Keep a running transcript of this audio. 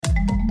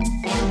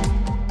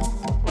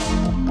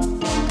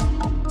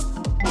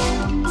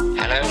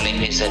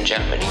Ladies and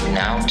gentlemen, you've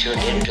now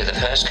tuned in to the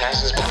First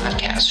Cousins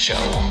Podcast Show.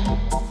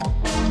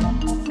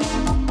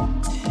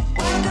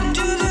 Welcome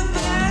to the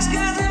First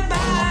Cousin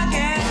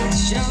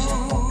Podcast Show.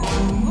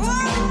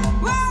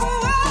 Whoa,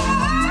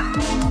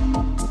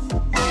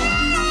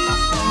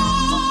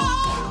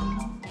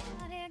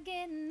 Out here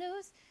getting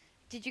loose.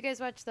 Did you guys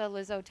watch the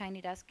Lizzo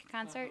Tiny Desk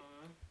concert?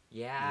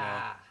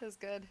 Yeah. It was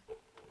good.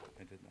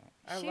 I did not.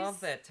 I love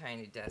that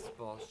Tiny Desk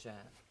bullshit.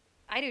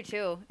 I do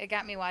too. It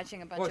got me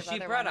watching a bunch Well, of she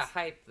other brought ones. a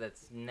hype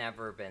that's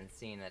never been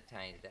seen at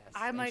Tiny Desk.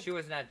 I'm and like, she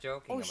was not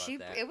joking about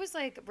that. It was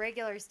like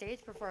regular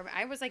stage performance.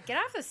 I was like, get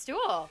off the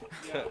stool.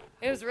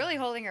 It was really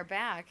holding her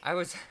back. I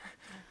was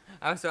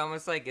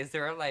almost like, is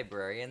there a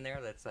librarian there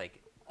that's like,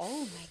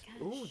 Oh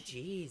my gosh. ooh,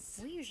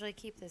 jeez. We usually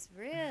keep this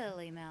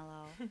really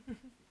mellow.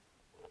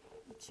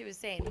 She was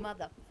saying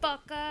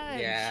motherfucker. And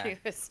Yeah. she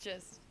was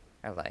just,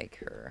 I like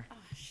her. oh,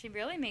 she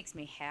really makes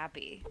me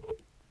happy.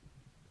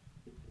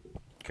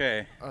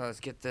 Okay. Oh, let's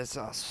get this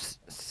all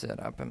set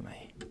up in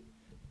my.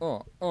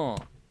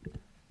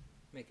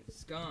 Make it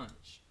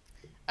scotch.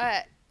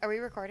 Are we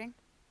recording?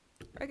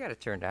 I got it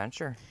turned on,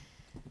 sure.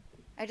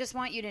 I just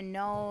want you to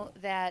know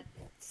that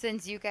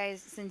since you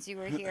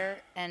were here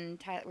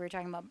and we were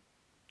talking about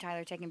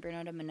Tyler taking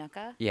Bruno to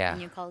Manuka. Yeah.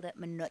 And you called it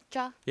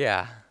Manucha.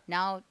 Yeah.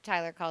 Now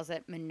Tyler calls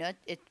it Manut.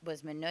 It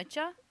was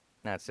Manucha.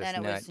 That's just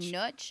Then it was nudge.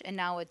 Nooch. And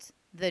now it's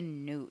the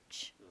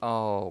Nooch.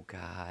 Oh,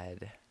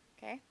 God.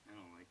 Okay? I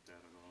don't like that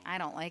at all. I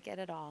don't like it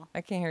at all.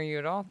 I can't hear you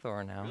at all,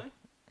 Thor, now. Really?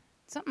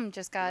 Something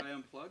just got. Did I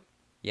unplug?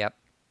 Yep.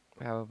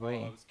 Probably.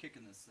 Oh, I was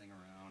kicking this thing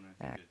around.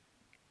 I think Back.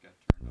 it got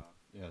turned off.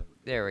 Yeah.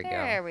 There we go.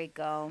 There we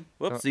go.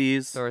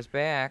 Whoopsies. Thor's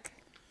back.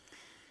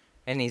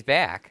 And he's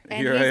back. And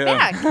Here he's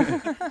I am.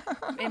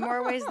 back. In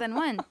more ways than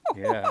one.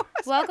 Yeah.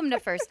 Welcome to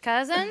First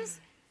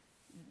Cousins.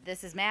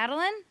 This is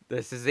Madeline.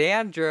 This is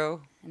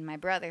Andrew. And my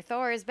brother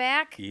Thor is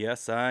back.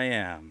 Yes, I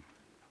am.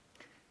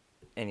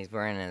 And he's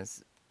wearing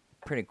his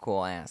pretty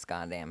cool ass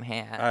goddamn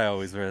hat. I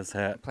always wear this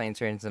hat. Planes,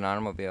 trains, and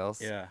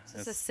automobiles. Yeah. It's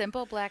just a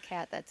simple black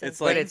hat that says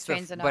It's like- Planes,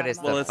 Trains, and but it's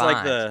the Well, it's font.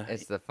 like the-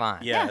 It's the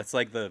font. Yeah, Yeah. it's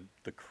like the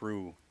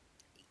crew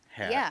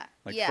hat. Yeah,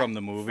 Like yeah, from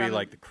the movie, from-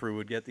 like the crew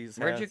would get these hats.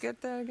 Where'd you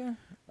get that again?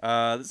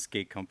 The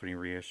skate company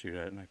reissued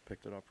it, and I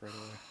picked it up right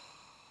away.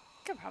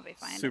 Could probably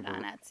find Super, it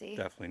on Etsy.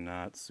 Definitely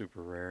not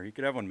super rare. You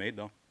could have one made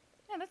though.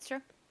 Yeah, that's true.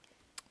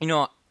 You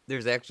know,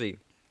 there's actually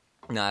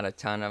not a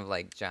ton of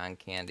like John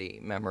Candy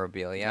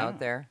memorabilia out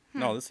there.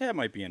 No, this hat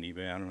might be on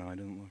eBay. I don't know. I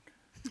didn't look.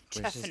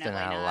 There's just Definitely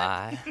not a not.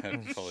 lot.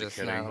 I'm It's totally just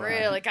kidding. not a lot.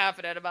 Really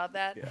confident about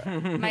that. Yeah.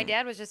 My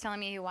dad was just telling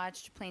me he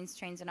watched Planes,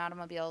 Trains, and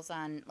Automobiles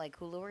on like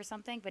Hulu or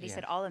something, but he Yeah.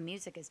 said all the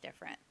music is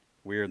different.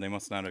 Weird. They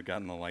must not have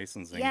gotten the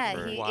licensing. Yeah,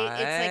 for... it's What? like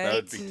That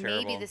would it's be maybe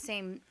terrible. the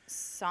same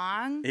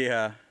song,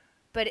 Yeah.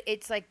 but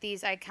it's like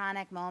these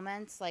iconic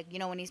moments, like you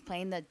know when he's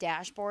playing the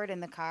dashboard in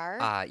the car.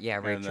 Yeah,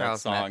 Ray And that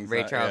Charles. song's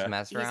Ray not- Charles yeah.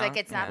 messed He's around. like,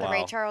 it's not the Wow.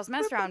 Ray Charles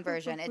mess around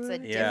version. It's a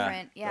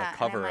different, yeah. The and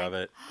cover I'm of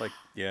like, it. Like,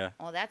 yeah.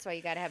 Well, that's why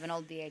you got to have an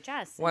old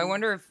VHS. Well, I and-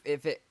 wonder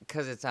if it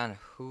because it's on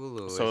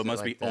Hulu. So is it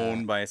must like be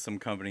owned by some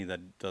company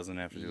that doesn't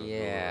have to do with Hulu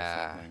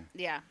Yeah. or something.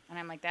 Yeah, and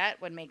I'm like, that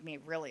would make me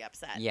really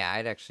upset. Yeah,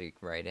 I'd actually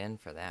write in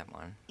for that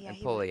one. Yeah,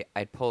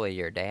 I'd pull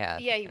your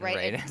dad. Yeah, you're and right.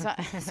 write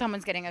If in.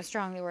 someone's getting a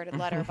strongly worded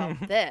letter about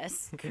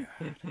this.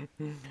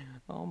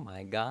 Oh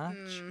my gosh.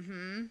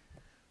 Mm-hmm.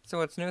 So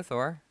what's new,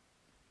 Thor?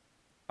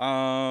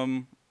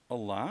 A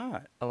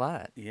lot. A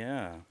lot.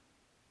 Yeah.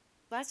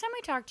 Last time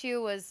we talked to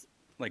you was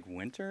Like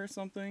winter or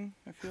something,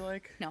 I feel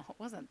like. no, it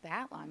wasn't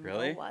that long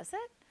Really? ago, was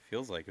it?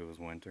 Feels like it was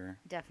winter.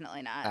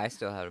 Definitely not. I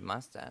still have a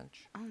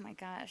mustache. Oh my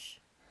gosh.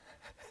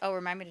 Oh,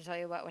 remind me to tell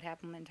you what would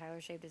happen when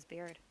Tyler shaved his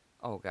beard.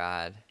 Oh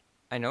God,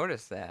 I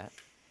noticed that.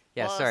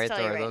 Yeah, Well, I'll sorry, tell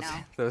you Thor. right those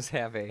now. those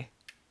have a.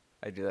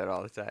 I do that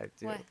all the time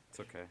too. What? It's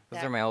okay. Those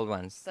That- are my old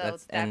ones. So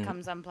That's that and,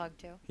 comes unplugged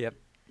too. Yep.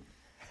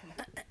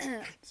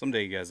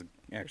 Someday you guys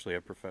actually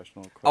have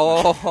professional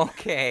equipment. Oh,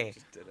 okay.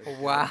 Did it.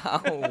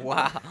 Wow,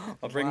 wow.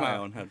 I'll bring my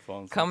Wow. own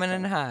headphones. Coming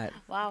in next time. hot.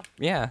 Wow.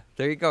 Yeah,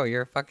 there you go.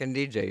 You're a fucking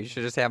DJ. You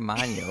should just have them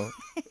on you.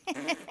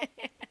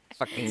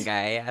 Fucking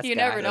guy ass You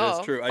guy. never That know.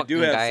 is true. I do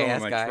Fucking have guy some in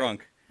ass my guy.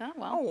 trunk, Oh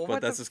well. Oh, but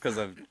what that's the just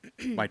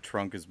because my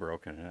trunk is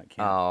broken and I can't,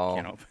 Oh.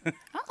 can't open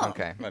Oh.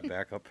 Okay. my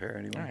backup pair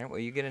anyway. All right. Well,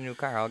 you get a new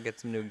car. I'll get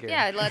some new gear.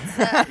 Yeah, let's.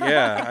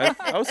 Yeah,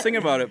 I was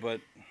thinking about it,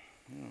 but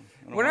I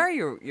don't What know. are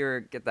you?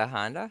 You're get the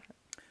Honda?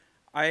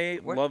 I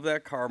What- love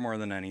that car more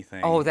than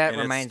anything. Oh, that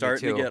and reminds it's me,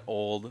 starting to too. get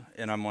old,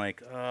 and I'm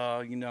like,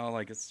 oh,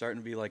 like it's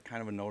starting to be like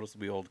kind of a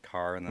noticeably old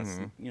car, and that's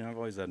Mm-hmm. I've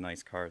always had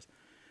nice cars,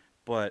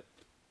 but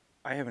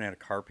I haven't had a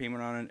car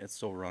payment on it. It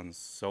still runs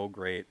so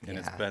great, and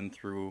it's Yeah. been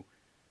through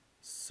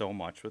so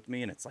much with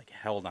me, and it's like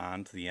held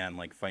on to the end.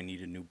 Like if I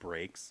needed new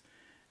brakes,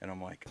 and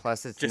I'm like,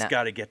 Plus, it's just not-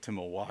 got to get to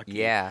Milwaukee.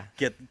 Yeah.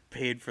 Get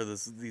paid for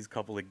these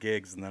couple of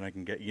gigs, and then I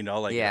can get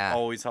like Yeah. it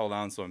always held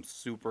on. So I'm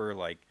super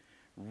like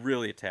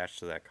really attached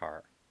to that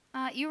car.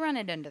 You run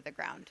it into the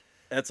ground.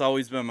 That's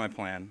always been my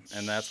plan,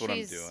 and that's what I'm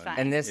She's doing. fine.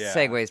 And this Yeah.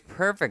 segues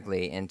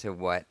perfectly into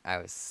what I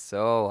was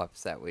so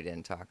upset we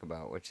didn't talk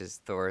about, which is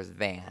Thor's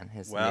van.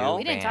 His Well- new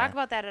We didn't van. talk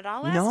about that at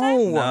all last No.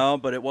 time. No,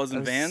 but it wasn't It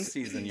was- van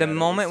season The yet. It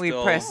moment was we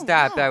still- pressed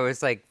stop, no. I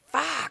was like,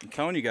 Fuck. I'm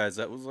telling you guys,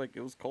 that was like,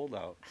 it was cold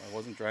out. I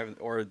wasn't driving,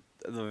 or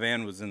the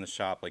van was in the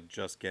shop, like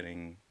just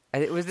getting.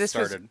 It was this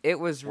started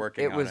was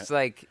working it on was it.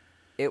 like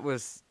it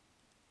was.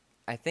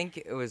 I think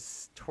it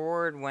was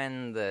toward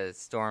when the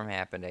storm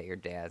happened at your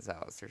dad's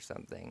house or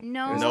something.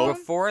 No. It was Nope.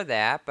 before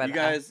that, but You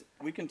guys,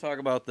 we can talk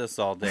about this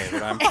all day,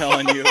 but I'm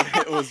telling you,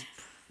 it was.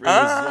 It was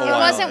a It while.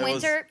 wasn't It was-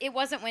 winter. It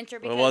wasn't winter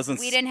because wasn't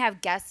we s- didn't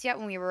have guests yet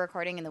when we were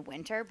recording in the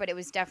winter, but it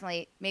was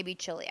definitely maybe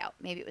chilly out.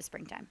 Maybe it was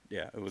springtime.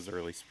 Yeah, it was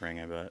early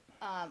spring, I bet.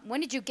 When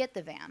did you get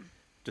the van?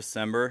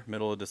 December,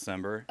 middle of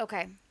December.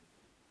 Okay.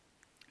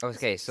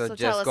 okay, so So tell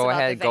just us go about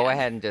the ahead, go van.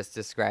 ahead and just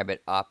describe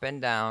it up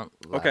and down,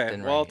 left Okay,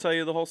 and well, I'll right. tell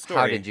you the whole story.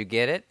 How did you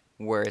get it?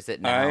 Where is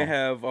it now? I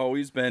have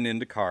always been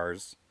into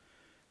cars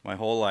my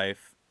whole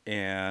life,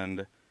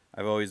 and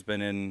I've always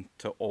been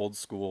into old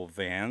school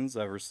vans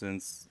ever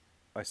since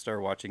I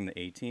started watching the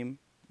A-Team,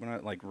 when I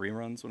like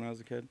reruns when I was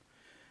a kid.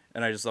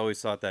 And I just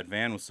always thought that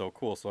van was so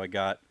cool, so I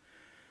got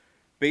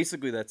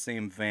basically that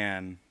same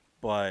van,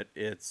 but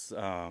it's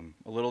a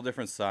little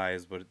different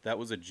size, but that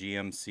was a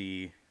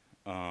GMC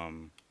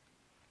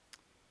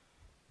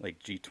like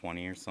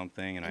G20 or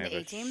something, and I And have the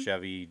a A-Team?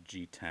 Chevy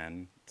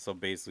G10, so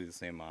basically the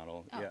same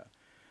model. Oh. Yeah.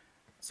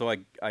 So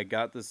I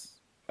got this.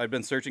 I've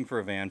been searching for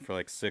a van for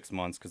like 6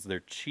 months because they're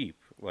cheap.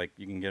 Like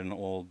you can get an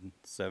old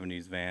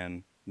 70s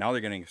van. Now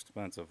they're getting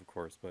expensive, of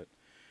course, but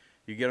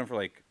you get them for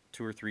like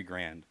 $2 or $3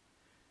 grand.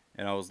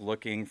 And I was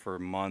looking for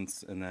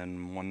months, and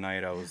then one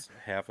night I was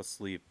half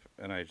asleep,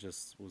 and I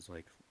just was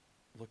like,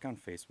 look on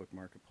Facebook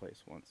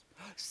Marketplace once.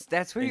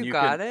 That's where And you you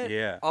got could- it?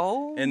 yeah.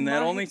 Oh, And that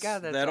my only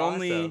God, that's that awesome.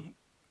 only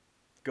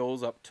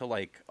goes up to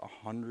like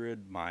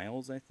 100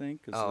 miles, I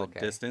think, is Oh, the okay.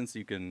 distance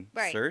you can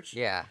Right. search.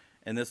 Yeah.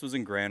 And this was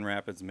in Grand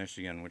Rapids,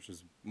 Michigan, which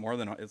is more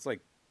than, it's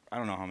like, I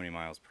don't know how many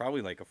miles,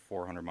 probably like a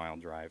 400-mile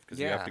drive, because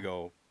you have Yeah. to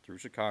go through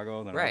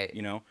Chicago, then up, Right.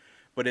 you know,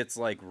 but it's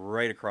like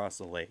right across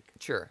the lake.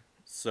 Sure.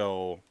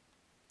 So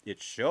it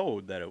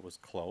showed that it was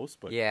close,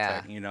 but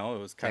Yeah. you know, it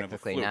was kind of a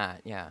Technically fluke.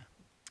 not. Yeah.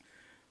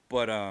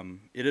 But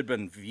it had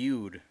been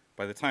viewed.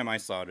 By the time I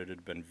saw it, it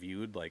had been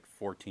viewed like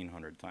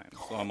 1,400 times.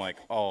 So I'm like,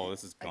 oh,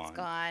 this is gone. It's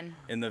gone.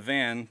 In the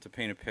van, to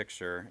paint a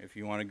picture, if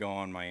you want to go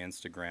on my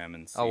Instagram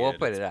and see Oh, we'll it,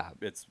 put it's- it up.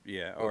 It's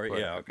yeah, We'll or put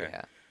it yeah, up, okay.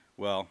 yeah.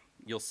 Well,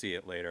 you'll see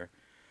it later.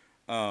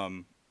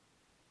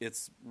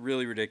 It's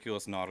really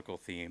ridiculous nautical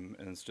theme,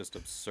 and it's just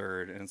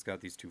absurd, and it's got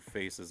these two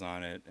faces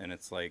on it, and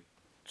it's like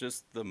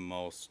just the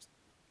most.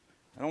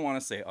 I don't want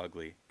to say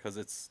ugly because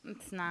it's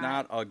It's not.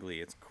 not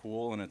ugly. It's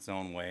cool in its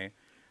own way,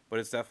 but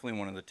it's definitely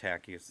one of the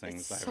tackiest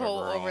things It's I've so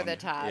ever over the owned.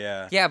 top.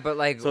 Yeah. Yeah, but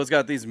like, So it's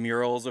got these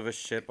murals of a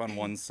ship on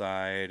one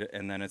side,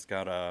 and then it's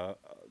got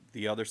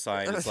the other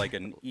side is like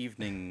an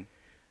evening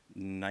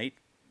night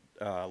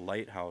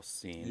lighthouse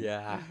scene.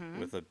 yeah.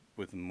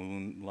 With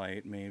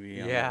moonlight maybe.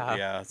 Yeah,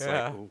 Yeah. It's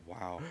yeah. like, oh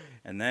wow.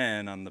 And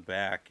then on the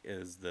back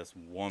is this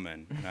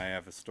woman, and I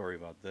have a story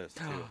about this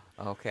too.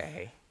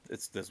 Okay.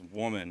 It's this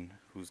woman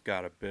who's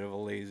got a bit of a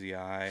lazy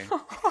eye,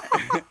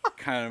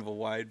 kind of a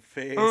wide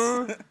face.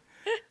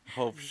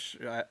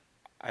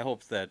 I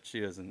hope that she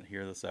doesn't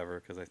hear this ever,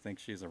 because I think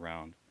she's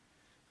around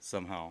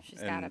somehow. She's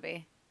gotta And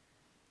be.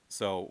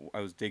 So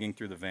I was digging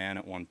through the van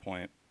at one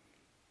point,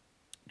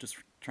 just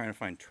trying to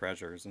find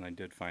treasures, and I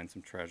did find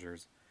some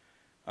treasures.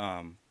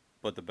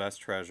 But the best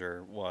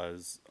treasure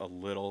was a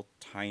little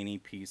tiny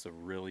piece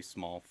of really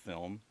small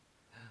film.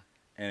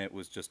 And it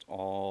was just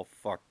all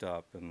fucked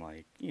up, and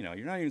like, you know,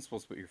 you're not even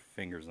supposed to put your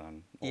fingers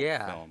on old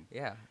Yeah. film.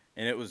 Yeah.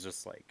 And it was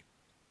just like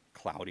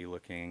cloudy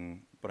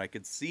looking, but I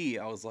could see,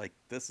 I was like,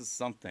 this is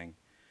something.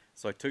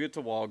 So I took it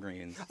to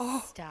Walgreens.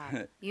 Stop.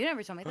 You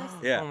never told me this.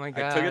 Yeah, Oh my I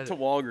took it God. to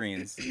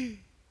Walgreens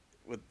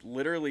with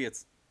literally,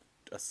 it's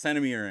a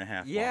centimeter and a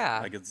half long.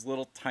 Yeah. Like it's a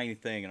little tiny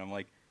thing, and I'm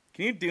like,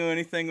 can you do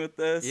anything with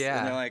this? Yeah.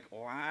 And they're like,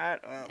 what?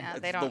 Yeah, It's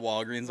they the don't-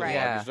 Walgreens right. of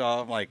Yeah.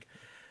 Waukesha. I'm like,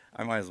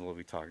 I might as well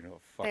be talking to a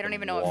fucking don't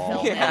even know what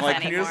wall. film I'm is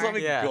like, can you just let anymore.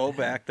 me Yeah. go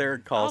back there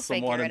and call I'll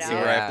figure someone it and see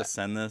out. where I have Yeah. to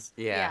send this?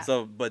 Yeah. Yeah.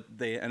 So, but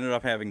they ended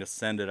up having to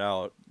send it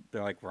out.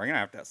 They're like, we're gonna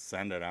have to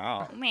send it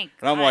out. Oh my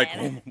And I'm like,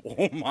 God.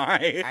 oh my.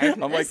 I've- I'm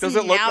like, This does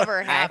it look never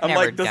like? happened. I'm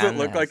never like, does it done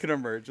look this. like an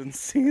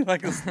emergency?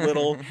 Like this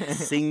little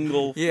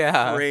single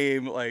Yeah.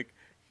 frame. Like,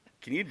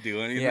 can you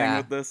do anything Yeah.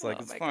 with this? Like,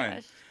 Oh it's my fine.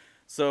 gosh.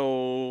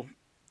 So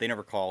they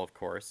never call, of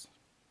course.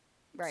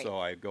 Right. So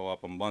I go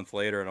up a month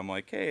later, and I'm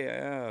like,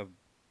 hey,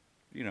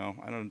 you know,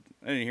 I didn't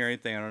hear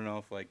anything. I don't know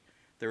if like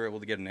they were able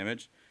to get an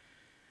image.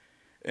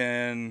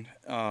 And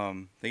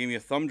they gave me a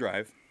thumb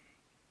drive.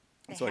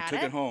 They So I had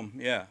took it? it home.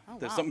 Yeah. Oh,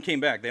 There's wow. something came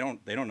back. They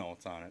don't know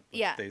what's on it. But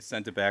Yeah. They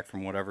sent it back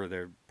from whatever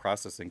their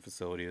processing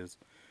facility is,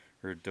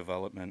 or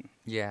development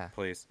Yeah.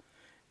 place.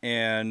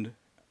 And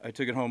I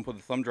took it home, put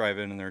the thumb drive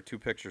in, and there were two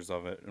pictures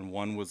of it. And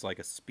one was like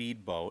a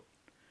speedboat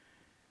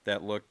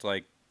that looked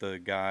like the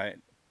guy,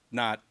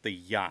 not the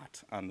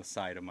yacht on the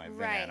side of my van,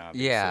 Right.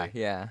 obviously. Yeah.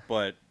 Yeah.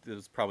 But it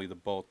was probably the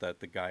boat that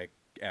the guy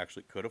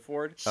actually could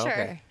afford. Sure.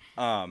 Okay.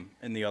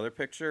 And the other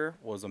picture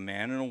was a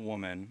man and a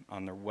woman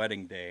on their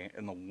wedding day,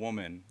 and the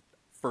woman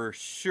for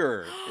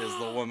sure is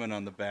the woman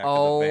on the back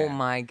Oh of the van.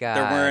 my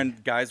god. They're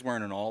guys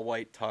wearing an all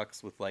white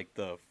tux with like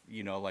the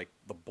like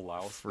the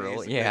blouse, Frill,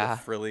 basically, yeah.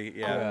 the frilly,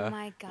 yeah. Oh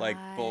my god. Like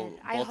both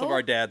I of hope-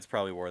 our dads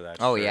probably wore that.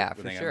 Oh, shirt yeah, when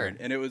for they got sure. married.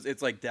 And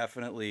it's like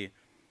definitely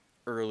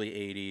early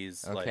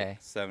 80s, Okay. like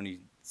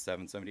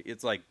 77, 70.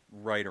 It's like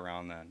right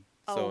around then.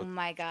 Oh So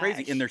my it's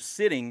crazy. gosh. And they're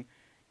sitting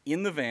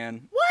in the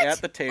van What?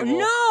 at the table,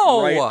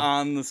 No! right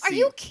on the seat. Are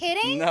you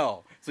kidding?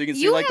 No. So you can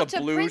see You like have the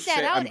to blue print that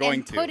shade. out I'm going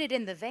and to. put it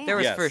in the van. There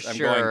was Yes, for I'm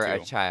sure going a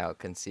to. child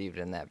conceived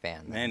in that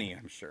van. then. Many,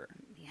 I'm sure.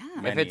 Yeah.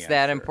 If Many, it's I'm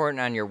that sure. important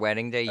on your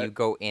wedding day, you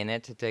go in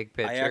it to take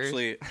pictures. I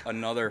actually,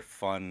 another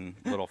fun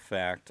little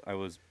fact, I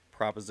was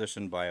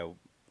propositioned by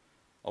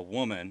a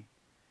woman.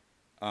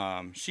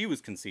 She was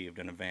conceived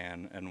in a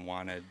van and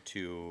wanted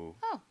to,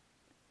 Oh.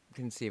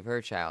 conceive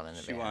her child in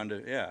the she van.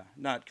 wanted to, yeah,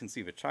 not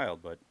conceive a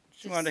child, but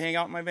she Just- wanted to hang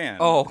out in my van.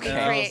 Oh, okay. And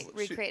I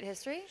was- Recreate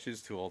history?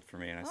 She's too old for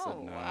me, and I Oh, said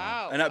no.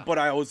 wow. But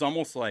I was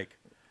almost like,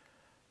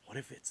 what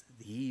if it's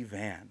the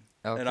van?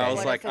 And I Okay. was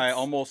What like, if I it's-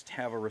 almost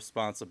have a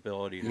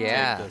responsibility to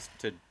Yeah. take this,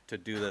 to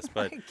do this,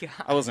 but God.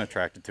 I wasn't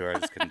attracted to her. I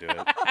just couldn't do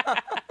it.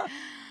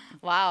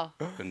 Wow.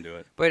 Couldn't do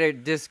it.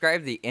 But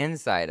describe the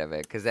inside of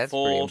it, because that's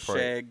pretty Full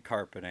important. shag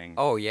carpeting.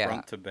 Oh, yeah.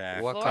 Front to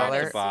back. What Floor top color?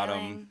 to to bottom.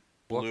 ceiling.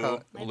 What Blue,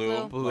 color? Like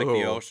blue, blue. like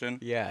the ocean.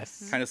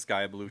 Yes. Kind of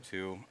sky blue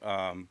too.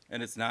 And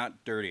it's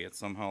not dirty. It's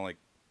somehow like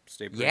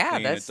stay pretty Yeah,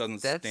 clean. that's It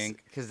doesn't that's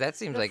stink. because that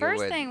seems The like it first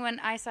would. thing when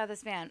I saw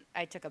this van,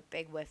 I took a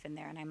big whiff in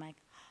there, and I'm like,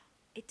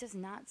 it does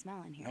not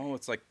smell in here. No,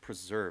 it's like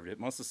preserved. It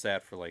must have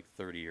sat for like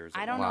 30 years.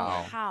 I at don't least. know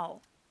Wow.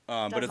 how.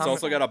 But it's Doesn't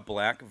also smell. got a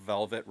black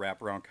velvet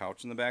wraparound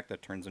couch in the back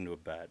that turns into a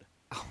bed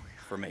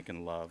for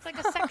making love. It's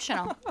like a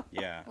sectional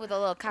Yeah. with a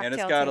little cocktail And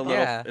it's got a table.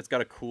 little. Yeah. It's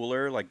got a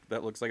cooler like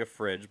that looks like a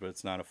fridge, but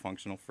it's not a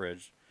functional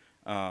fridge.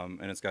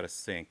 And it's got a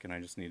sink, and I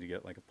just need to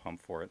get like a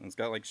pump for it. And it's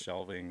got like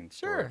shelving and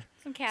storage. Sure.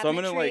 Some So I'm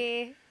gonna, like,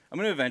 cabinetry. I'm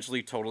gonna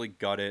eventually totally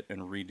gut it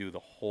and redo the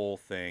whole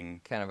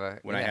thing Kind of a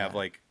when I have yeah.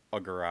 like a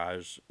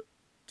garage,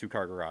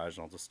 2-car garage,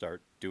 and I'll just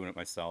start doing it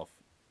myself,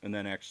 and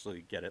then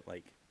actually get it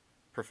like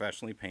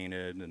professionally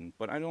painted.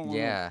 But I don't. Wanna,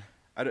 Yeah.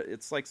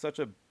 it's like such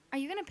a Are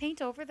you gonna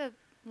paint over the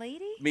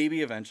lady?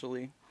 maybe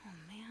eventually. Oh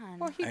man.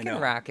 Well, he I can know.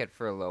 rock it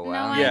for a little No,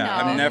 while. I Yeah, know.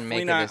 I'm And definitely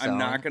make it not. his I'm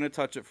not own. gonna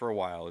touch it for a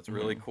while. It's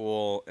really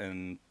cool,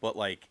 but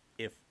like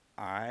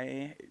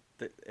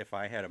if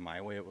I had it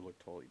my way, it would look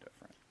totally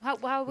different.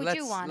 How would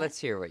you want Let's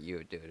it? hear what you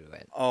would do to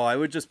it. Oh, I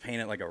would just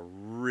paint it like a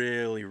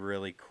really,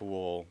 really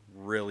cool,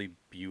 really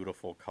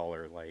beautiful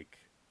color, like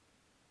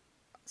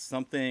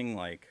something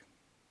like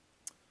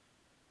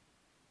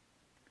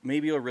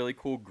maybe a really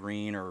cool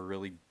green or a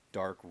really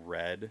dark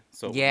red.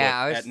 So it would Yeah, look-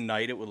 I was- at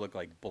night it would look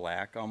like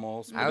black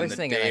almost. But I in was the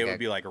thinking day like it a would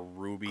be like a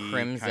ruby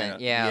crimson- kinda,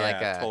 yeah,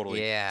 like a-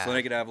 totally. yeah. So then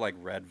I could have like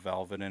red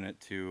velvet in it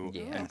too,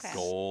 Yeah. and Okay.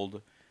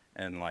 gold,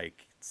 and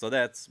like so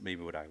that's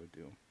maybe what I would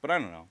do. But I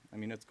don't know. I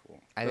mean, it's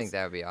cool. I think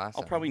that would be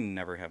awesome. I'll probably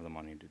never have the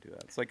money to do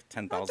that. It's like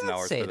Well,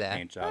 $10,000 say for the that.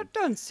 paint job.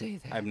 Don't say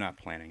that. I'm not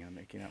planning on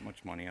making that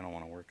much money. I don't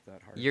want to work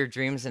that hard. Your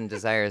dreams and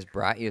desires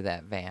brought you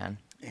that van.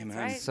 Amen.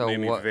 right. So Made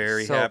me what?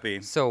 very so,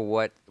 happy. So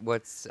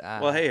what's?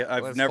 Well, hey,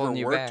 I've what's never holding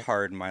you worked back?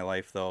 hard in my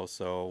life though.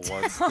 So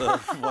what's the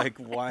like?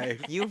 Why?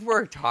 You've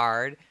worked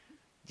hard.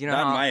 Do you know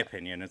Not in how? my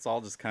opinion. It's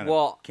all just kind of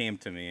Well, came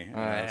to me. And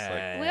I was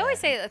like, We always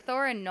say that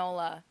Thor and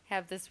Nola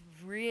have this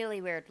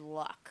really weird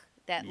luck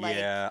that like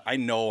yeah, I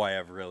know I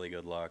have really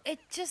good luck. it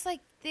just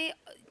like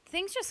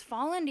things just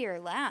fall into your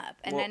lap,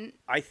 and Well, then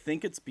I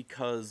think it's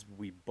because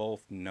we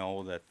both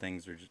know that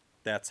things are just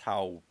that's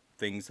how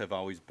things have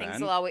always been.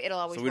 it'll always.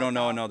 So we don't work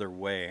know out. another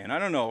way. And I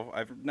don't know.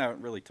 I've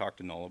not really talked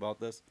to Noel about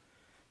this,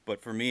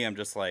 but for me, I'm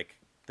just like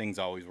things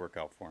always work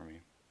out for me.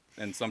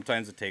 And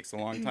sometimes it takes a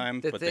long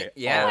time, The but thi- they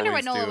yeah. I wonder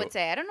what always Nola do. would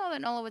say. I don't know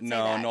that Nola would say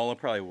No, that. Nola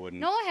probably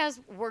wouldn't. Nola has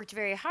worked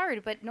very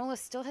hard, but Nola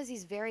still has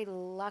these very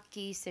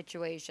lucky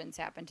situations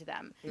happen to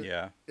them.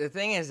 Yeah. The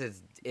thing is,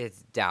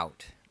 it's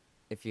doubt.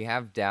 If you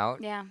have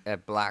doubt, Yeah.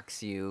 it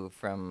blocks you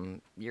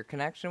from your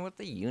connection with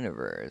the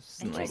universe.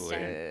 Interesting.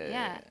 Totally.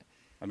 Yeah.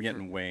 I'm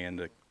getting way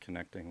into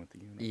connecting with the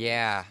universe.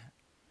 Yeah,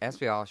 as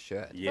we all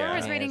should. Yeah. Thor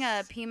was I mean, reading a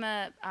it's-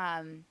 Pima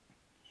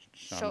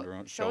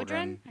Chandra-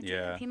 Shodron.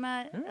 Yeah.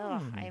 Pima.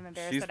 Ugh, I am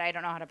embarrassed She's- that I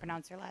don't know how to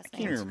pronounce her last I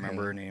can't name. even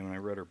remember her name, and I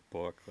read her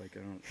book. Like,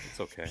 I don't. It's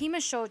okay.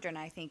 Pima Shodron,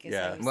 I think is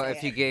Yeah. how you Well, say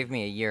if you it. gave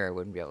me a year, I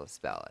wouldn't be able to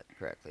spell it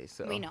correctly.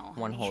 So We know,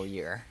 one honey. whole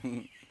year.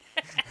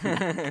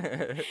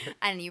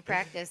 And you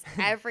practice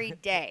every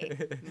day,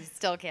 you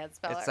still can't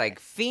spell It's it. like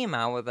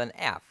FEMA with an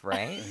F,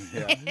 right?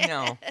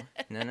 Yeah.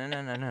 No,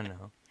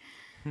 no.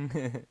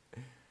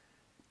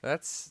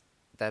 that's.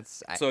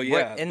 So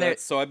yeah,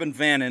 so I've been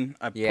vanning.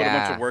 I put a bunch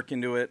Yeah. of work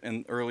into it,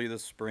 and early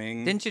this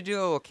spring. Didn't you do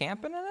a little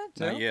camping in it?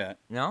 Not too? yet.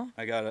 No.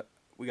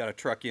 We got a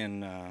truck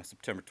in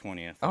September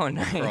 20th. Oh, up in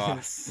La nice.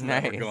 Crosse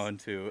that we're Nice. going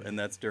to, and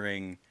that's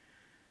during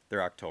their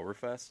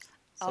Oktoberfest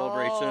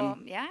celebration. Oh,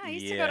 yeah, I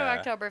used to go to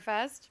Yeah.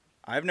 Oktoberfest.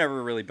 I've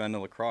never really been to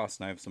La Crosse,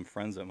 and I have some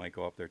friends that might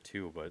go up there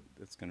too, but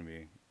it's going to be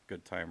a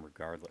good time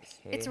regardless.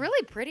 It's Okay.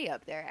 really pretty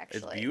up there, It's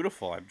actually.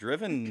 beautiful. I've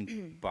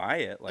driven by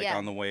it, like Yeah.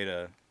 on the way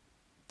to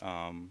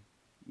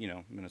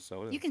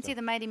Minnesota. You and can see stuff.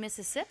 the mighty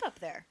Mississippi up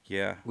there.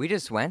 Yeah. We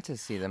just went to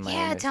see the Mighty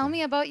Yeah, tell Mississippi.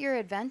 me about your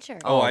adventure.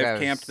 Oh, that I've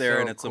was camped there,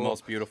 so and it's cool. the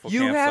most beautiful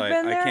You have campsite.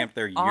 been there? I camped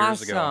there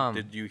years ago. Awesome.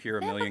 Did you hear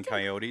a Yeah, million but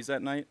coyotes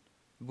at night?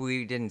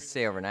 We didn't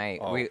stay overnight.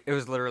 Oh. It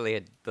was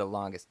literally the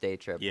longest day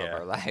trip Yeah. of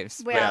our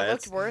lives. Well, Yeah, it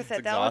looked it's- worth it's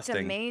it. That looked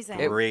exhausting. amazing.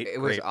 It, Great, it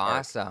was great park.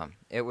 awesome.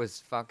 It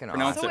was fucking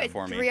Pronounce so awesome. it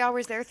for me. 3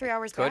 hours there, 3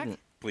 hours Couldn't.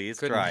 Please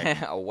Couldn't.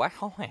 try.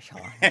 Wow. It's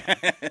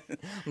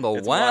The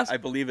what? I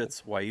believe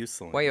it's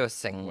Wayuseling.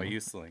 Wayuseling.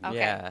 Wayuseling. Okay.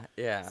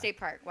 Yeah. back. State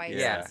Park. Why is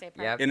Yeah. it State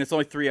Park? Yep. And it's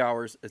only 3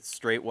 hours. It's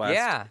straight west.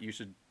 Yeah. You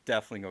should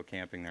definitely go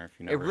camping there if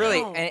you It never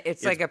really, Oh. and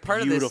it's It's like a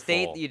part of the state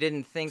beautiful. that you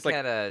didn't think It's like,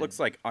 had a. looks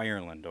like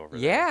Ireland over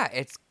there. Yeah,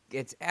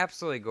 it's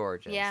absolutely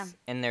gorgeous. Yeah.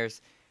 And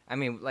there's, I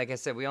mean, like I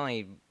said, we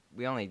only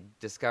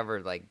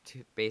discovered like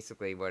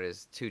basically what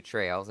is 2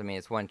 trails. I mean,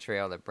 it's one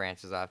trail that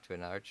branches off to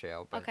another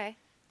trail, but Okay.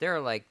 there are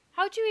like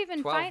How'd you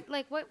even 12 find,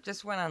 like, what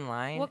just went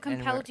online. What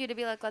compelled you to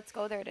be like, let's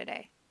go there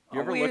today? You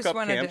ever we look just up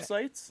wanted to-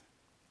 campsites?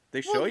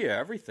 They show Well, you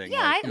everything.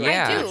 Yeah, like,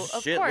 Yeah. I do, oh,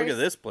 of shit, course. look at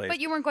this place. But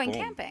you weren't going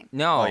Boom. camping.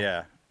 No. Oh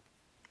yeah.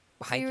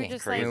 you were Hiking.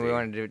 just I mean, like- we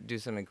wanted to do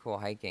something cool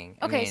hiking.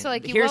 I Okay, mean, so,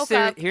 like, you here's woke the,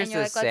 up here's and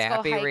you're the like, let's go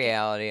sappy hiking.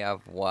 reality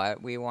of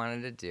what we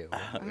wanted to do.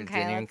 It Okay, didn't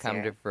even let's come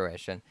hear to it.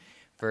 fruition.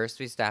 First,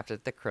 we stopped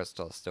at the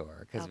crystal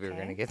store because we were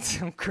Okay. gonna get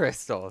some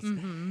crystals.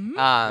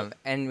 Mm-hmm.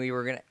 And we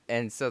were gonna,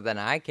 and so then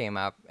I came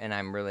up, and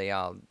I'm really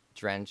all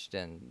drenched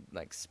in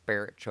like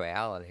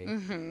spirituality.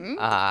 Mm-hmm.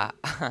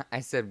 I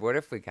said, "What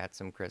if we got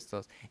some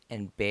crystals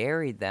and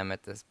buried them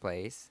at this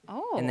place,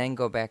 Oh. and then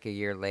go back a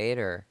year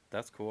later,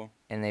 That's cool.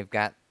 and they've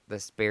got the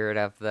spirit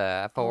of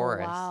the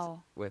forest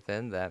wow.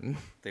 within them."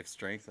 They've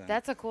strengthened.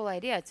 That's a cool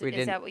idea. Is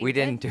that what you we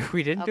did? didn't do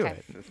we didn't do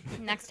Okay. it.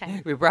 Next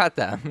time. We brought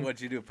them. What'd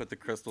you do? Put the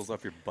crystals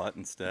up your butt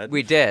instead?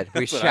 We did.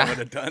 We That's what I shot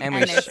would've done. and And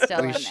we they're still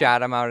in we there. shot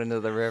them out into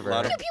the river.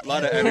 a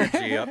lot of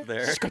energy up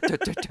there.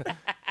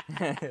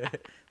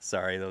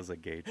 Sorry, that was a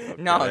gay joke.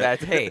 No,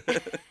 Got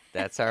it?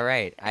 that's all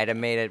right. I'd have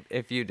made it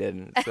if you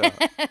didn't. So.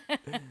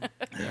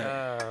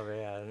 Oh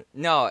man.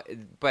 No,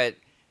 but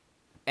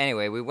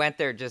anyway, we went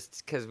there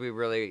just because we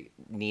really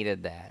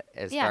needed that.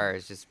 As Yeah. far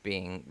as just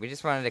being, we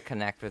just wanted to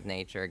connect with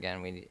nature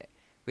again.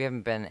 We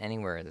haven't been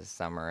anywhere this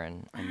summer,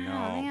 and I Oh, know.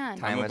 man.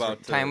 time I'm was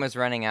about to- time was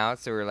running out.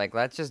 So we were like,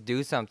 let's just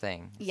do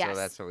something. Yes. So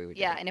that's what we would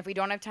do. Yeah, and if we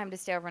don't have time to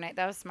stay overnight,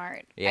 that was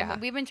smart. Yeah.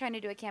 We've been trying to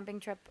do a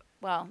camping trip.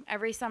 Well,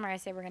 every summer I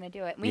say we're going to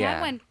do it. We Yeah.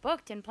 had one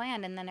booked and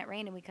planned, and then it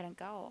rained and we couldn't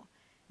go.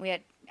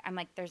 I'm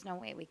like, there's no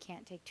way we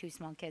can't take 2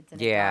 small kids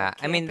and a Yeah, dog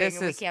I mean, camping this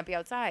and we is- can't be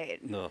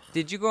outside. Ugh.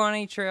 Did you go on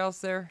any trails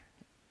there?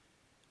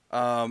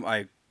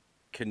 I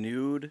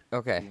canoed.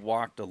 Okay.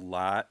 Walked a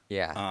lot.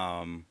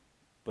 Yeah.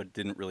 But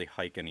didn't really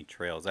hike any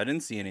trails. I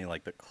didn't see any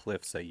like the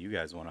cliffs that you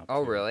guys went up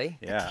Oh, to. really?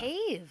 Yeah.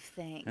 Cave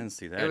thing. I didn't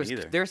see that It was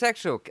either. there's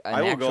actual I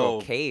an will actual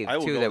go- cave I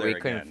will too go that we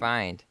there couldn't again.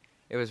 find.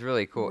 It was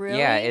really cool.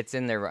 Yeah, Really? it's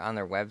in their on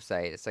their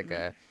website. It's like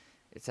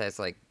it says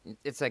like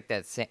it's like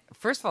that.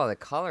 First of all, the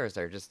colors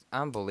are just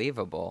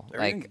unbelievable.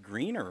 Everything's Like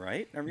greener,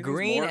 right? Everything's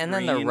green, more and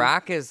then the green.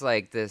 rock is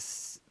like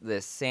this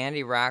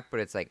sandy rock, but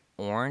it's like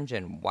orange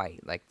and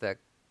white. Like I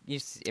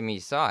mean,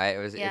 you saw it.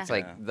 Yeah. It's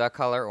like Yeah. the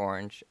color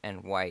orange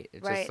and white.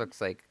 It Right. just looks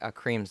like a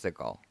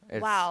creamsicle.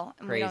 It's Wow.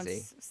 And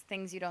crazy.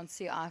 things you don't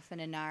see often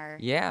in our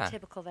Yeah.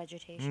 typical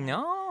vegetation.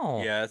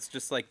 No. Yeah, it's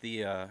just like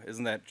the.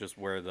 Isn't that just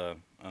where the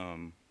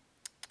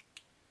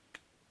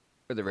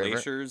For the river.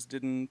 glaciers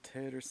didn't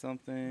hit or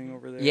something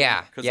over there?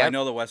 Yeah, Because I yep.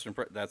 know the western.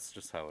 That's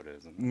just how it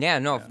is. isn't it? Yeah,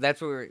 no, Yeah.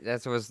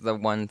 that was the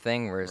one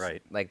thing where it's,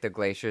 Right. like the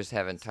glaciers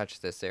haven't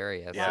touched this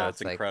area. Yeah, so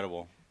it's like,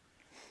 incredible.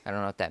 I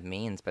don't know what that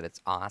means, but it's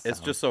awesome. It's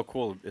just so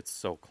cool. It's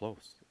so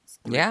close.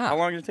 Yeah. How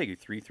long did it take you?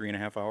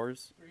 3.5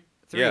 hours?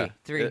 three, Yeah.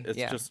 three. It's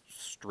yeah. just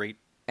straight.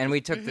 And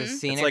we took the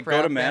scenic It's like route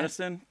go to back.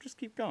 Madison. Just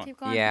keep going. Keep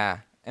going.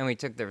 Yeah, and we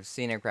took the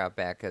scenic route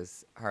back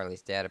because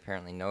Harley's dad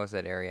apparently knows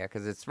that area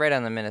because it's right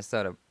on the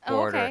Minnesota Oh,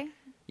 border. okay.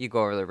 You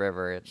go over the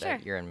river Sure.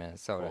 that you're in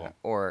Minnesota Cool.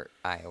 or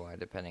Iowa,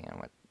 depending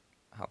on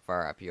how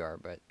far up you are.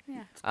 But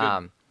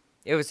Yeah.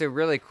 it was a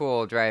really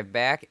cool drive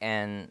back,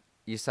 and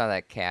you saw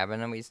that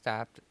cabin that we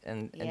stopped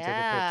and took a picture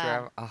Yeah.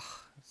 of.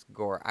 Oh, it's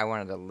gore. I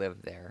wanted to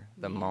live there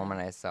the Yeah.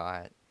 moment I saw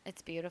it.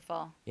 It's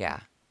beautiful. Yeah,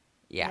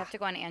 You yeah. have to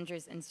go on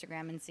Andrew's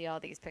Instagram and see all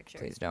these pictures.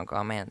 Please don't go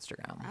on my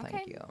Instagram. Okay.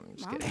 Thank you. I'm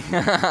just Well.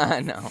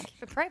 kidding. No,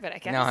 Keep it private, I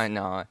guess.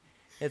 no.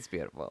 It's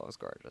beautiful. It was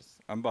gorgeous.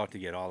 I'm about to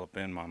get all up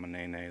in Momma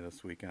Nay Nay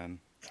this weekend.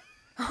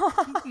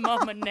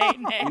 Momma Nay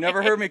Nay. You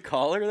never heard me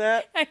call her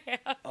that? Yeah.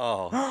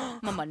 Oh,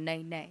 Momma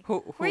Nay Nay. Who-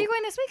 Where are you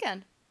going this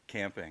weekend?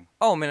 camping.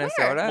 Oh,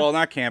 Minnesota. Well,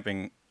 not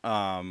camping, but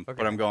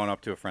Okay. I'm going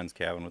up to a friend's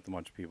cabin with a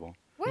bunch of people.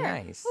 Where?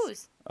 Nice.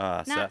 Whose?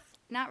 Not Seth.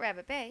 not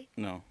Rabbit Bay.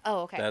 No.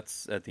 Oh, okay.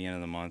 That's at the end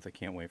of the month. I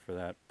can't wait for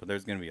that. But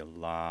there's going to be a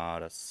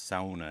lot of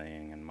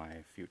saunaing in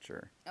my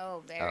future.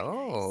 Oh, very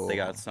Oh. They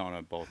got sauna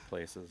at both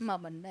places. nice.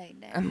 Momma Nay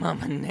Nay.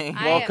 Mama name.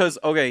 I Well, am- because,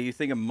 okay, you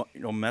think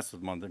of, mess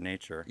with Mother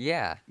Nature.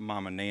 Yeah.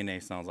 Mama Nay Nay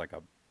sounds like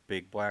a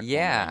big black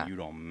Yeah. woman. You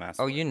don't mess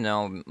Oh, with. you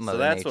know, Mother So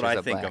that's Nature's what I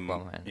a think black of.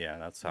 woman. Yeah,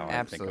 that's how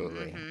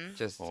Absolutely. I think of.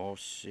 Just Oh,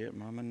 shit,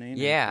 Mama Nay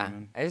Nay. yeah.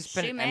 coming. I just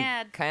She been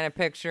mad. kind of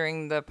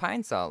picturing the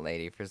pine salt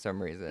lady for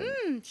some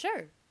reason.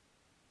 Sure.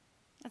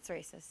 That's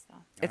racist, though.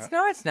 It's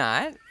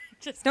not.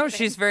 Just No, kidding.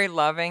 she's very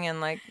loving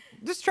and like,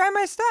 just try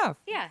my stuff.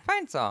 Yeah.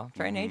 Fine, all.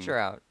 Try nature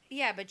out.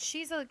 Yeah, but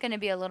she's going to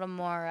be a little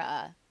more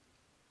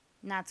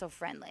not so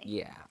friendly.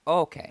 Yeah.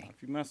 Okay.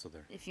 If you mess with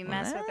her. If you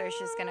mess with her,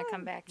 she's going to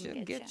come back and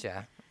She'll get you.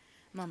 ya.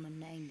 Momma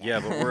Nay Nay. Yeah,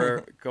 but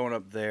we're going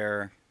up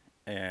there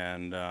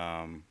and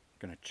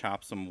gonna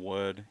chop some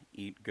wood,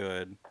 eat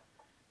good,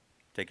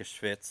 take a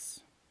schwitz,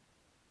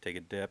 take a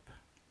dip.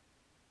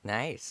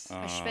 Nice.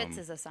 A schwitz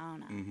is a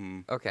sauna. Mm-hmm.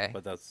 Okay.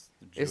 But that's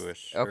Is-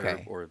 Jewish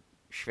okay. or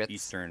Schwitz.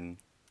 Eastern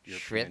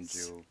European Schwitz.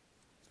 Jew.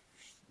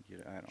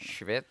 I don't know.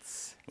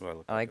 Schwitz. Do I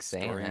look I like a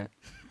saying historian? it.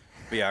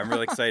 But yeah, I'm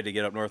really excited to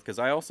get up north because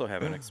I also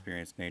haven't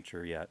experienced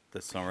nature yet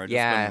this summer. I've just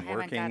Yeah. been Haven't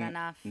got working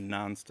enough.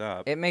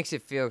 nonstop. It makes you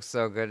feel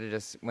so good to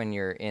just when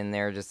you're in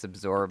there, just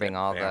absorbing That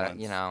all balance.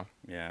 the, you know.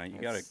 Yeah, you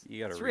It's-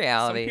 gotta. it's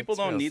reality. Some people It's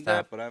don't real need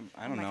stuff. that, but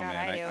I don't my know, God,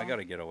 man. I I do.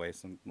 gotta get away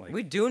some like.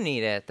 We do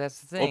need it. That's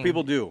the thing. Well,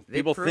 people do. They've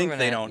People think proven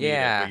they it. don't need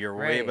Yeah, it, but you're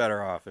way right.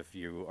 better off if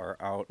you are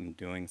out and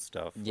doing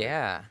stuff. Like,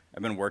 Yeah.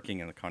 I've been working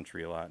in the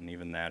country a lot, and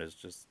even that has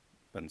just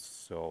been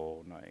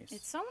so nice.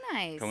 It's so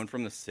nice. Coming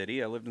from the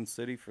city, I lived in the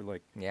city for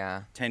like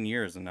Yeah. 10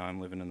 years, and now I'm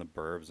living in the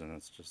burbs, and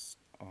it's just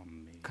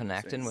amazing.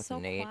 Connecting with So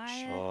nature.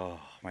 quiet. Oh,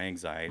 my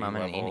anxiety Momma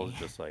Nay level Nay. is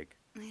just like,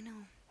 I know.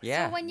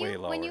 Yeah. So when Way you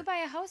lower. buy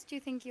a house, do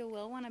you think you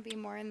will want to be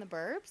more in the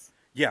burbs?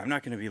 yeah, I'm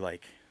not going to be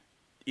like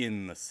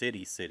in the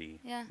city.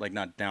 Yeah. Like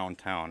not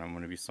downtown. I'm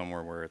going to be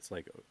somewhere where it's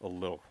like a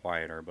little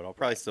quieter, but I'll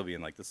probably still be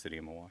in like the city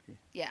of Milwaukee.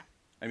 Yeah.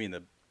 I mean,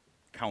 the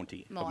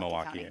county of Milwaukee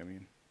Milwaukee. County. I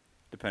mean,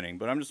 depending.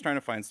 But I'm just trying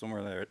to find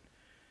somewhere that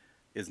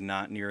is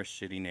not near a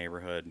shitty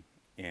neighborhood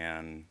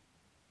and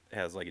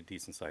has like a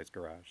decent sized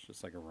garage,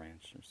 just like a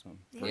ranch or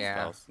something. First Yeah.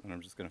 house. And I'm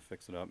just going to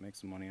fix it up, make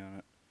some money on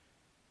it,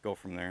 go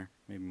from there,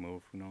 maybe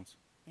move. Who knows?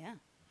 Yeah.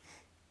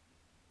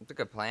 It's a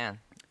good plan.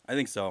 I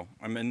think so.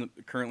 I'm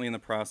currently in the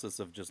process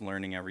of just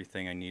learning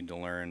everything I need to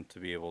learn to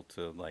be able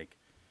to like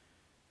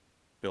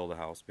build a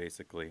house,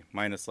 basically,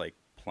 minus like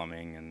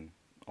plumbing and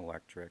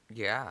electric.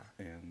 Yeah.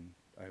 And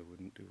I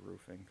wouldn't do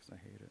roofing because I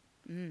hate it.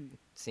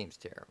 Seems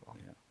terrible.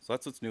 Yeah. So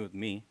that's what's new with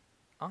me.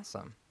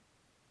 Awesome.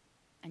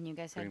 And you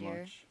guys had Pretty your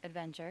much.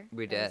 adventure.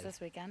 We It was did. this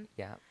weekend.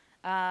 Yeah.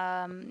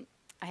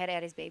 I had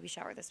Addie's baby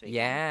shower this weekend.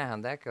 Yeah.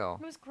 How'd that go?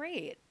 It was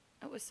great.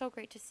 It was so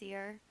great to see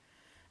her.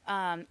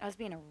 I was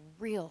being a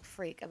real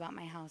freak about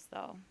my house,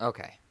 though.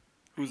 Okay.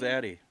 Who's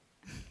Addie?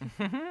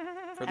 For the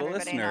Everybody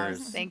listeners.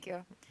 knows. Thank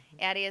you.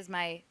 Addie is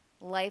my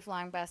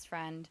lifelong best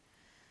friend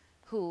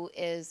who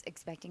is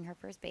expecting her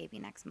first baby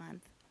next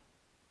month.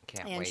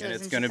 Can't And wait. she And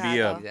lives it's in going to be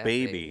a Chicago. That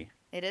baby.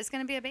 It is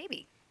going to be a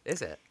baby.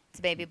 Is it? It's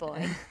a baby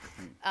boy.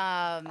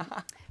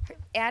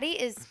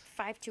 Addie is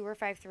 5'2" or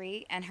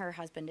 5'3", and her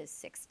husband is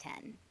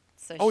 6'10".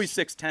 So Oh, he's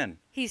 6'10".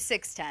 he's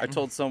 6'10". I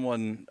told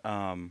someone,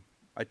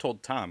 I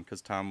told Tom,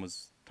 because Tom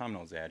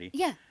knows Addie.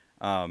 Yeah.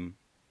 I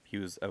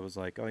was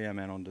like, oh yeah,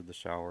 Manon did the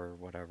shower or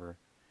whatever.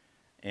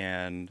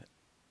 And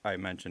I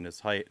mentioned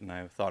his height, and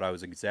I thought I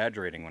was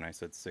exaggerating when I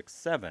said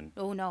 6'7".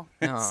 Oh no.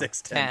 No.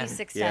 6'10". He's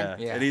 6'10". Yeah.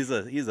 Yeah. And he's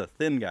a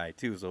thin guy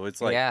too, so it's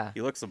like Yeah.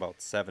 he looks about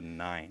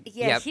 7'9".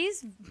 Yeah, Yep.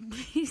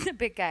 he's a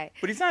big guy.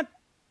 But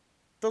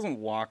doesn't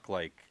walk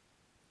like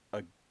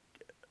a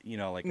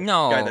like a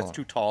No. guy that's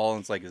too tall, and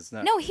it's like it's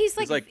not. No, he's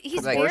like very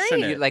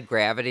proportionate. You, like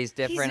gravity's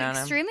different he's on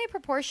him. extremely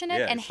proportionate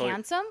Yeah, and so-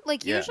 handsome.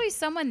 Like yeah. usually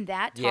someone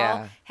that tall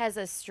Yeah. has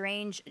a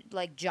strange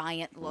like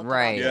giant look. about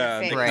Right. their Yeah,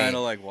 and they face. Right. kind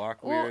of like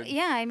walk Well, weird,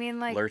 yeah, I mean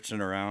like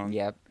lurching around.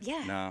 Yep.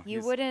 yeah, No, you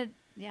he's- wouldn't.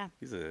 Yeah,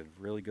 He's a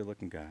really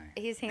good-looking guy.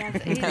 he's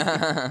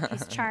handsome.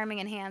 He's charming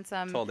and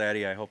handsome. Told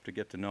Daddy I hope to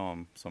get to know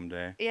him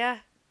someday. Yeah.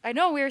 I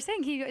know. We were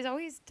saying he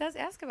always does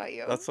ask about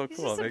you. That's so He's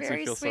cool. just It a makes me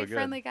very feel so sweet, good.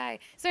 friendly guy.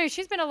 So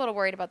she's been a little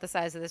worried about the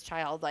size of this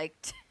child. Like,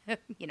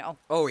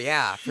 Oh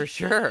yeah, for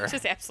sure.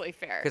 just absolutely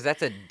fair. Because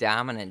that's a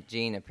dominant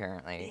gene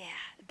apparently. Yeah,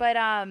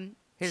 but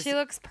His- she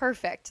looks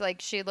perfect.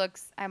 Like she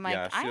looks. I'm like,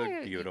 Yeah, she looked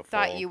I beautiful.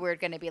 thought you were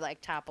gonna be like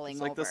toppling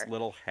It's like over. this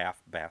little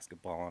half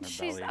basketball on her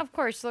She's belly. of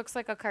course looks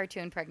like a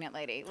cartoon pregnant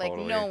lady. Like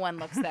Totally. no one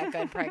looks that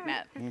good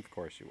pregnant. Of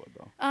course you would,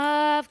 though.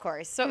 Of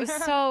course. So it was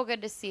so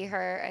good to see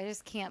her. I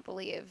just can't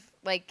believe.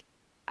 Like,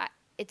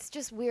 it's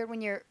just weird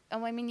when you're.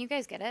 Oh, I mean, you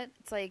guys get it.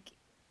 It's like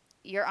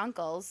your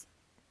uncles.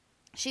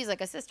 She's like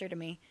a sister to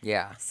me.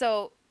 Yeah.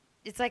 So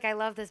it's like I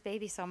love this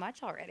baby so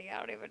much already. I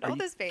don't even know you-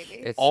 this baby.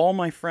 It's All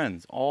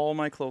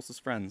my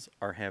closest friends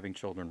are having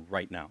children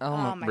right now.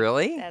 oh, my-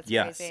 really? That's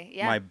Yes. crazy.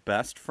 Yeah. My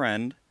best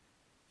friend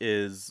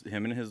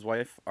him and his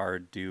wife are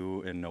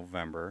due in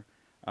November.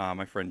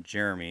 My friend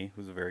Jeremy,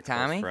 who's a very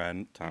Tommy? close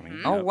friend, Tommy.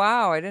 Mm-hmm. Oh yep.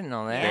 wow, I didn't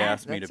know that. They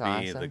asked me to That's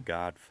be the awesome.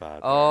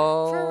 godfather.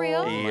 Oh. For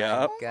real? my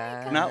Yep.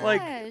 God. Not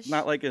like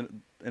Gosh.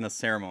 in a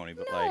ceremony,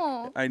 but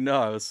No. like I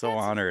know I was so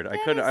That's- honored. I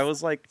that could. I is-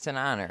 was like It's an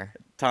honor.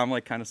 Tom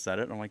like kind of said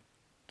it. And I'm like,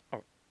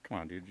 oh come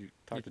on, dude, you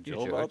talk to You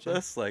Jill about Georgia?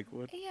 this? Like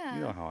what? Yeah.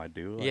 You know how I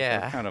do. Like,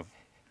 Yeah. I kind of.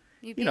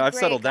 You'd be You know, a I've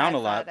settled great down a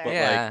lot, godfather. but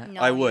Yeah. like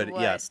No, I you would.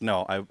 Yes,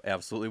 no, I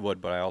absolutely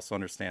would. But I also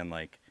understand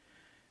like,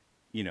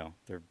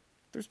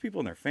 there's people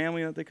in their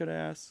family that they could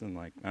ask, and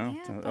like I don't.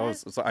 Yeah, know,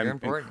 so I'm You're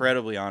important.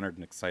 incredibly honored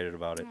and excited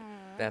about it.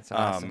 That's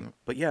awesome.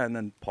 But yeah, and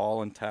then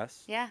Paul and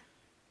Tess, Yeah.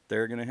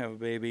 they're gonna have a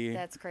baby.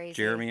 That's crazy.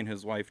 Jeremy and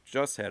his wife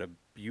just had a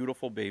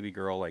beautiful baby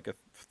girl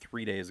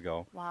 3 days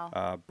ago.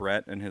 Wow.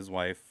 Brett and his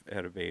wife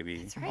had a baby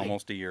That's right.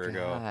 almost a year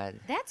ago. God.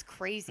 That's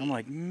crazy. I'm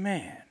like,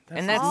 man,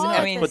 And that's- all I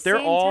at mean- the but they're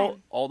same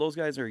time. all those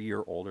guys are a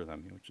year older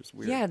than me, which is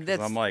weird. Yeah, 'cause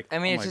that's. I'm like,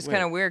 it's just wait.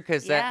 kind of weird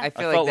because Yeah. I I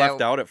feel felt like that.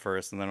 left out at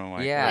first, and then I'm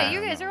like, Yeah. Wait, I you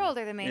don't guys know. are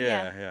older than me.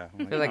 Yeah.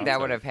 I feel like that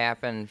would have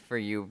happened for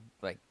you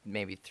like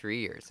maybe 3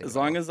 years ago. As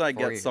long as I 4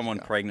 get years someone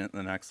ago. pregnant in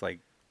the next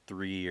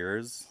 3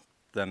 years,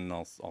 then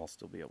I'll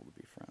still be able to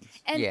be friends.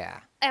 And Yeah.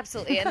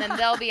 absolutely. And then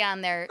they'll be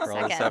on their Or I'll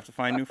just have second. to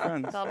find new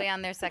friends. They'll be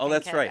on their second. Oh,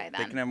 that's kid right. by They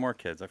then. can have more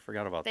kids. I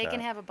forgot about They that. can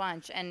have a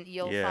bunch, and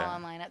you'll Yeah. fall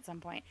in line at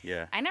some point.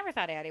 Yeah. I never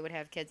thought Addie would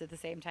have kids at the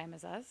same time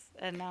as us,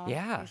 and now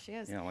Yeah. here she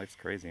is. Yeah, life's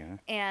crazy, huh?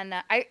 And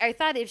I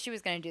thought if she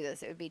was going to do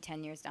this, it would be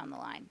 10 years down the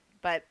line.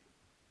 But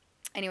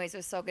anyways, it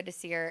was so good to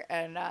see her.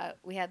 And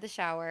we had the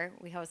shower.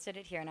 We hosted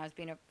it here, and I was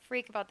being a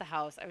freak about the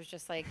house. I was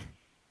just like,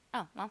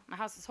 oh, well, my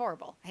house is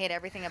horrible. I hate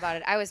everything about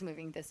it. I was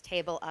moving this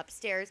table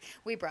upstairs.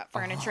 We brought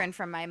furniture in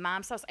from my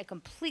mom's house. I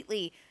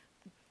completely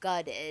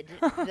gutted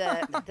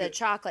the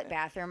chocolate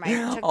bathroom. I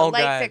took the Oh,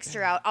 light God.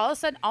 fixture out. All of a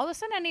sudden, I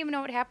didn't even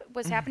know what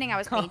was happening.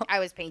 I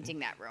was painting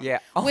that room. Yeah.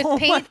 With Oh,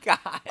 paint, my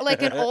God.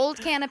 like an old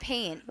can of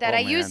paint that Oh,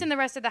 I used man. in the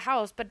rest of the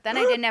house, but then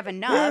I didn't have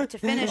enough to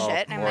finish Oh,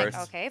 it. of And I'm like,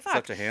 course. okay, fuck.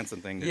 Such a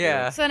Hanson thing to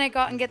Yeah. do. So then I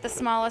go out and get the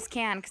smallest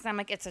can because I'm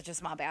like, it's such a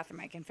small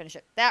bathroom, I can finish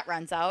it. That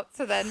runs out.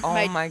 So then Oh,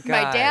 my my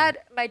God.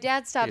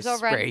 dad stops You're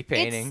over. spray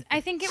painting. I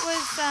think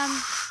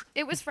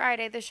it was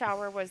Friday. The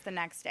shower was the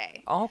next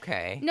day.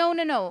 Okay. No.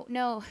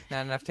 Not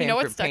enough time You know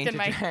for what's stuck paint in to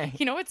my dry.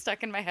 you know what's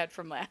stuck in my head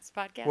from last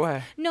podcast?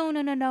 What? No. Oh,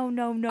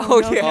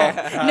 no,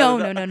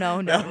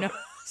 yeah. no.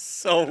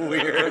 So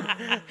weird.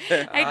 I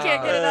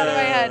can't get it out of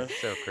my head.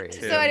 So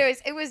crazy. So,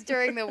 anyways, it was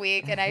during the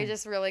week, and I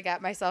just really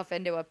got myself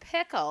into a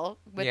pickle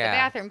with Yeah. the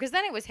bathroom because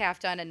then it was half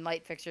done and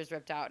light fixtures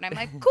ripped out, and I'm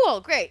like, cool,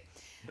 great.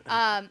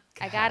 I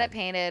got it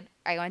painted.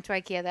 I went to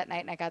IKEA that night,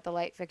 and I got the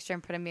light fixture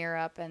and put a mirror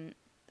up, and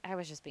I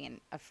was just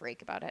being a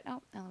freak about it.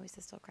 Oh, Eloise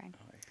is still crying.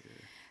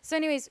 So,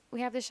 anyways,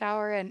 we have the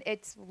shower, and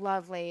it's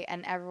lovely,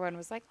 and everyone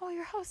was like, oh,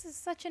 your house is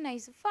such a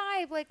nice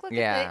vibe. Like, look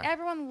Yeah. at it.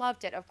 Everyone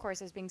loved it. Of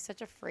course, I was being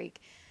such a freak.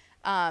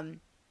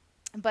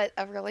 But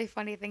a really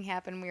funny thing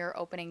happened. We were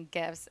opening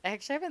gifts. I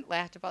actually haven't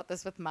laughed about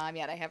this with Mom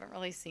yet. I haven't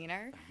really seen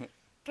her.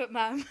 But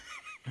Mom.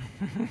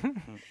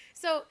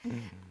 So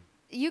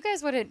you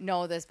guys wouldn't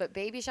know this, but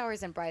baby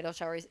showers and bridal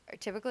showers are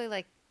typically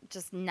like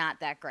just not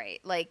that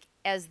great. Like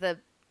as the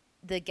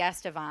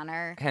guest of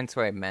honor. Hence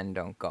why men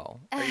don't go.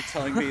 Are you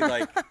telling me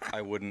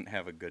I wouldn't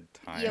have a good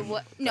time? Yeah,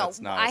 no,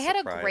 That's not I had a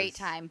surprise. great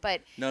time,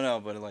 but No,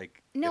 but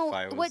no, if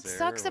I was what there,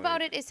 sucks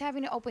about like- it is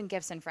having to open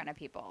gifts in front of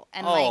people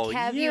and Oh, like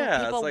have yeah,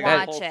 you people it's like a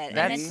watch whole it, and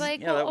thing. it's like,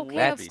 Yeah, well, that okay, would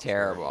That's be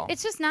terrible.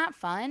 it's just not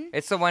fun.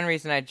 It's the one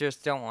reason I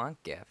just don't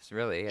want gifts.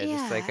 Really, I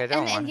just like I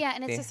don't want.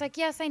 and it's just like,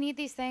 yes, I need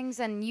these things,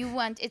 and you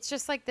want. It's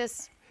just like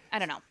this. I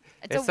don't know.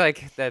 It's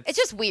like that's. It's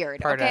just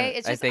weird. part Okay, of,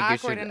 it's I just think you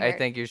awkward should. and I weird.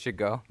 think you should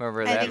go.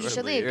 Remember I that? think you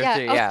should leave. You're Yeah.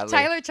 too- Oh, leave.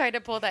 Tyler tried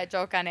to pull that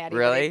joke on Addie.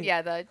 Really?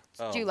 Yeah. Do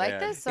Oh, you like man.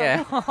 this? So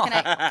Yeah. Can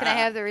I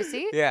have the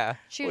receipt? Yeah.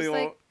 She Well, was you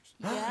like,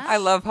 won't- yeah. I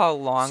love how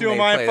long. So you they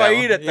mind play if I that eat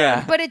one. it then?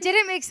 Yeah. But it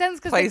didn't make sense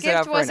because the Plays it gift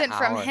up for an wasn't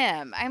from hour.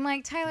 him. I'm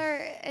like, Tyler,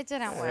 it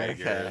didn't work.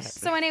 Figures.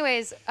 So,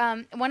 anyways,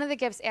 one of the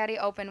gifts Addie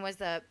opened was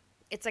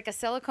it's like a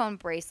silicone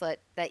bracelet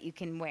that you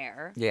can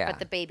wear, Yeah. but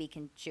the baby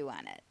can chew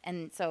on it.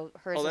 And so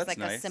hers Oh, was that's like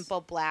a nice.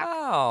 simple black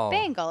Oh.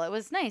 bangle. It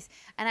was nice.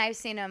 And I've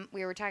seen them,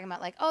 we were talking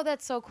about like, oh,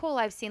 that's so cool.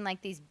 I've seen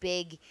like these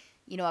big,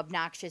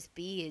 obnoxious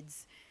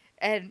beads.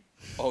 And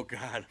Oh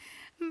God.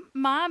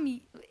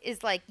 Mom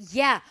is like,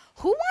 yeah,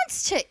 who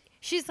wants to,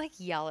 she's like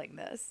yelling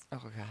this. Oh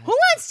god. Who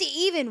wants to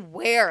even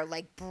wear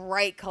like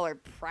bright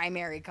colored,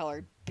 primary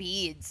colored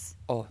beads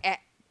Oh.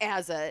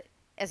 as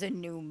a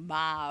new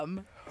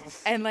mom?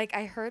 And like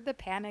I heard the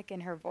panic in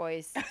her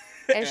voice as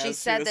she As she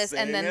said was this,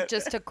 and saying then it.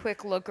 just a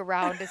quick look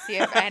around to see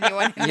if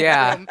anyone in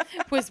Yeah. the room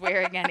was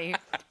wearing any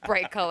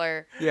bright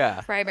color, Yeah.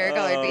 primary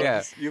colored beads.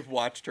 Yeah. You've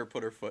watched her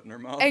put her foot in her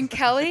mouth. And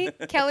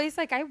Kelly's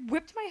like, I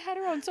whipped my head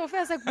around so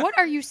fast. Like, what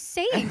are you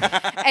saying?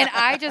 And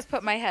I just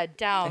put my head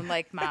down,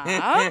 like, Mom.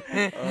 Oh,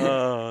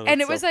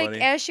 And it that's was so like,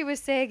 funny. as she was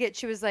saying it,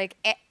 she was like,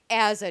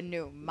 as a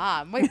new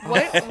mom. Like,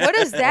 what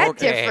does that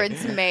Okay.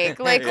 difference make?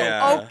 Like,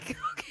 Yeah. okay,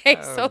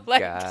 Oh, so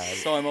like, God.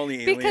 So I'm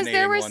only because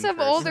there alienating were one some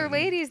person. older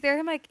ladies there.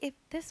 I'm like, if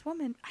this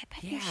woman, I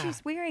bet you Yeah.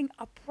 she's wearing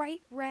a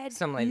bright red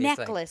Some ladies like-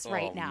 necklace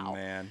right Oh, now.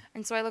 Man.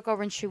 And so I look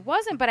over and she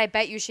wasn't, but I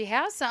bet you she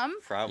has some.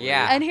 Probably.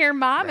 Yeah. And here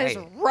mom is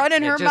Right.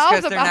 running her just mouth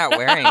because they're about not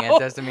wearing it how-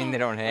 doesn't mean they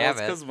don't Well, have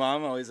it's it. because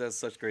mom always has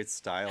such great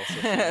style. So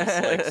she's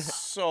just, like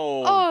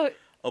so Oh,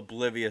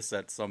 oblivious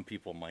that some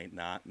people might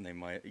not, and they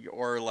might,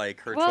 or like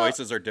her Well,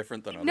 choices are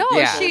different than other no,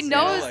 people's. Yeah. she you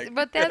know, knows, like-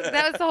 but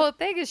that's the whole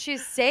thing is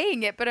she's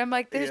saying it, but I'm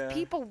like, there's Yeah.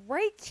 people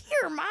right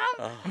here, Mom,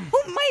 Oh.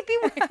 who might be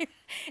wearing.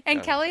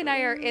 And Kelly and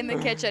I are in the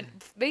kitchen,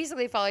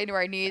 basically falling to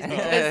our knees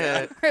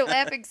because we're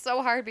laughing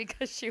so hard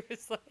because she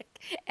was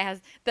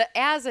like,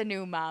 as a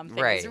new mom thing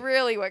is Right.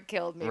 really what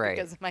killed me Right.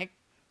 because I'm like,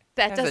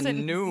 that As a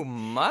doesn't new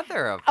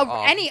mother of Oh,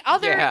 all. any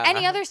other Yeah.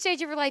 any other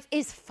stage of your life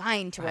is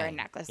fine to wear a Fine,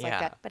 necklace like yeah.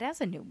 that. But as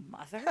a new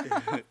mother,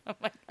 I'm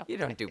like, You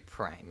don't do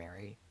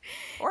primary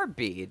or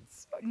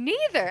beads.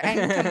 neither.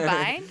 And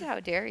combined, how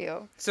dare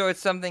you? So it's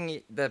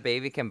something the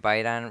baby can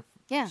bite on.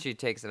 Yeah. She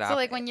takes it off. So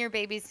like when your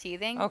baby's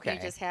teething, Okay. you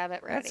just have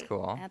it ready. That's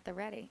cool. At the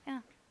ready. Yeah.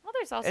 Well,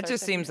 there's all It sorts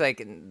just of seems weird-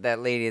 like that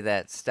lady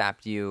that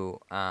stopped you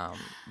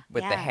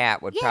with the Yeah.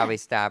 hat would Yeah. probably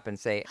stop and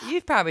say, "You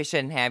probably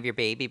shouldn't have your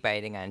baby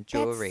biting on That's-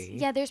 jewelry."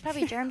 Yeah, there's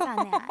probably germs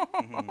on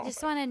that.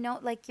 Just want to know,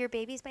 like, your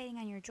baby's biting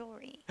on your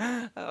jewelry.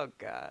 Oh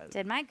God.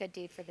 Did my good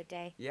deed for the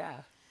day.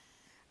 Yeah.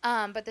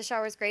 But the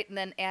shower was great, and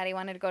then Addie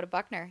wanted to go to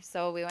Buckner,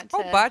 so we went to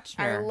Oh,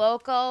 Buckner. our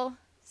local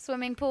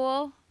swimming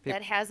pool Peop-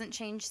 that hasn't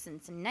changed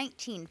since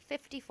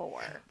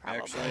 1954. Probably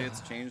Actually,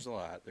 it's changed a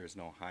lot. There's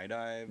no high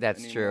dive.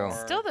 That's true.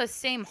 anymore. still the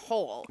same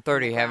hole. in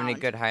 30, the have any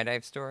ground. good high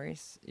dive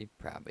stories? You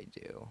probably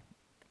do.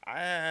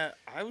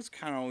 I was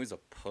kind of always a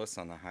puss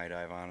on the high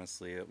dive.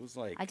 Honestly, it was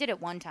like I did it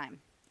one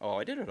time.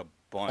 I did it a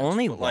bunch.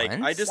 Only but, like I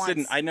once? just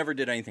didn't. Once. I never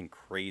did anything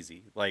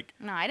crazy. Like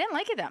No, I didn't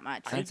like it that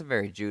much. That's a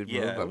very Jude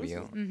Yeah, move it of was you.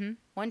 Mm-hmm.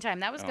 One time,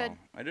 that was good.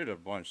 I did a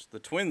bunch. The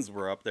twins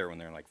were up there when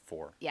they were like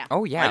 4. Yeah,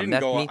 Oh yeah, I didn't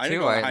that's go. me I didn't too.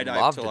 go on I high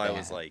dive loved till I that.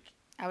 was like,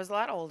 I was a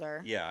lot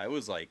older. yeah, I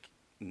was like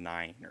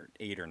 9 or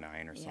 8 or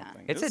 9 or Yeah.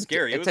 something. It's it was a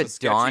scary. it's it a was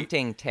sketchy.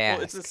 daunting task.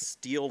 Well, it's a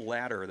steel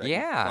ladder that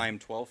Yeah. you climb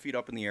 12 feet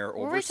up in the air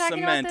Were over we talking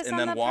about cement this and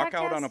on then the walk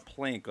out on a podcast?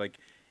 plank. Like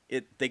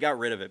they got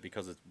rid of it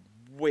because it's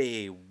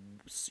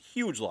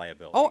huge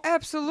liability. Oh,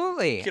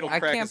 absolutely. Kid'll I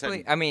crack can't his head believe.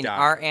 and I mean, die.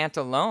 our aunt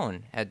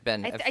alone had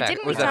been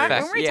Didn't was we talk?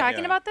 affected. Weren't we Yeah. talking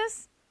Yeah. about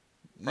this?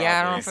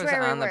 Yeah, I don't know Probably. if it I was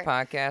swear we on the were.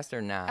 podcast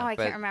or not. Oh, I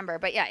but can't remember.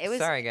 But yeah, it was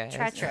Sorry, guys.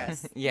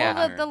 treacherous. Yeah.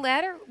 Well, the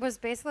ladder was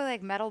basically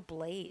like metal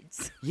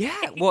blades. Yeah,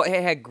 well,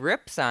 it had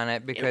grips on it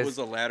It because was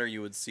a ladder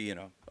you would see in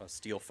a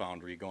steel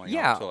foundry going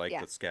Yeah. up to like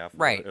Yeah. the scaffold.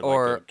 right, like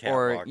or a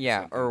catwalk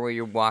yeah, something. or where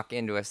you walk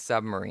into a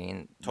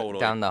submarine Totally.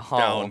 down the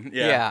hull. Down.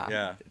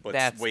 Yeah, but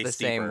that's way the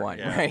same steeper, one,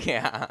 yeah. right?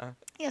 Yeah.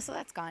 Yeah, so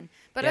that's gone.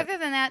 But Yep. other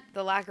than that,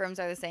 the locker rooms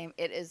are the same.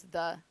 It is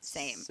the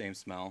same. Same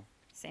smell.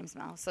 Same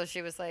smell. So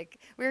she was like,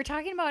 we were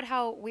talking about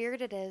how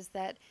weird it is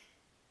that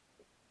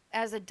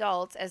as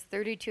adults, as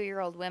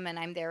 32-year-old women,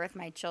 I'm there with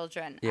my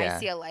children. Yeah. I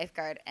see a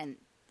lifeguard, and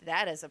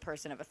that is a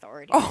person of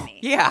authority Oh, to me.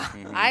 yeah.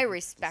 I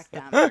respect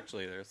them.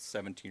 Actually, they're a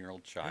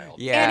 17-year-old child.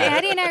 Yeah. And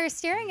Addie and I were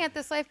staring at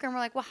this lifeguard, and we're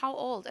like, well, how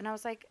old? And I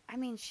was like, I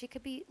mean, she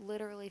could be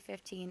literally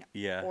 15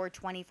 Yeah. or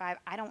 25.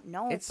 I don't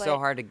know. It's but so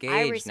hard to I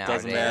gauge respect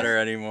nowadays. Doesn't her. matter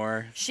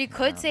anymore. She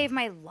could save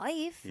my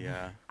life.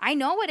 Yeah. I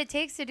know what it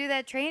takes to do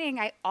that training.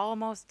 I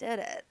almost did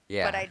it.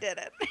 Yeah. But I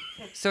didn't.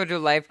 So do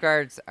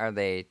lifeguards, are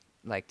they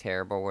like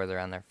terrible where they're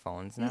on their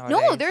phones nowadays?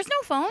 No, there's no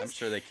I'm phones.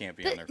 sure they can't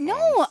be on their phones.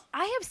 No,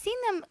 I have seen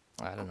them.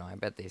 I don't know. I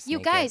bet they sneak You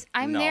it. guys,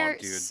 I'm No, there.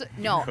 dude.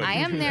 No, Couldn't I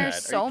am do there that. Are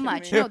you so kidding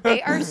much. me? No,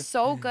 they are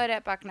so good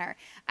at Buckner.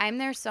 I'm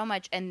there so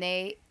much, and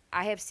I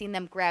have seen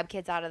them grab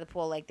kids out of the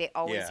pool. Like they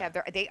always Yeah. have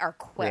they are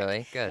quick.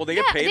 Really? Good. Well, they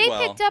Yeah, get paid they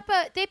well. picked up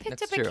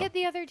That's a true. kid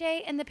the other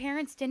day, and the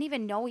parents didn't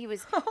even know he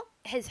was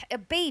a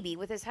baby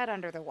with his head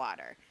under the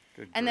water.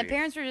 Good And the grief.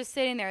 parents were just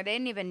sitting there. They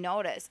didn't even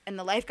notice. And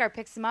the lifeguard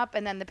picks him up,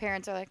 and then the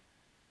parents are like,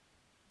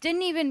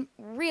 didn't even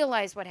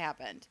realize what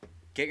happened.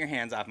 Get your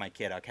hands off my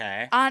kid,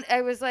 okay?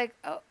 I was like,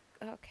 oh,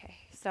 okay.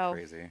 So,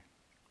 Crazy.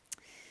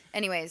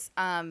 anyways,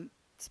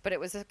 but it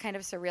was kind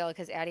of surreal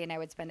because Addie and I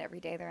would spend every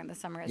day there in the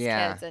summer as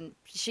Yeah. kids. And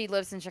she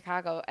lives in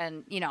Chicago.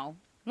 And,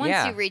 once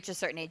Yeah. you reach a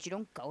certain age, you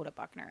don't go to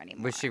Buckner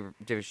anymore. Was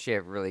she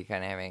really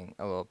kind of having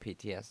a little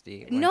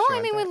PTSD? when No, she I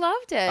went mean, we there?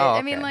 loved it. Oh,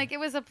 I mean, okay. like, it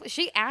was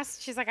she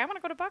asked, she's like, I want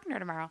to go to Buckner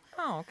tomorrow.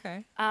 Oh,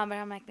 okay. But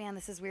I'm like, man,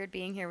 this is weird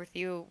being here with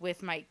you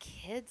with my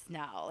kids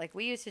now. Like,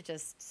 we used to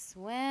just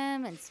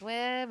swim and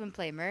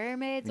play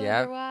mermaids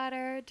Yep.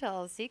 underwater,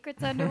 tell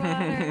secrets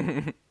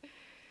underwater.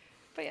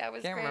 But yeah, it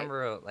was Can't great.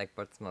 remember like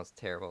what's the most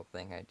terrible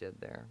thing I did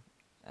there.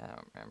 I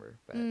don't remember,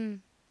 but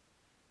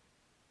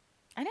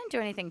I didn't do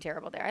anything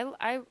terrible there.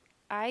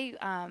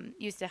 I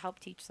used to help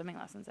teach swimming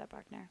lessons at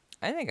Buckner.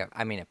 I think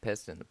I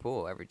pissed in the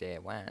pool every day I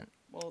went.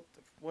 Well,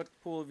 what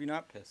pool have you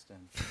not pissed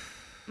in?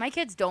 My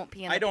kids don't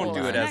pee in the I don't pool. do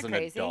it Isn't as that an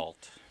crazy?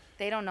 adult.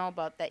 They don't know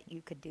about that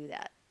you could do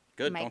that.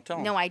 Good, My- don't tell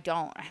them. No, I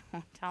don't. I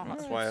won't tell them.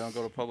 That's why I don't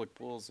go to public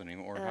pools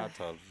anymore, or hot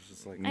tubs. It's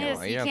just like, No, I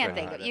just, you you don't can't go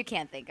think. about You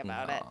can't think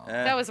about it. No.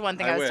 Eh, That was one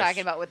thing I was wish.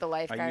 talking about with the I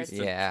lifeguards.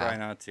 used to Yeah. try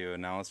not to,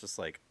 and now it's just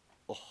like,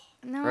 ugh.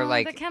 No, Or,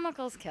 like, the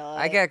chemicals kill it.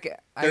 I get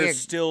There's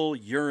still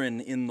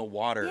urine in the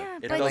water. yeah,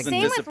 it but doesn't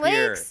same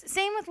disappear. with lakes.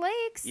 Same with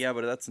lakes. Yeah,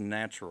 but that's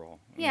natural.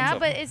 Yeah, a-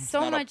 but it's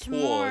so not much a pool.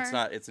 more. It's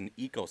not. It's an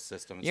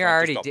ecosystem. It's you're not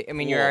already. just a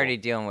You're pool. already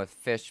dealing with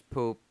fish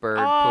poop, bird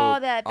all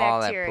poop, that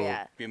all that bacteria.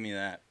 poop. Give me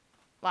that.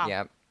 Wow.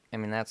 Yep. I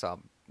mean that's all.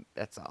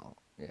 That's all.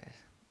 Yeah.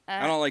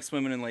 I don't like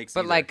swimming in lakes.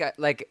 But either.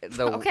 like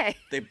the Okay.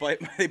 they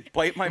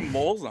bite my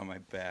moles on my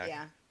back.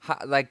 Yeah.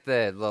 like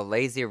the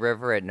lazy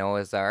river at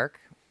Noah's Ark.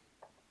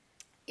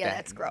 Yeah, that-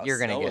 that's gross. you're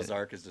gonna Noah's get-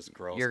 Ark is just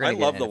gross. you're I gonna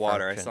get love an the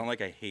water. I infection. sound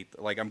like I hate.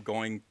 Like I'm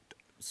going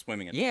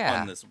swimming a Yeah.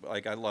 ton. This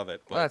like I love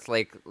it. But Well, that's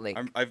like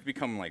I've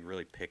become like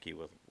really picky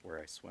with where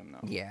I swim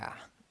now. yeah.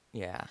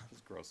 It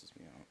just grosses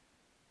me out.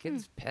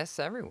 Kids piss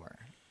everywhere.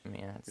 I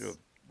mean, that's We do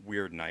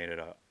weird night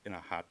in a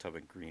hot tub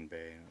in Green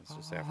Bay, and it was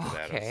just after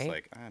that I was okay.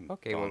 like, I'm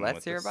Okay, well, done let's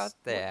with hear this. about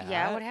that.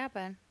 Yeah, what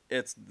happened?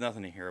 It's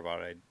nothing to hear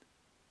about. I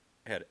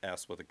had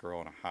S with a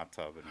girl in a hot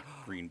tub in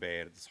Green Bay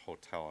at this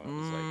hotel, and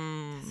it was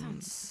like, That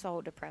sounds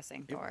so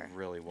depressing, it Thor.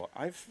 really was.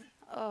 I've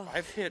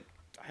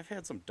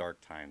had some dark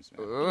times,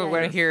 man. Ooh,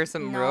 want to hear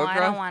some No, real I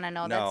growth? don't want to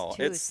know. No, That's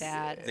too it's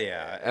sad.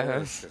 Yeah, it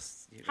was just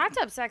Hot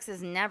tub sex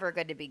is never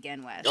good to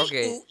begin with.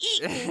 Okay.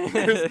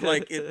 There's,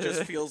 like, it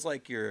just feels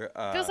like you're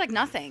Feels like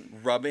nothing.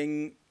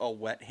 rubbing a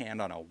wet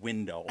hand on a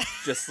window,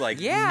 just like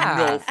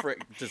Yeah.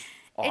 just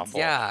awful.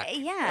 Yeah.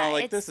 Yeah. I'm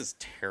like, it's- this is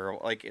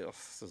terrible. Like,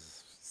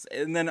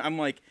 and then I'm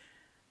like,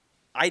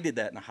 I did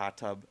that in a hot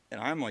tub, and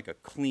I'm like a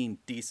clean,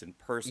 decent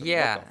person.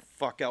 Yeah. What the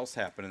fuck else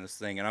happened in this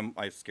thing? And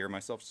I scared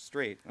myself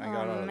straight. And I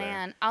got out Oh of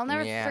man, I'll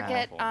never Yeah.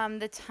 forget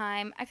the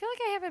time. I feel like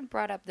I haven't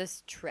brought up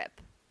this trip,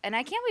 and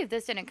I can't believe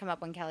this didn't come up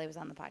when Kelly was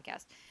on the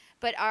podcast.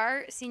 But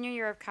our senior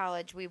year of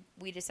college, we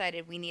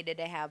decided we needed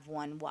to have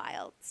one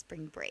wild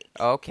spring break.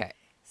 Okay.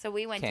 So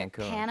we went to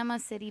Cancun. Panama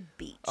City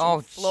Beach, Oh,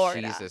 in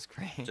Florida. Jesus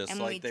Christ. there. Just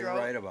And we like they drove-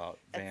 write about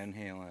Van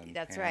Halen.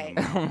 That's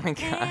Panama. right. Oh my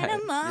God.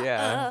 Panama.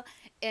 Yeah.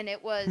 And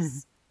it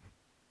was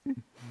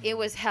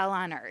hell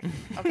on earth.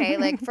 Okay,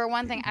 like for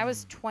one thing, I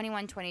was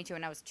 21, 22,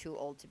 and I was too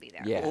old to be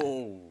there. Yeah.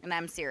 Oh. And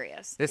I'm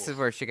serious. This is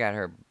where she got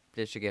her.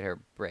 Did she get her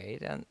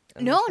braid? On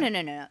No.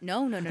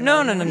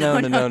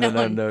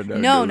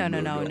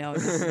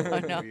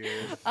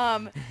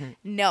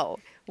 No.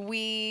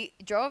 We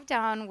drove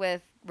down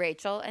with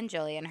Rachel and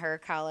Jillian, her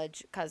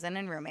college cousin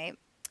and roommate,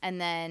 and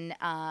then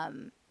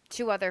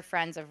two other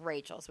friends of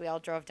Rachel's. We all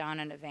drove down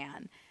in a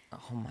van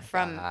Oh my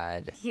from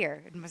God.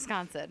 here in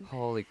Wisconsin.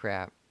 Holy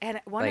crap. And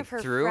one Like of her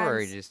through, or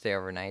friends, did you stay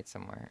overnight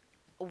somewhere?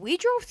 we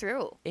drove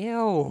through.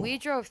 Ew. We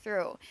drove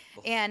through,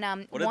 and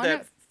What did one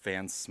that of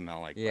fan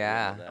smell like?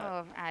 Yeah.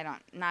 oh, I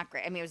don't, not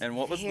great. I mean, it was And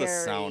what was the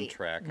very-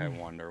 soundtrack? I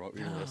wonder what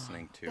we were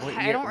listening to.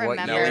 I don't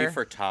remember. Nelly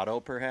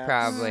Furtado, perhaps.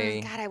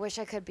 Probably. God, I wish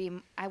I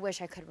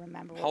could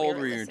remember. What How we old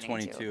were were you?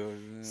 listening to.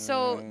 22.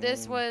 So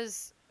this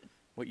was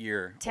What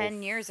year?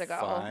 10 years ago.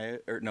 05?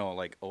 Or no,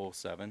 like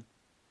 07?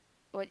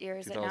 what year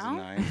is it now?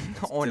 2009?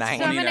 Oh, nine.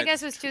 So I'm 29 gonna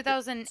guess it was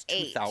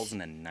 2008.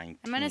 2019.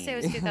 I'm gonna say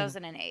it was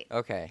 2008.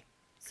 Okay.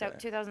 So Okay.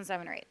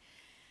 2007 or 8.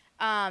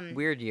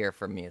 Weird year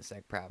for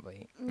music,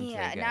 probably. I'm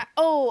Yeah.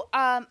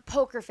 thinking.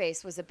 Poker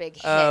Face was a big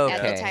hit Oh,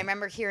 at the okay. time. I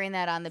remember hearing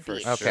that on the For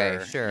beach. Okay,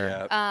 sure.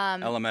 Yeah.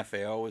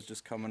 LMFAO was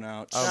just coming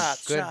out. Oh,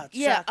 Shots, good. shots,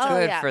 Yeah. shots. Oh,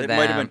 Good yeah. for It them.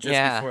 might have been just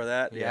yeah. before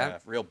that. Yeah. Yeah.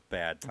 Real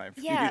bad time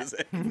for Yeah.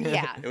 music.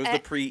 Yeah. It was the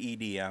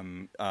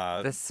pre-EDM.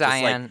 The just, like,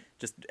 cyan.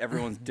 just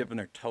everyone's dipping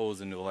their toes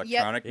into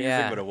electronic music,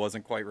 Yeah. but it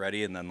wasn't quite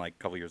ready. And then like a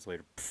couple years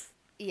later,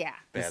 Yeah.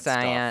 The bad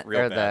cyan stuff. Real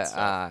or bad the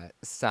stuff.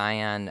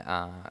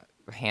 cyan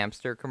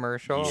hamster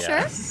commercial.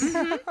 Yeah. Sure.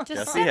 Mhm. Just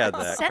Jesse set- had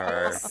that setting the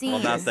car. Well, scene,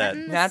 not that-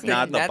 setting the Not the scene.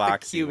 Not the not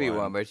boxy the cubey one.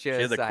 one, but she She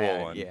had had the cool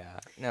cyan. one. Yeah.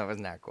 No, it was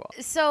not cool.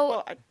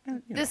 So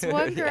you this know.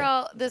 one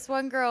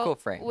girl, Cool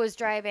frame. was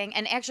driving,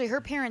 and actually her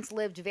parents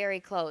lived very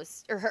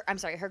close, or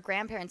her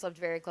grandparents lived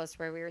very close to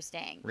where we were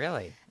staying.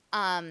 Really?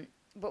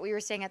 But we were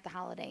staying at the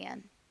Holiday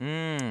Inn,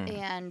 Mm.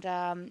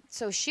 and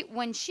so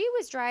when she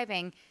was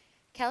driving,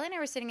 Kelly and I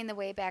were sitting in the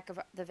way back of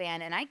the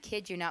van, and I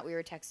kid you not, we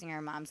were texting our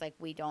moms like,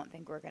 we don't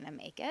think we're gonna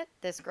make it.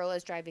 This girl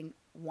is driving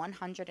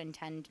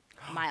 110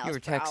 miles. You were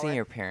per texting hour.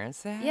 your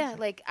parents that? Yeah,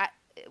 like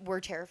we're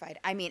terrified.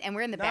 I mean, and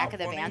we're in the back of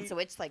the why van, you- so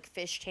it's like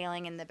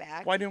fishtailing in the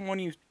back. Why didn't one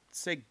of you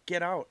say,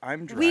 "Get out"?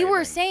 I'm driving. We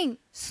were saying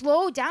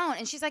slow down,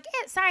 and she's like,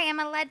 sorry, I'm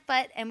a lead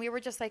foot, and we were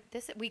just like,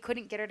 we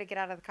couldn't get her to get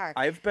out of the car.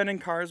 I've been in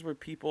cars where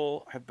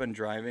people have been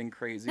driving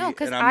crazy. No,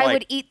 because and I'm I like,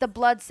 would eat the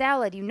blood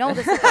salad. You know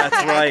this. About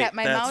That's me. I right, kept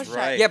my that's mouth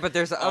right. shut. Yeah, but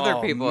there's other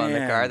Oh, people in the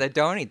car man. that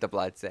don't eat the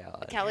blood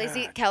salad. Kelly's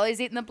God. Kelly's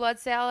eating the blood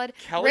salad.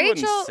 Kelly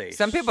Rachel, wouldn't say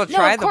Some people No,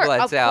 try of the course,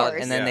 blood of salad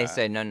course. and then they Yeah.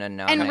 say no, no,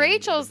 no. I'm and not eating the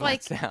Rachel's blood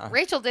like, salad.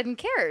 Rachel didn't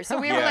care. So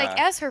we were Yeah. like,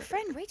 as her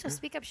friend, Rachel,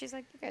 speak up. She's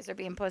like, you guys are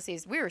being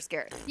pussies. We were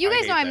scared. You I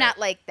guys hate know I'm that. not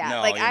like that.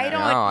 No, like you're I not.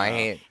 don't. No, I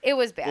hate. It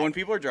was bad. But when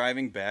people are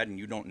driving bad and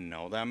you don't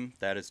know them,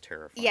 that is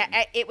terrifying.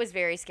 Yeah, it was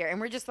very scary,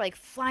 and we're just like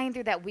flying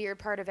through that weird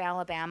part of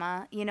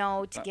Alabama,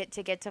 to get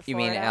to Florida. You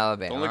mean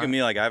Alabama? Don't look at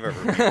me like I've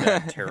ever made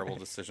that terrible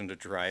decision to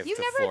drive You've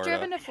to never Florida.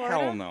 driven to Florida?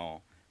 Hell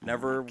no.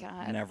 Never,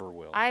 God. never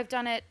will. I've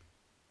done it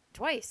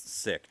twice.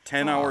 Sick.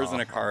 10 hours in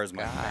a car is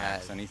my God.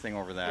 max. Anything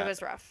over that. It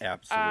was rough.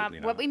 Absolutely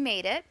not. But we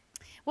made it.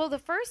 Well, the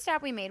first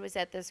stop we made was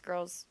at this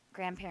girl's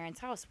grandparents'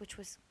 house, which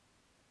was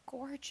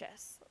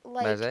gorgeous.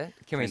 Like, Was it?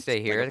 Can we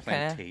stay here? Like a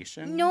Kind of.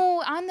 plantation?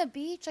 No, on the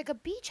beach, like a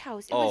beach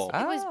house. It was, Oh.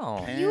 it was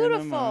Oh.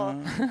 beautiful.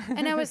 Panama.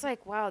 And I was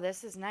like, wow,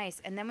 this is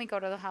nice. And then we go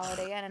to the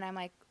Holiday Inn, and I'm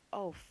like,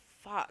 oh,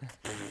 fuck.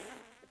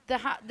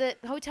 The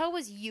hotel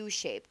was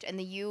U-shaped, and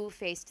the U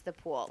faced the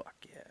pool. Fuck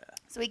yeah.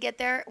 So we get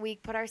there, we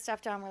put our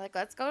stuff down. We're like,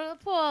 let's go to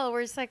the pool.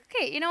 We're just like,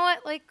 okay, you know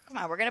what? Like, come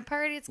on, we're going to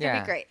party. It's going to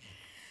Yeah. be great.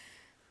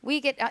 We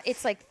get,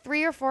 it's like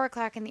 3 or 4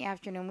 o'clock in the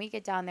afternoon. We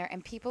get down there,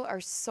 and people are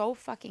so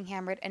fucking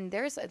hammered. And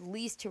there's at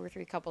least 2 or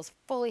 3 couples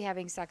fully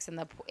having sex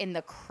in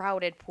the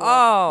crowded pool.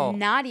 Oh.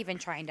 Not even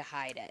trying to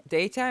hide it.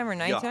 Daytime or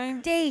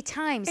nighttime?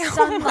 Daytime,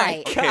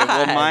 sunlight. Okay,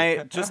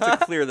 well, just to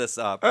clear this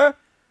up,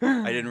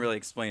 I didn't really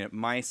explain it.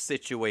 My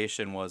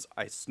situation was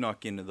I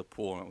snuck into the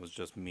pool and it was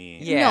just me.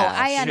 Yeah, No,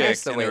 I that's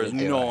Chicks, the and way there to was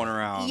do no it. one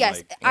around. Yes,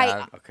 Like,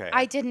 yeah, okay.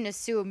 I didn't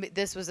assume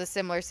this was a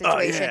similar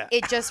situation. yeah.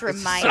 It just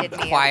reminded me.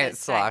 Of Quiet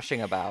this time.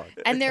 sloshing about.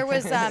 And there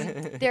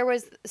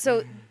was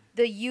so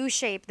the U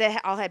shape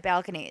that all had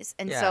balconies,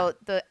 and Yeah. so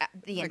the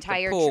Like,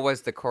 entire the pool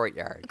was the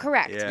courtyard.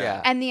 correct.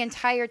 Yeah. And the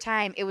entire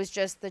time it was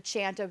just the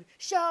chant of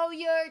 "Show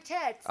your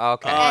tits,"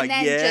 Okay. Oh, and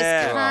then yeah.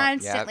 just Cool.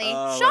 constantly Yep.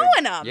 Oh,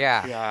 showing them.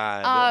 yeah.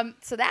 God.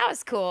 So that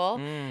was cool.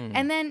 Mm.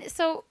 And then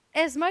so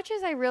as much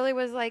as I really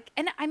was like,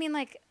 and I mean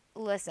like.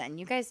 Listen,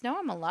 you guys know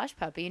I'm a lush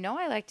puppy. You know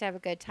I like to have a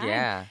good time.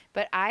 Yeah.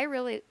 But I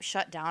really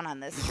shut down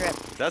on this trip.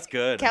 That's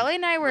good. Kelly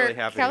and I I'm were really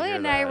happy to Kelly hear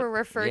and I that. were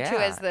referred to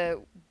Yeah. as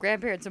the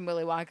grandparents of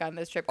Willy Wonka on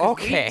this trip because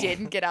Okay. we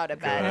didn't get out of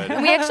bed. Good.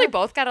 And we actually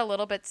both got a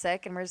little bit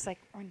sick and we're just like,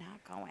 we're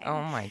not going.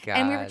 Oh my god.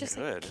 And we were just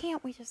like, Good.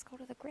 can't we just go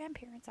to the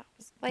grandparents'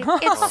 house? Like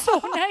it's so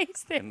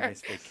nice there. A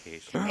nice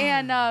vacation.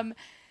 And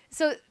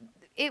so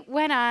it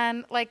went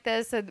on like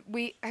this, and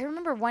I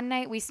remember one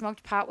night we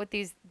smoked pot with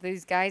these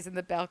guys in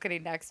the balcony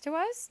next to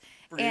us.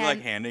 Were you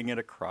like handing it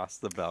across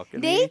the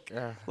balcony? They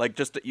Ugh. Like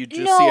just you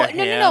just no, see a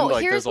hand. no.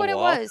 Like Here's there's a what it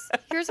wall? was.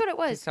 Here's what it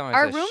was. Someone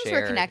Our says rooms were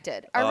shared.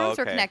 connected. Our Oh, rooms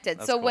were okay. connected.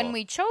 That's So when cool.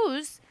 we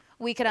chose,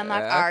 we could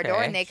unlock our door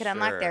okay. and they could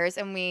unlock Sure. theirs.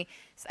 And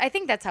I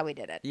think that's how we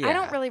did it. I Yeah.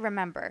 don't really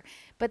remember.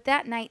 But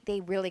that night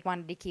they really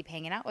wanted to keep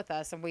hanging out with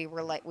us, and we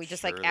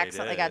just Sure they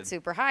accidentally got did.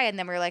 super high, and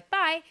then we were like,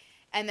 bye.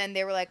 And then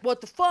they were like, "What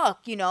the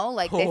fuck?" You know,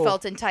 like they Oh.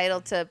 felt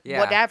entitled to Yeah.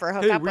 whatever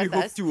hook up with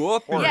us. you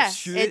up Yeah,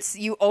 it's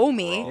you owe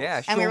me. Gross. Yeah,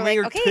 And show we were me like,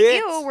 your okay,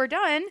 tits. ew, we're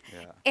done.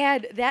 Yeah.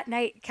 And that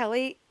night,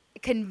 Kelly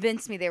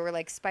convinced me they were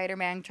like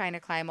Spider-Man trying to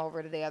climb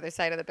over to the other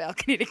side of the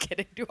balcony to get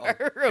into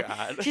our room.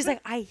 God. She's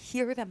like, I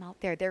hear them out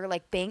there. They're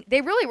like they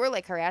really were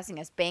like harassing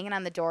us, banging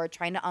on the door,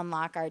 trying to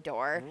unlock our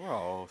door.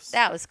 Gross.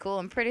 That was cool.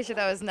 I'm pretty sure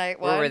that was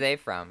night one. Where were they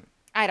from?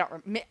 I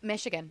don't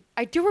Michigan.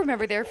 I do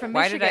remember they're from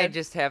Why Michigan. did I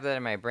just have that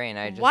in my brain?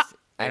 What?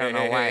 I don't know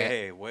hey, why.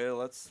 Hey, well,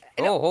 let's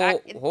Oh, I-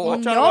 hold.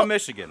 watch out No. about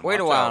Michigan. Wait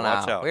a Watch while out,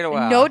 watch now. out. Wait a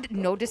while.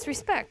 No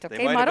disrespect, They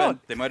okay, might have Maron?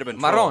 been. They might have been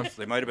Maron. trolls.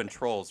 They might have been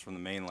trolls from the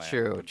mainland.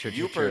 True, But true, the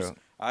true, Yoopers, true.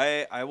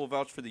 I will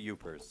vouch for the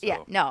Yoopers. So. Yeah,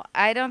 no,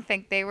 I don't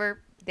think they were.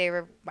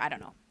 I don't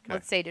know.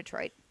 Let's say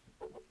Detroit.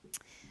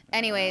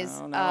 Anyways,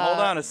 No, hold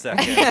on a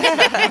second.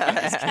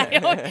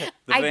 I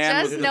The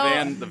van, just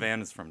know. the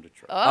van is from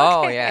Detroit.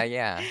 Oh Okay. yeah,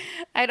 yeah.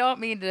 I don't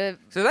mean to,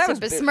 So that to was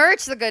bi-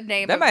 besmirch the good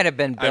name. That of, might have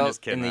been I'm built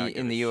just kidding, I don't give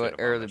in a the shit U about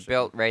or Michigan.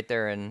 built right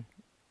there in.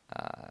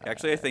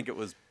 Actually, I think it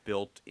was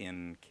built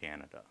in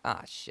Canada.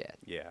 Ah shit.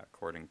 Yeah,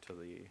 according to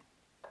the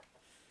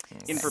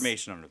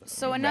information under the.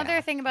 So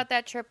another thing about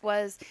that trip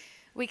was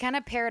we kind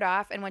of paired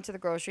off and went to the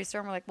grocery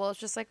store and we're like, well, let's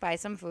just like buy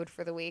some food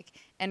for the week.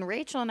 And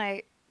Rachel and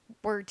I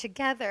were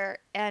together,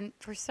 and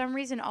for some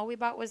reason, all we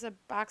bought was a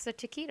box of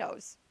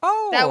taquitos.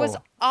 Oh. That was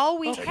all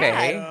we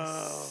okay.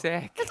 had.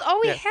 Sick. That's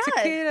all we had.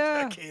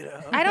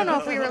 Taquito. I don't know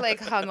if we were like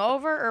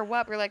hungover or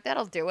what. We are like,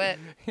 that'll do it.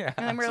 Yeah.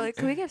 And then we are like,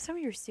 can we get some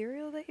of your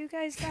cereal that you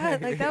guys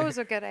got? Like, that was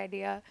a good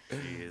idea.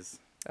 Jeez.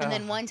 And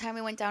then one time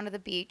we went down to the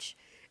beach,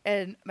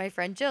 and my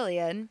friend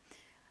Jillian,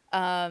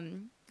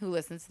 who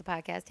listens to the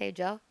podcast, hey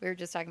Jill, we were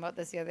just talking about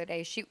this the other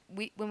day.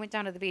 We went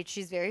down to the beach.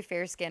 She's very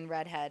fair skinned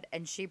redhead,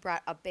 and she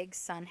brought a big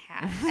sun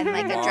hat and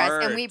like a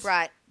dress, and we Smart.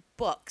 brought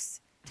books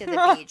to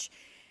the beach.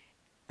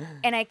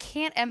 And I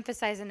can't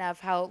emphasize enough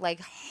how like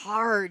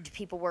hard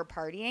people were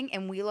partying,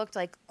 and we looked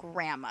like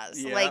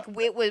grandmas. Yeah. Like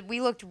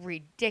we looked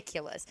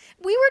ridiculous.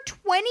 We were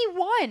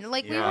 21,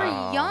 like we were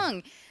Yeah.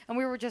 young, and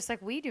we were just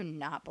like, we do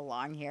not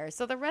belong here.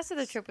 So the rest of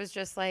the trip was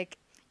just like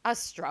a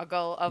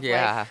struggle of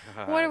Yeah.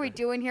 like, what are we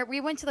doing here? We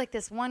went to like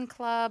this one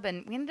club,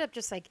 and we ended up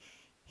just like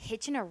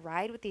hitching a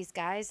ride with these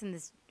guys in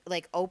this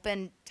like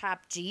open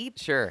top Jeep.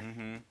 Sure.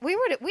 We're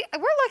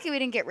lucky we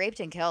didn't get raped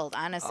and killed.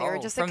 Honestly, we were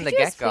Oh, just like, from could the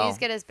you just get-go. please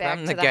get us back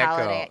From to the the get-go.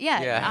 holiday?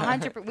 Yeah, Yeah.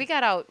 100%. We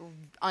got out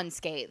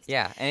unscathed.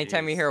 Yeah.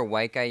 Anytime you Jeez. hear a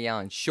white guy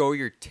yelling, "Show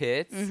your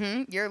tits,"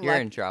 You're you're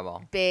luck- in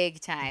trouble.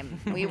 big time.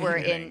 We were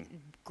in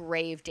Kidding.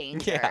 grave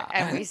danger, Yeah.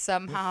 and we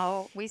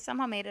somehow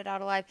made it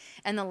out alive.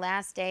 And the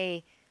last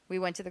day, we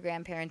went to the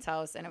grandparents'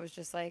 house, and it was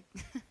just like,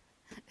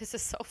 this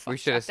is so fucked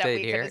should have up that stayed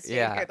we here. could have stayed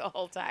Yeah. here the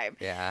whole time.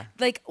 Yeah.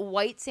 Like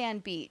White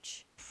Sand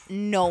Beach,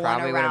 no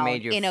Probably one would've around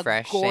made you in a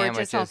fresh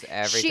gorgeous home. sandwiches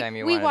every time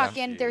you we wanted walk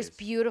them. in, there's Jeez.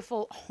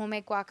 beautiful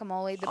homemade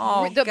guacamole,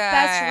 Oh, the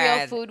best real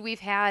God. food we've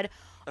had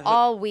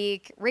all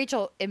week.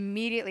 Rachel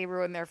immediately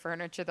ruined their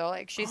furniture though.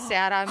 Like she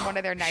sat on one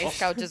of their nice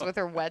couches with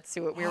her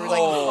wetsuit. We were like,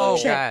 Oh,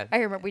 shit. God. I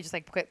remember we just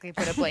like quickly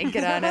put a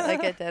blanket on it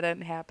like it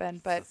didn't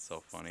happen. But That's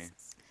so funny.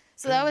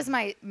 so that was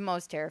my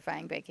most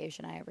terrifying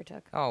vacation I ever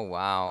took. Oh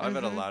wow. I've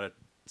had a lot of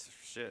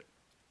shit.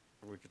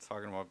 Are we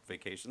talking about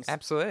vacations?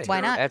 Absolutely. Why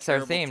not? That's our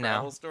Terrible theme now.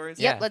 travel Stories?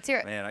 Yeah. Yep, let's hear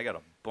it. Man, I got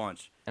a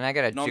bunch. And I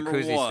got a Number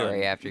jacuzzi one.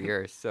 story after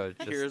yours, so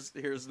just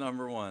Here's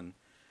number one.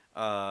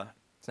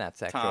 it's not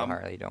sexual, Tom.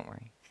 Harley. Don't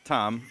worry.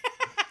 Tom,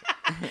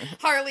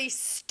 Harley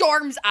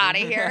storms out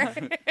of here.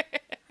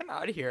 I'm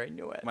out of here. I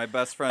knew it. my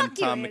best friend Fuck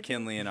you, Tom Andy.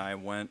 McKinley and I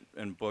went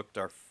and booked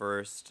our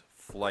first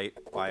flight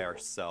by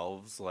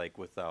ourselves, like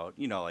without,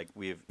 like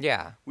we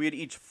had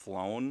each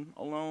flown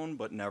alone,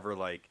 but never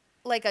like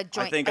like a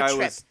joint. I think a I trip.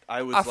 was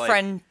A like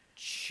friend.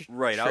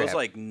 right. I was trip.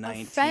 like A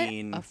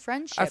 19.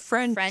 friendship. A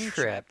friend trip.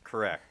 trip.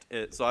 Correct.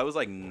 So I was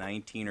like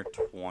 19 or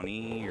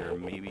 20 or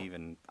maybe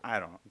even I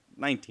don't know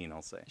 19.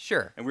 I'll say.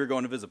 Sure. And we were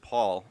going to visit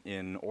Paul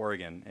in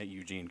Oregon at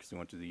Eugene because we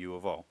went to the U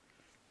of O.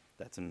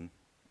 That's in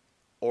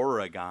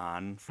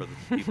Oregon for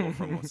the people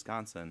from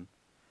Wisconsin.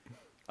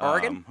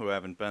 Oregon? Who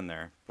haven't been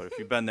there. But if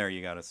you've been there,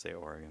 you got to say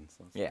Oregon.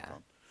 So that's what Yeah. it's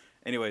called.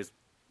 Anyways,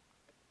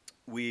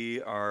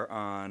 we are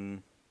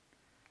on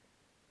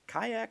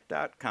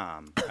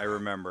kayak.com, I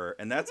remember.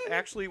 And that's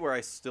actually where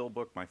I still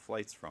book my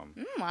flights from.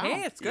 Wow.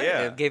 Hey, it's good.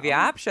 Yeah, It'll give you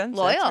I'm options.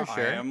 loyal. That's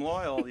for sure. I am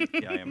loyal.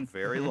 Yeah, I am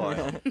very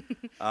loyal.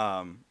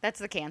 That's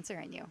the cancer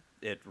in you.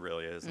 It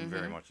really is. I'm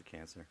very much a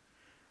cancer.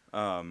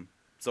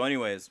 So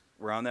anyways,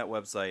 we're on that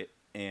website,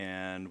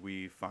 and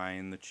we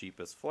find the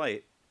cheapest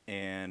flight,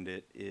 and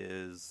it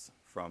is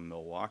from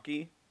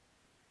Milwaukee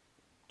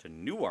to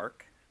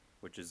Newark,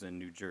 which is in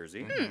New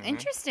Jersey.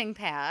 Interesting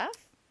path.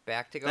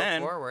 Back to go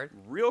Then, forward.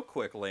 real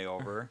quick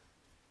layover,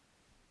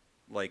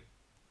 like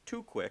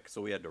too quick,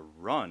 so we had to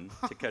run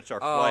to catch our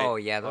flight. Oh,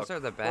 yeah, those are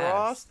the best.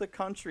 Across the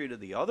country to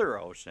the other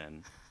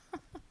ocean,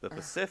 the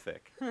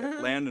Pacific,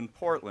 land in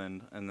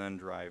Portland, and then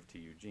drive to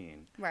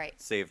Eugene. Right.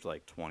 Saved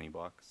like $20.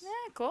 Yeah,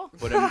 cool.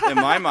 But in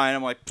my mind,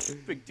 I'm like,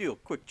 big deal.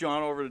 Quick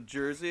John over to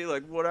Jersey,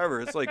 like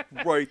whatever. It's like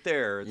right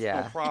there. It's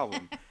Yeah. no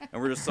problem.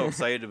 And we're just so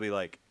excited to be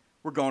like,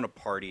 we're going to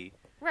party.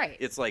 Right.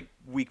 It's like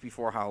week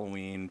before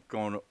Halloween,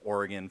 going to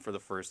Oregon for the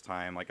first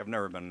time. Like I've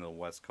never been to the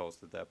West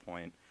Coast at that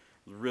point.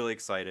 I was really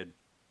excited.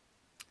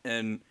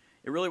 And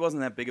it really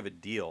wasn't that big of a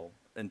deal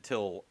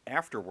until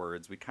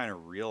afterwards we kind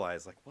of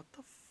realized, like, what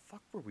the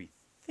fuck were we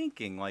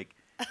thinking? Like,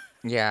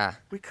 Yeah.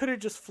 we could have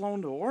just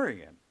flown to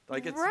Oregon.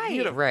 Like, it's Right.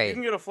 you Right.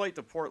 can get a flight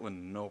to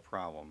Portland, no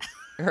problem.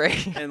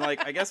 Right. And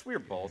like, I guess we were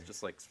both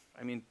just like,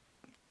 I mean,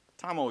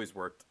 Tom always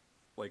worked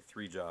like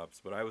 3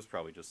 jobs, but I was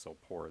probably just so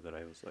poor that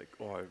I was like,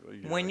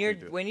 When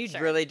you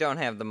Sure. really don't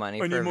have the money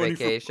I for need money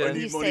for- I vacation,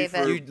 need You money save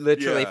for- it. you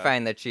literally yeah.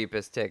 find the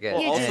cheapest ticket.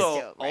 Well, You just also, do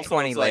it, right? also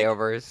 20 it's like,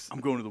 layovers. I'm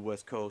going to the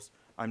West Coast.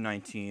 I'm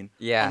 19.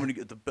 Yeah. I'm gonna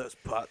get the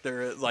best pot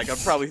there is. Like I'm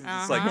probably it's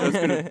like Uh-huh. that's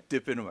gonna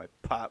dip into my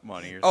pot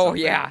money or Oh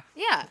something. yeah.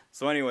 Yeah.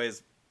 So,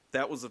 anyways,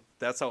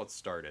 that's how it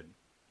started,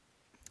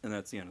 and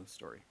that's the end of the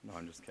story. No,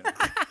 I'm just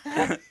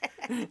kidding.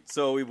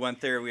 So we went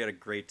there. We had a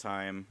great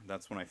time.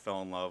 That's when I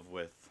fell in love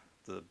with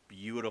the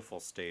beautiful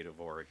state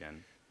of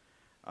Oregon.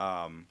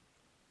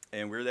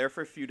 And we were there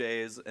for a few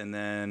days, and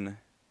then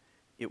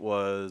it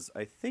was,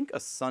 I think, a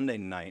Sunday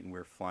night, and we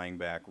were flying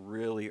back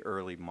really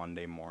early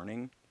Monday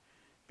morning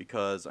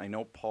because I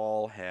know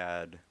Paul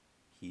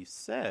he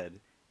said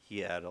he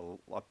had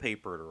a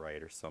paper to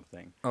write or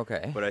something.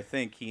 Okay. But I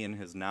think he and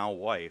his now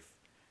wife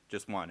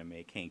just wanted to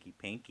make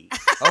hanky-panky.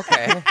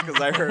 Okay.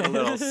 Because I heard a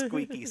little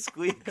squeaky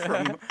squeak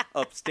from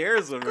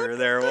upstairs when we were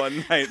there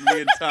one night.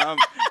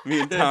 Me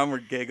and Tom were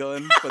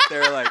giggling, but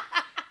they're like,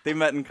 they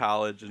met in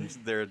college and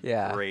they're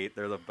Yeah. great.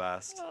 They're the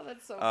best. Oh,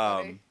 that's so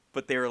funny.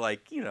 But they were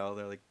like, they're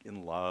like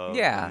in love.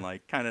 Yeah. And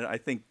like kind of, I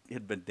think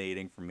had been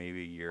dating for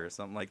maybe a year or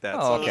something like that. Oh,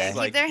 So it okay. was Keep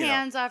like, their you know,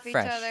 hands off each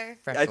Fresh. other.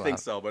 Fresh I think love.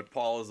 so, but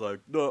Paul is like,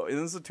 no, and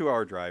this is a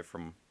 2-hour drive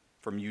from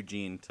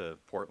Eugene to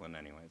Portland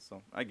anyway,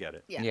 so I get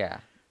it. Yeah. Yeah.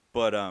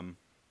 But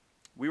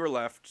we were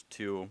left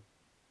to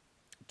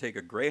take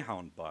a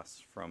Greyhound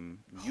bus from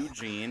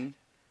Eugene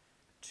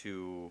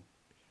to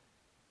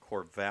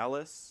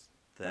Corvallis,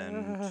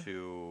 then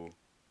to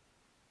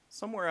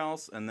somewhere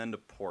else, and then to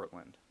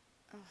Portland.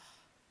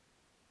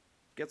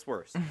 Gets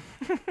worse.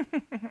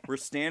 We're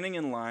standing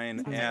in line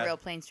Sounds like at. real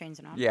planes, trains,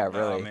 and Yeah,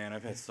 automobiles. really. Oh man,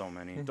 I've had so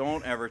many.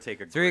 Don't ever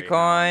take a 3 Greyhound.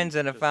 coins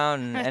and a Just-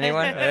 fountain.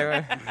 Anyone?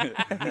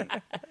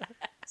 Anyone?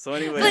 So,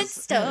 anyways,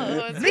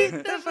 Flintstones. Meet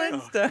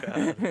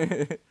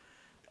the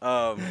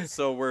Flintstones.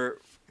 So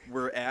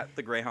we're at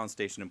the Greyhound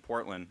station in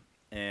Portland,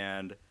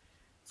 and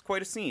it's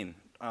quite a scene.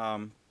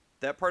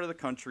 That part of the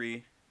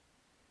country,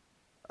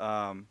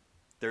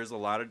 there's a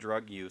lot of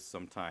drug use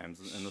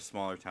sometimes in the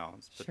smaller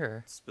towns, but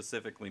Sure.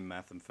 specifically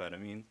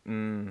methamphetamine.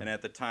 Mm. And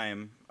at the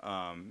time,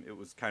 it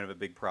was kind of a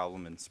big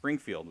problem in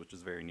Springfield, which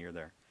is very near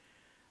there.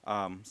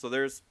 So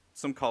there's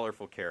some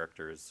colorful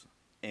characters,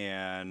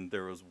 and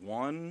there was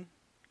one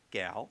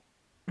gal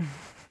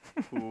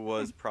who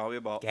was probably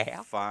about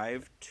Gal?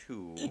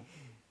 5'2"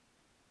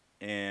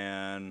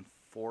 and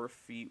 4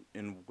 feet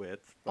in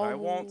width, but I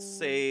won't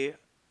say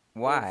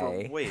Why?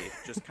 overweight,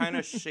 just kind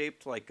of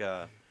shaped like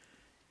a,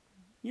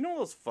 you know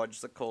those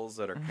fudgesicles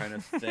that are kind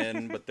of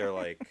thin, but they're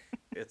like,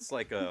 it's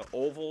like a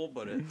oval,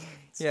 but it's,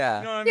 Yeah.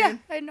 you know what I Yeah, mean?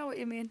 I know what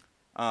you mean.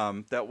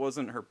 That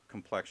wasn't her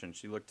complexion.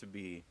 She looked to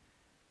be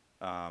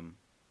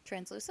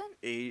Translucent?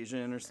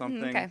 Asian or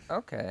something. Okay.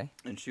 Okay.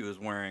 And she was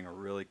wearing a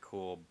really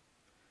cool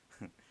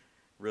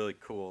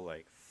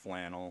like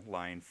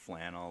lined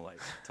flannel, like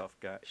tough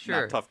guy.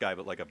 Sure. Not tough guy,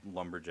 but like a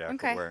lumberjack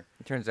Okay. would wear.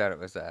 Turns out it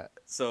was that.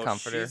 So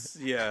Comforter.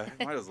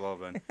 might as well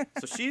have been.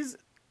 So she's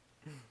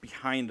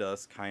behind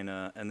us, kind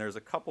of, and there's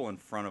a couple in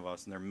front of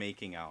us, and they're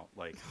making out,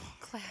 like,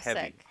 heavy,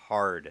 Classic.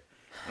 hard.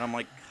 And I'm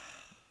like,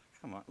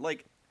 come on.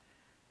 Like,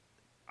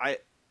 I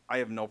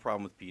have no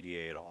problem with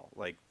PDA at all.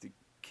 Like,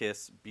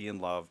 kiss, be in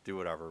love, do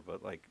whatever.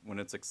 But like when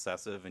it's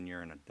excessive and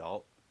you're an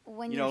adult,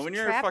 When you you're know, when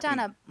you're trapped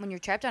fucking- when you're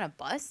trapped on a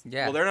bus.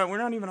 Yeah. well, we're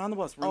not even on the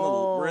bus.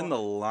 We're in the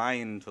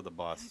line to the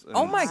bus.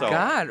 Oh And my so-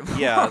 God.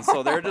 Yeah,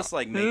 so they're just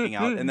like making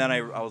out, and then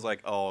I was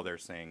like, oh, they're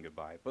saying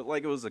goodbye, but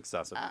like it was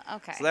excessive.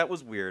 Okay. So that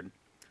was weird.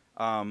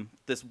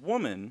 This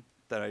woman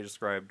that I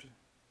described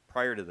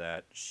prior to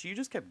that, she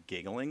just kept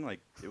giggling.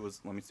 Like it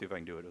was. Let me see if I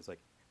can do it. It was like.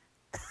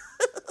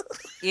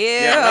 Ew.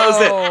 Yeah, that was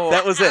it.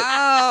 That was it.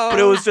 Oh, But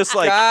it was just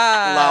like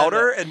God.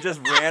 louder and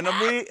just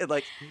randomly and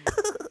like.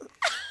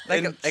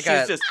 Like and a- like she's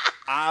a- just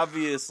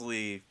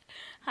obviously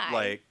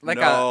Hi. like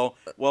no,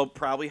 well,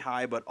 probably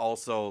high, but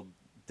also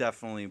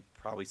definitely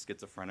probably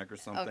schizophrenic or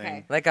something.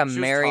 Okay. Like a She was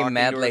Mary talking to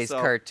Medley's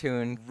herself,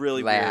 cartoon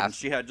Really weird. And laugh.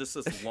 she had just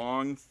this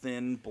long,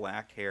 thin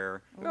black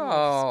hair,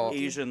 Oh.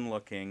 Asian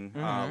looking,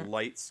 Mhm.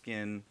 light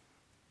skin,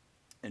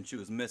 and she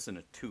was missing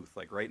a tooth,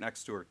 like right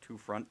next to her two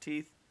front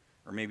teeth,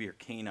 or maybe her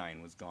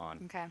canine was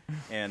gone. Okay.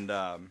 And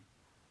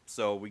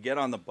so we get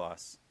on the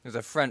bus. It was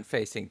a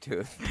front-facing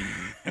tooth.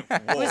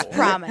 It was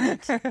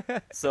prominent.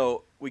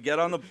 So we get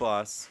on the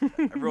bus.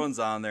 Everyone's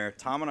on there.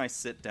 Tom and I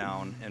sit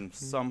down, and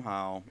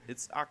somehow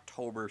it's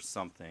October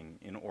something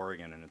in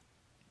Oregon, and the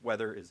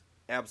weather is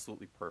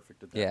absolutely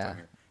perfect at that Yeah. time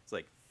here. It's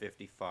like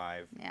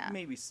 55, Yeah.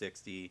 maybe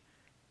 60,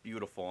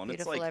 beautiful, and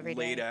Beautiful it's like every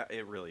late. day.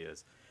 It really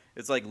is.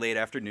 It's like late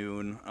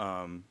afternoon,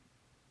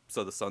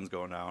 so the sun's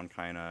going down,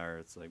 kind of, or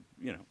it's like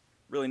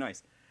really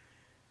nice.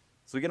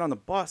 So we get on the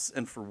bus,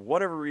 and for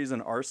whatever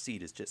reason, our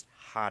seat is just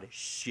hot as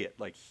shit,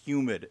 like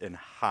humid and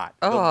hot.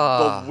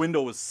 Ugh. The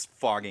window was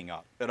fogging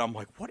up, and I'm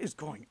like, "What is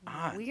going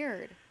on?"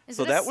 Weird. Is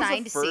So it that was the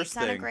assigned first seats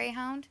on a thing.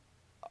 Greyhound?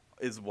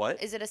 Is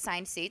what? Is it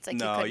assigned seats? Like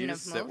no, you couldn't you have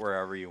just sit moved?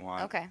 wherever you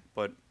want. Okay.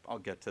 But I'll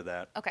get to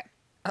that. Okay.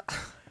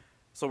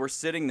 So we're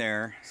sitting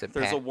there. Sit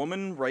There's pat. a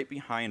woman right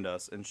behind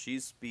us, and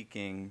she's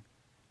speaking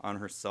on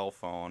her cell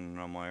phone. And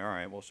I'm like, all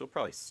right, well, she'll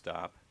probably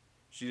stop.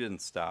 She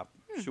didn't stop.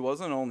 She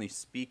wasn't only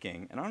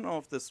speaking, and I don't know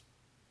if this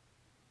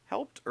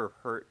helped or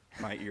hurt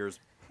my ears,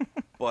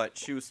 but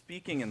she was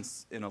speaking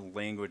in a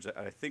language that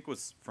I think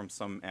was from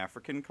some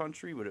African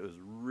country, but it was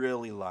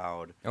really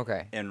loud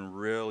Okay. and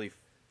really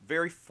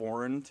very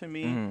foreign to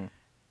me. Mhm.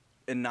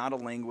 And not a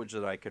language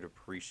that I could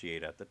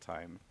appreciate at the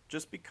time,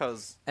 just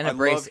because An I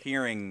abrasive- love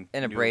hearing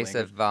An new abrasive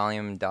language.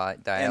 volume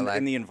dialect.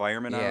 And the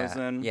environment I was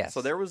Yeah, in. yes.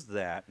 So there was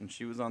that, and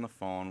she was on the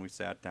phone. We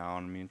sat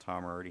down. Me and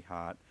Tom are already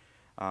hot.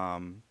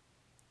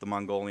 The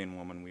Mongolian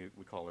woman, we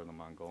call her the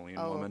Mongolian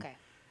Oh, woman. okay.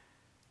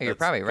 You're That's-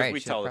 probably 'cause right. We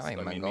She's tell probably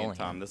this, me and Mongolian.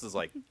 Tom, this is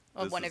like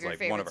Well, this one is of your like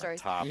favorite one of our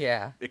stories. top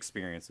Yeah.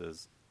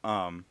 experiences.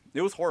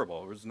 It was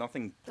horrible. There was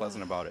nothing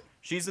pleasant about it.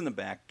 She's in the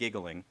back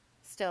giggling.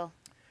 Still.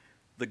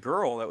 The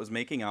girl that was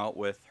making out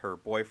with her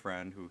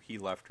boyfriend, who he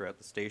left her at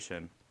the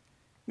station,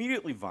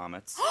 immediately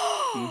vomits.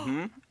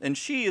 And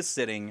she is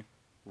sitting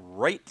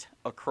right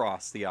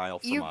across the aisle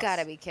from You us.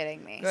 gotta be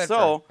kidding me. Good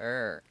So- for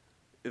her.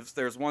 If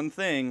there's one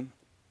thing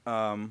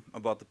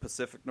about the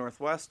Pacific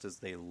Northwest is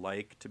they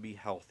like to be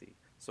healthy.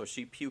 So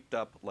she puked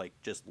up like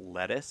just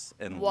lettuce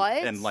and What?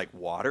 and like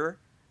water.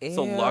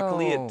 So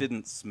luckily Ew. it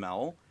didn't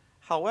smell.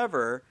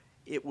 However,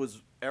 it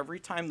was every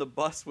time the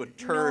bus would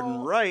turn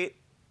No. right,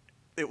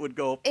 it would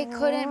go. It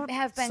couldn't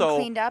have been So-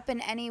 cleaned up in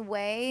any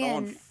way. No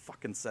one and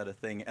fucking said a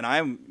thing,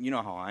 and you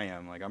know how I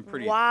am. Like I'm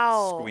pretty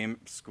Wow.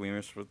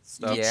 squeamish with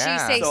stuff. did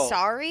Yeah. she say So-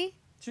 sorry?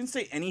 She didn't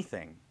say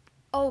anything.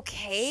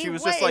 Okay. She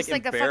was what, just, like, it's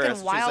like the embarrassed. fucking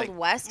She's Wild like,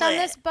 West on "Bleh,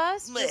 this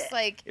bus? bleh." Just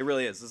like It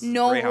really is. This is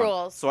No Greyhound.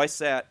 rules. So I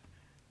sat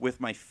with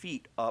my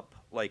feet up,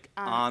 like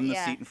on the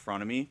yeah. seat in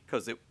front of me,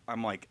 because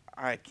I'm like,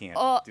 I can't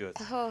do it.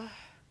 oh,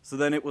 So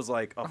then it was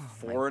like a my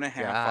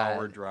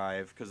 4.5-hour God.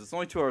 drive, because it's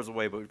only 2 hours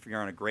away. But if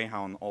you're on a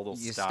Greyhound, all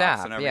those You stops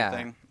stop, and yeah.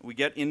 everything. We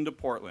get into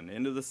Portland,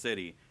 into the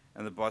city,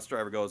 and the bus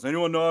driver goes,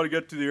 "Anyone know how to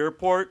get to the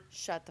airport?"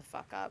 shut the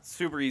fuck up.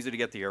 Super easy to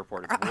get to the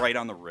airport. It's right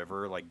on the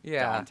river, like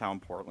Yeah. downtown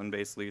Portland,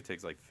 basically. It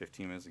takes like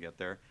 15 minutes to get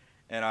there.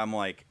 And I'm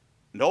like,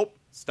 nope,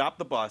 stop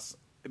the bus.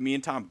 Me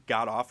and Tom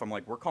got off. I'm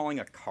like, we're calling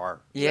a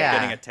car. We're Yeah.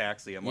 getting a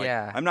taxi. I'm like,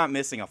 Yeah. I'm not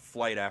missing a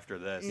flight after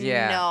this.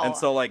 Yeah. No. And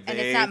so, like, and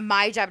they- it's not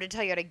my job to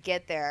tell you how to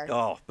get there.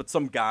 Oh, but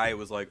some guy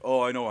was like,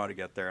 oh, I know how to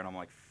get there. And I'm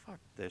like, fuck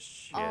this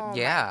shit. Oh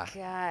Yeah.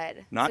 my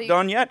god. Not So you-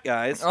 done yet,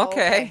 guys.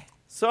 Okay.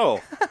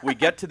 So we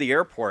get to the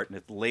airport, and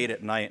it's late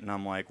at night, and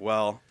I'm like,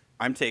 well,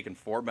 I'm taking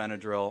 4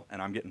 Benadryl,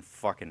 and I'm getting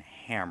fucking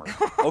hammered.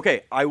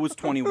 Okay, I was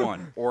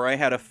 21, or I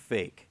had a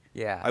fake.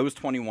 Yeah. I was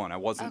 21. I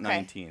wasn't Okay.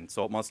 19.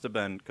 So it must have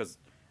been because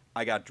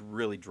I got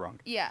really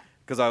drunk. Yeah.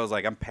 Because I was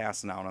like, I'm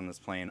passing out on this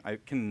plane. I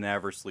can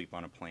never sleep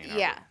on a plane. Ever.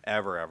 Yeah.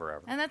 Ever, ever,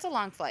 ever. And that's a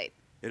long flight.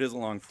 It is a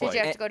long Did flight. you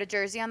have to go to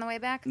Jersey on the way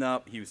back?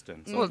 No,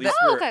 Houston. So Well, at, least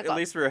that- we were, okay, at cool.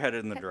 least we were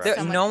headed in the There-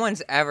 direction. There, no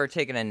one's ever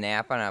taken a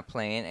nap on a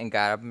plane and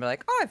got up and be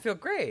like, "Oh, I feel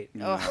great."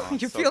 No, Oh.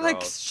 You so feel like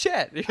gross.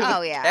 shit. You're Oh,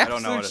 like yeah. I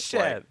don't know what absolute it's shit.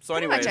 like. So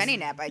Pretty anyways, much any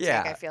nap I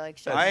yeah. take, I feel like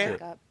should I-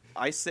 wake up.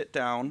 I sit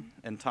down,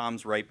 and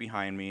Tom's right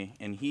behind me,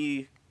 and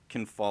he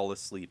can fall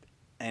asleep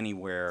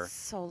anywhere.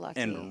 So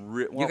lucky. And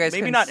well, guys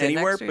maybe couldn't not sit next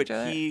anywhere, to but each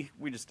other?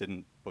 we just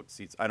didn't book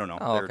seats. I don't know.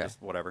 Oh, They were okay.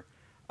 just whatever.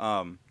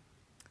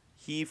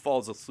 he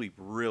falls asleep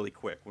really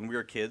quick. When we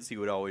were kids, he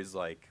would always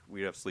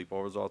we'd have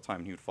sleepovers all the time,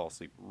 and he would fall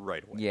asleep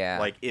right away. Yeah.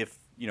 Like if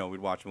we'd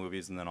watch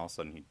movies, and then all of a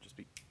sudden he'd just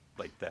be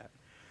like that.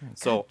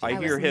 So I I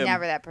hear was him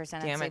never that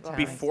person. Damn at it, sleepovers.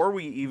 Tommy. before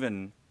we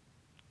even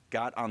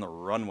got on the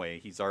runway.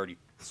 He's already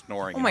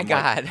snoring. Oh and my I'm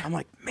God. I'm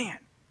like, man,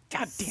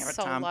 God damn it,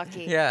 So Tom.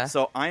 lucky. Yeah.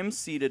 So I'm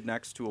seated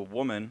next to a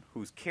woman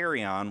whose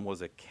carry-on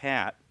was a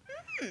cat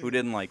who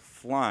didn't like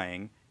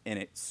flying, and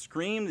it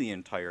screamed the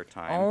entire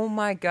time. Oh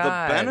my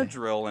God. The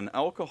Benadryl and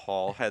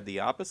alcohol had the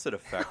opposite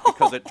effect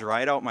because it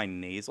dried out my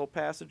nasal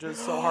passages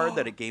so hard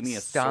that it gave me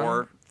a Stung?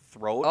 sore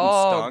throat and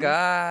Oh stung.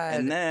 God.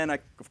 And then I,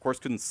 of course,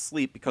 couldn't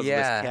sleep because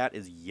Yeah. this cat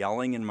is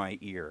yelling in my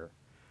ear.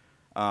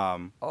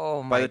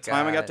 Oh my By the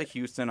time I got God. to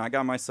Houston, I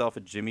got myself a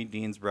Jimmy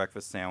Dean's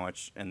breakfast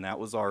sandwich, and that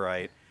was all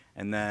right.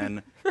 And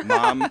then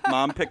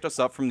mom picked us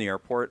up from the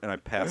airport, and I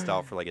passed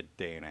out for like a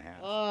day and a half.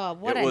 Oh,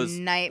 what It a was-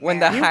 nightmare. when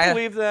the Can you high-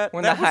 believe that?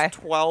 when That the was high-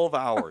 12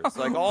 hours.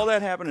 Like, all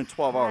that happened in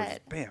 12 hours. God.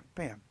 Bam,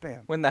 bam,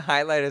 bam. when the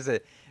highlight is a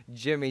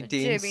Jimmy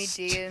Dean's Jimmy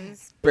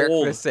Dean's.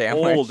 breakfast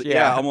sandwich. Old.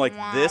 Yeah, I'm like,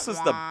 Wah, this is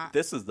wah. the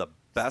best the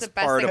best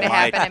part thing of to my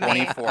happen to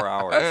me. 24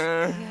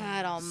 hours.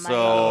 God almighty. So,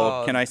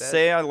 Oh, can I that-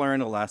 say I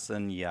learned a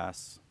lesson?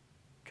 Yes.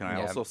 Can I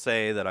Yeah. also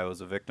say that I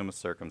was a victim of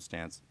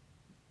circumstance?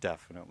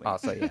 Definitely.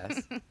 Also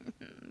yes.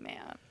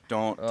 Man.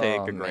 Don't take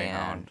Oh, a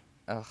Greyhound.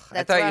 Ugh, I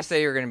That's thought you rough. said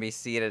you were gonna be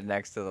seated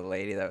next to the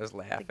lady that was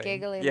laughing.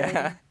 giggly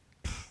Yeah.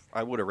 lady.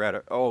 I would have read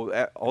it. Oh,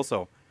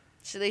 also,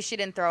 At least she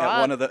didn't throw at up.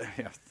 one of the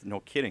no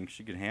kidding,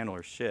 she could handle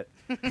her shit.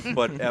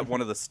 But at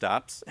one of the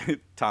stops,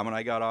 Tom and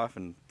I got off,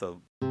 and the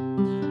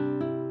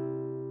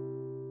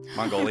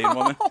Mongolian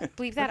woman.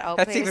 Bleep that out,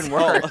 That's please. even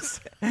worse.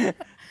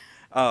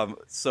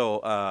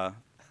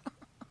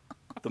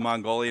 The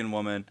Mongolian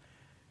woman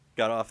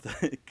got off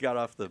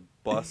the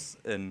bus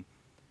and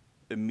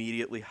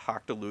immediately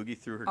hocked a loogie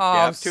through her Oh,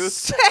 gap tooth.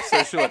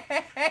 So she went.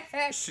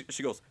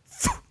 She goes.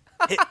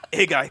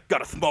 Hey guy,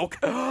 got a smoke?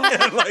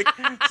 And like,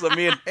 so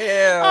me and Ew.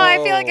 Oh, I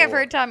feel like I've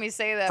heard Tommy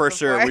say that for before.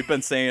 sure we've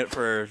been saying it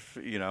for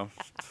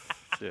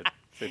shit,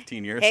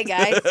 15 years. Hey,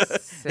 guy.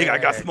 Hey guy,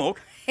 got Sick. smoke?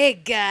 Hey,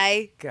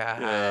 guy.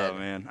 God. Oh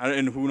man,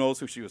 and who knows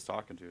who she was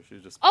talking to? She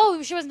was just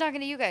Oh, she wasn't talking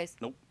to you guys.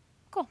 nope.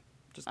 Cool.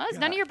 Just Oh, that's yeah.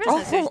 none of your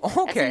business. Oh, That's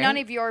okay. none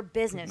of your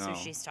business No. who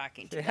she's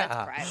talking to. Yeah. That's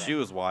private. She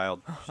was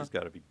wild. She's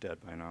got to be dead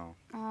by now.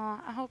 Oh,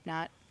 I hope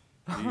not.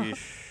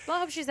 Yeesh. Well, I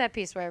hope she's at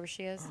peace wherever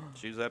she is.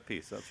 She's at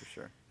peace, that's for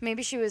sure.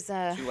 Maybe she was. She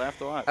laughed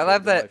a lot. I She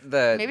love lived a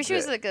that life. Maybe she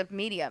was like a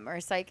medium or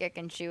a psychic,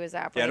 and she was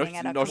Yeah, operating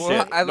at a. no Well,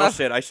 shit. I No love-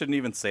 shit. I shouldn't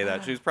even say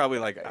that. She's probably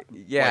like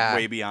Yeah.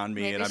 way beyond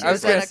me, Maybe and I'm she I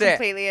was just was on gonna a say-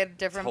 completely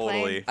different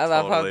totally. plane. I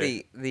love Totally.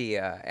 how the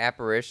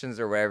apparitions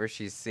or whatever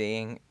she's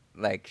seeing,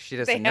 like she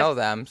doesn't They know have-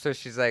 them, so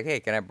she's like, "Hey,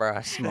 can I borrow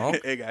a smoke?"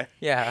 hey guy.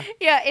 Yeah.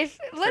 Yeah, if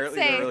let's Apparently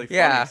they're say really funny,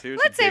 Yeah. too. She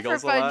let's say for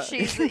giggles a fun lot.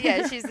 she's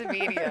she's a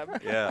medium.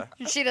 Yeah.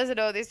 She doesn't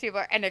know these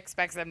people and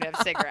expects them to have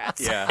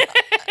cigarettes. Yeah.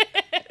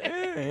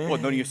 Well,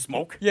 don't you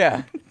smoke?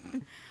 Yeah.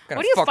 What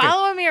are you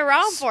following me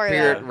around for?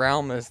 Spirit Then?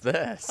 realm is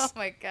this? Oh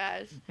my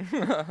gosh.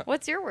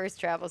 What's your worst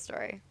travel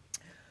story?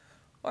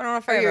 I don't know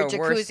if Or I have your a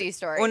worse- jacuzzi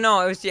story. Well,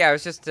 no, it was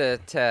just to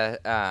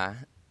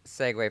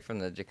segue from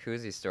the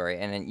jacuzzi story,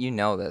 and then you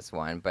know this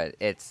one, but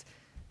it's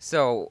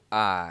so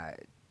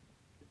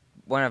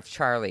one of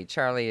Charlie.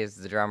 Charlie is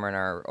the drummer in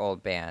our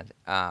old band.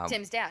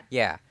 Tim's dad.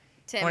 Yeah.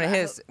 Tim, one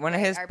of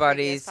his our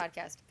buddies, previous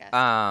podcast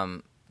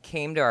guest.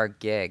 came to our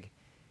gig,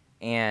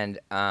 and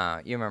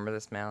you remember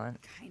this, Malin?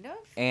 Kind of.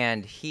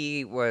 And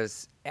he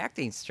was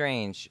acting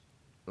strange,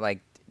 like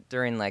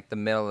during like the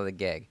middle of the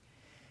gig,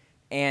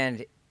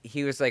 and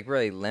he was like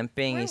really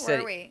limping. Where he said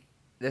were we?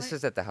 this What-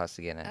 was at the House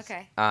of Guinness.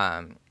 Okay.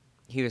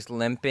 He was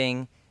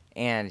limping,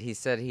 and he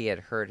said he had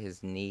hurt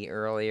his knee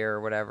earlier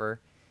or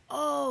whatever.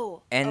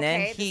 Oh. And okay,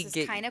 then he this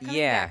is kind of coming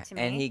yeah, back to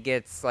me. and he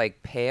gets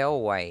like pale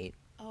white,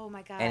 Oh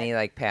my god. and he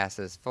like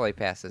fully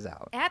passes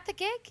out. at the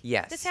gig?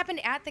 Yes. This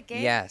happened at the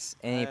gig? Yes,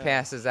 and he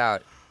passes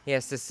out. He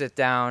has to sit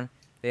down.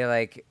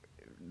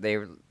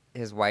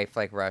 His wife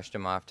like rushed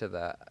him off to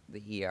the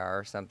ER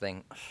or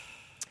something.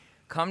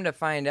 Come to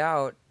find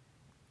out,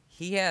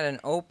 he had an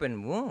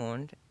open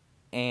wound,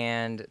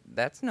 and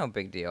that's no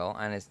big deal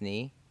on his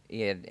knee.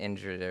 He had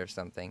injured it or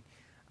something.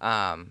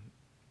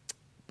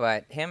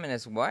 But him and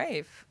his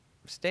wife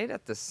stayed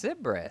at the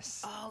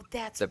Sybaris Oh,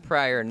 that's the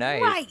prior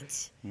night,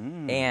 right.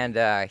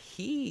 and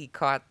he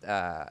caught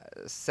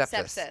sepsis.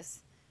 Sepsis.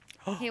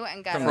 He went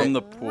and got From a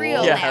the pool?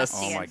 real Yes.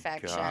 nasty Oh my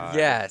infection. God.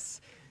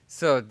 Yes.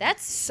 So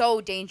That's so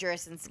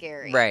dangerous and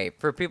scary. right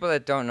for people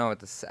that don't know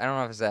what I don't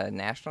know if it's a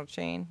national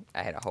chain.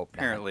 I had a hope. not.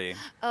 Apparently.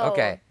 Oh,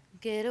 Okay.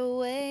 Get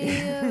away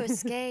or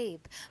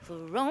escape. For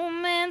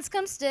romance,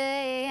 come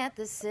stay at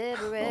the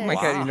Sybaris. Oh my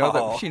God, you know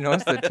Wow. that she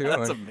knows the tune.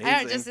 That's amazing. I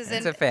don't just as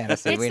It's in, a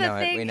fantasy. It's We the know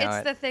thing, it. We know it's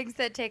it. the things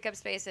that take up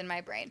space in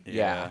my brain.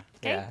 Yeah.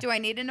 Okay. Yeah. Do I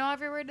need to know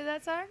every word of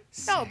that song?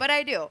 No, but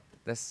I do.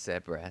 The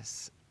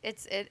Sybaris.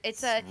 It's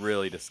It's a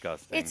really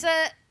disgusting. it's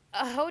a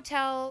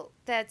hotel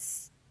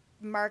that's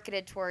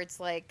marketed towards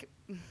like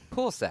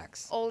Pool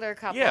sex. older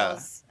couples.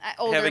 Yeah.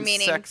 Older Having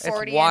meaning sex.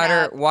 40 It's water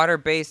and up.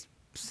 water-based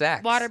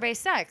sex.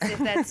 Water-based sex. If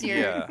that's your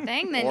Yeah.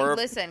 thing, then Or-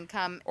 listen.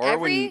 Come or when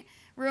every you-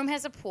 room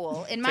has a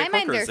pool. In Take my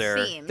mind, hookers they're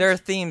there. themed. There are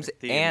themes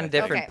Theme, I and think.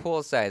 different Okay.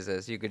 pool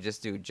sizes. You could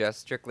just do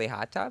strictly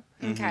hot tub.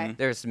 Okay.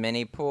 There's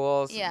mini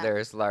pools. Yeah.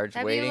 There's large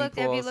Have waiting you pools.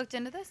 Have you looked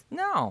into this?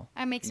 No.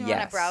 It makes me want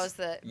to Yes. browse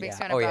Yeah.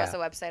 the Oh, yeah.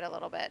 website a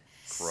little bit.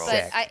 Gross.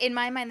 But Sick. in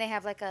my mind, they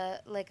have like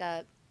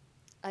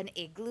an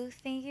igloo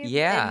thingy.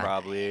 Yeah. And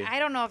Probably. I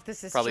don't know if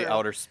this is Probably true.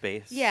 outer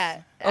space.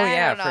 Yeah. Oh, I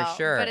yeah, don't for know.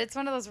 sure. But it's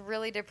one of those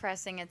really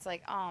depressing. It's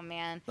like, oh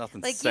man,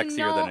 Nothing like,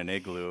 sexier than an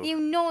igloo. You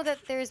know that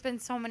there's been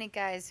so many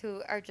guys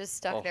who are just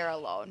stuck Oh. there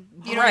alone.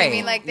 You know what I Right.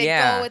 mean? Like they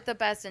Yeah. go with the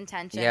best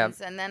intentions, Yep.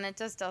 and then it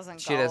just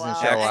doesn't She go doesn't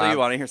well. show Actually, up. you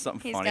want to hear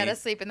something He's funny? got to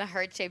sleep in the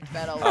heart-shaped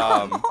bed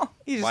alone.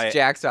 He just My-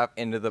 jacks off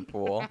into the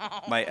pool.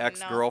 My Oh, no.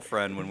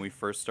 ex-girlfriend, when we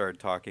first started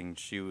talking,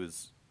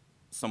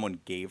 someone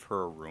gave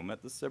her a room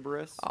at the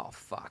Sybaris. Oh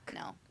fuck.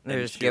 No. They're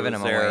and just she giving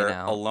was them there away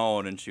now.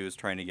 alone, and she was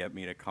trying to get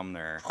me to come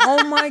there.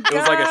 Oh my god. It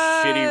was like a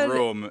shitty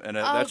room, and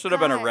Oh, that should have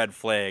been a God. red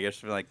flag. It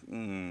should be like,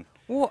 mm.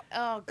 Well,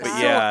 Oh god.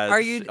 But yeah, are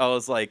you- I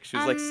was like, she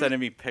was like Um, sending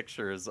me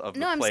pictures of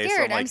No, the I'm place.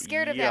 scared. I'm, I'm like,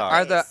 scared of that yuck.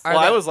 Are the- place. are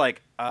Well, I the- was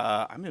like,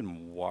 I'm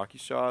in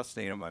Waukesha,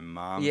 staying at my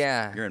mom's.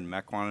 Yeah. You're in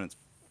Mequon, and it's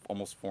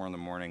almost 4 in the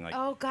morning. Like,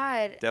 Oh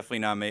god. definitely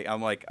not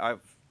I'm like, I'm And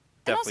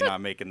definitely also-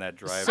 not making that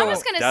drive. So- I I'm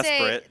was gonna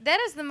desperate. say that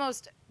is the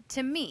most,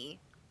 to me,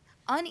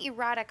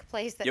 unerotic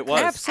place that It could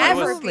was.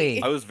 ever Absolutely.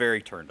 be. I was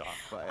very turned off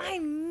by it. I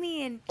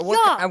mean,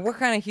 what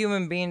kind of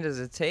human being does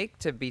it take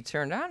to be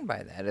turned on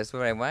by that? Is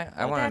what I want.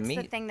 I want to That's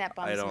the meet. thing that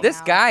I bums don't- me This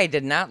out. guy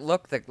did not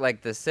look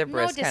like the No Sybaris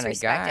kind of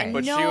disrespect, guy. and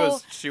But No.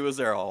 she was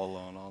there all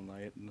alone all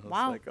night, and I was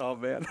Wow. like, oh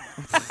man.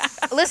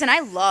 Listen, I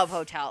love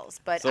hotels,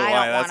 but So I why? don't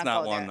want That's to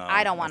not go one, there. though.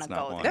 I don't want to That's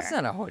not go one. there. That's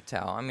not a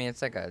hotel. I mean,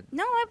 it's like a.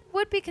 No, it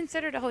would be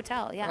considered a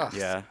hotel. Yeah. Ugh.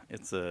 Yeah,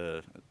 it's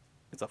a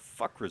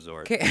fuck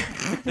resort. Okay.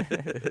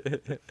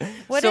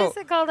 What So- is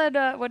it called?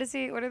 What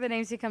are the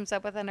names he comes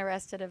up with in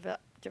Arrested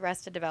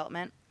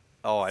Development?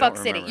 Oh, I Fuck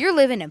don't City. remember. You're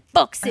living in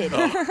Fuck City.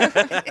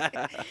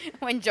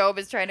 When Job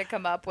is trying to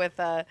come up with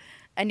a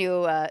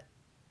new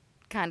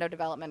condo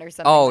development or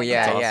something. Oh like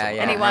yeah, that. That's yeah, awesome.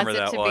 yeah. And he I wants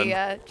remember it to that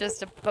be one.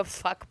 just a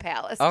fuck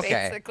palace, Okay.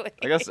 basically.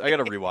 I guess I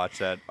gotta rewatch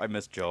that. I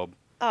miss Job.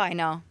 Oh, I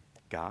know.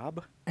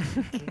 Gob?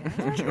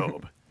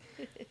 Job.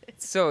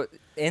 So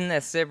in the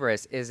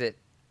Sybaris,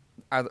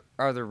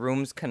 are the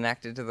rooms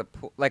connected to the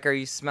pool? Like, are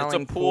you It's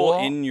smelling a pool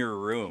in your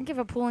room. Give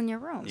a pool in your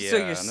room. Yeah, So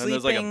you're and then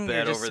there's like a sleeping, bed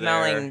you're just over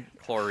smelling there,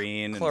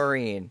 chlorine.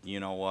 chlorine. And you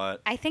know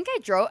what? I think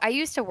I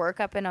used to work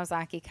up in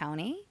Ozaki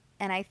County,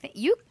 and I think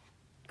you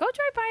go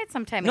drive by it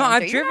sometime. No,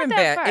 Andrew. I've You're not driven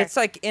that back. far. It's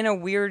like in a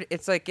weird.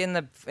 It's like in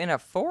a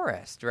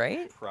forest,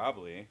 right?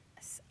 Probably.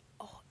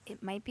 Oh,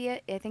 it might be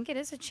I think it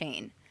is a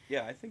chain.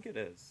 Yeah, I think it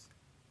is.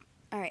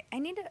 All right, I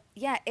need to.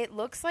 Yeah, it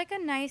looks like a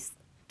nice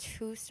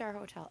 2-star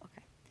hotel.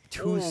 Okay.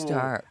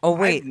 2-star. Oh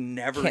wait. I've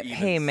never even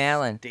Hey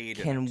Malin, stayed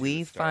in a can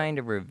we 2-star. find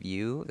a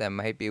review that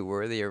might be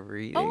worthy of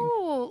reading?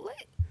 Oh,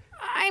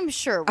 I'm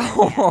sure. We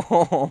can.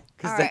 Oh,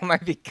 because All that right.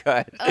 might be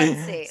good.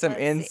 Let's see, Some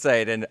let's see.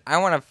 insight, and I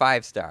want a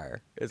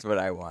 5-star. Is what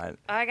I want.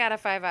 I got a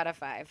 5 out of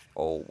 5.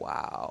 Oh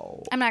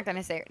wow. I'm not going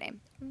to say her name.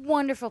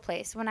 Wonderful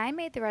place. When I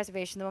made the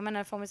reservation, the woman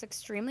on the phone was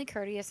extremely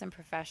courteous and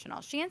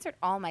professional. She answered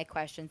all my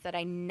questions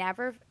I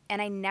never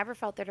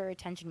felt that her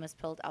attention was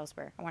pulled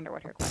elsewhere. I wonder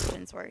what her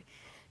questions were.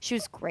 She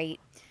was great.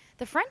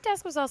 The front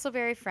desk was also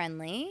very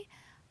friendly.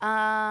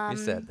 You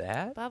said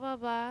that. Blah, blah,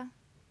 blah.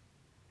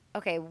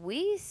 Okay,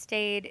 we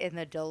stayed in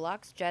the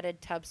deluxe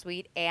jetted tub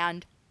suite,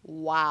 and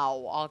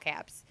wow, all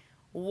caps.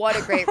 What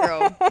a great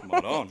room.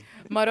 Madon.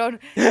 Maron,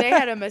 they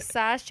had a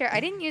massage chair. I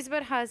didn't use it,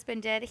 but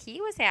husband did. He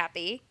was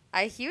happy.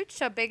 A huge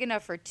tub big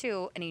enough for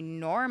 2, an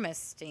enormous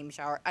steam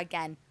shower.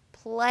 Again,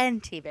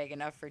 plenty big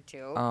enough for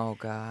 2. Oh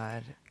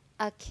God.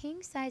 A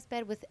king-size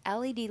bed with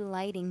LED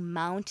lighting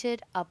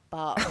mounted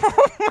above.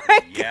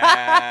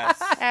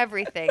 Yes.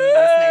 Everything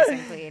was nice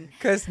and clean.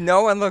 Because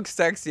no one looks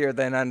sexier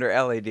than under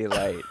LED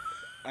light.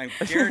 I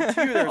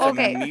guarantee you there's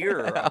Okay. a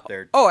mirror up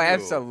there, too. Oh,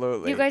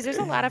 absolutely. You guys, there's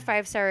a lot of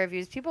 5-star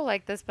reviews. People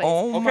like this place.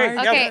 Oh Okay,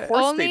 my yeah, Okay, of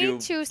course only they do. 2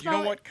 Do you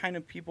small- know what kind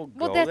of people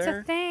go well, that's there?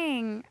 a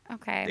thing.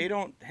 Okay. They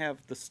don't have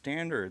the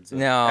standards of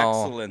No.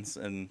 excellence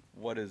and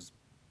what is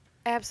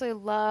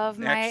Absolutely love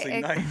my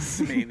actually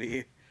nice,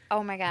 maybe.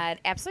 Oh my God.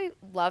 Absolutely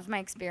loved my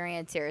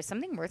experience here.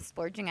 Something worth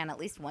splurging on at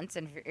least once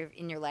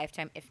in your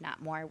lifetime, if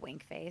not more.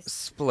 Wink face.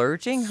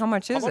 Splurging? How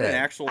much How is about it? an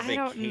actual I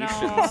don't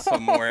vacation know.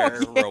 somewhere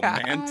Oh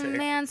romantic?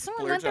 man,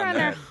 someone went Splurge there on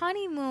their that.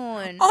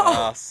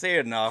 honeymoon. Say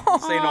enough.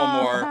 Say no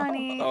Oh, more.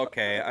 honey.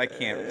 Okay, I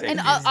can't take And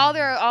these. all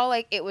they're all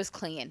like, it was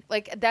clean.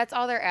 Like that's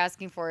all they're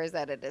asking for is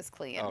that it is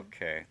clean.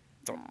 Okay.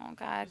 Oh God,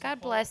 There's a God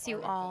whole bless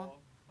you all.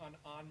 article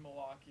on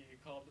Milwaukee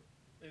called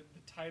the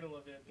title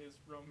of it is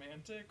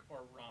Romantic or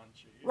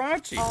Raunchy.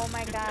 Raunchy. Oh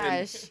my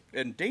gosh.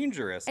 And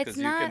dangerous because It's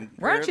you not- can.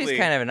 Raunchy's apparently-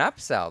 kind of an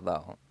upsell,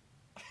 though.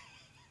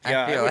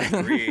 Yeah, I feel would like-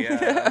 agree. Yeah,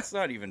 let's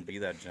not even be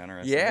that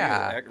generous.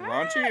 Yeah.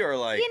 Raunchy or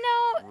like You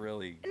know,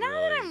 really. now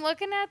really. that I'm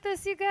looking at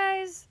this, you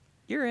guys,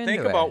 You're into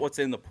Think it. about what's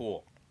in the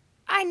pool.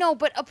 I know,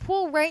 but a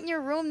pool right in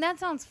your room, that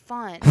sounds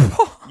fun.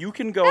 You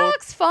can That go.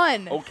 looks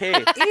fun. Okay.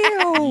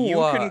 Ew. You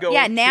can go.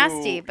 Yeah, to-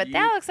 nasty, but you,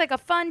 that looks like a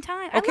fun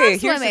time. I Okay,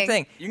 love here's swimming. the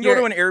thing. You can go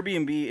to an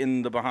Airbnb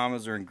in the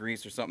Bahamas or in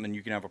Greece or something, and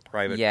you can have a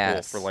private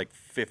Yes. pool for like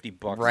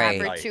 $50 Right. a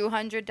For night.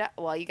 $200.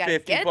 Well, you got to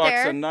 50 get bucks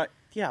there. a night.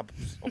 Yeah.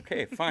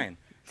 Okay. Fine.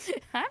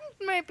 I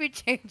might be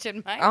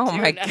changing my Oh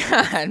my tune.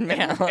 God,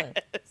 man.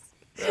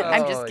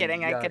 I'm just Oh,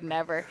 kidding. I yuck. could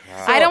never.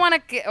 Wow. I don't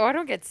want to. I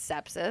don't get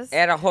sepsis.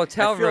 At a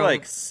hotel I feel room,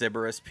 like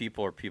Sybaris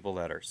people are people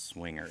that are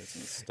swingers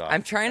and stuff.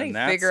 I'm trying And to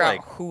that's, figure out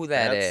like, who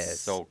that that's is.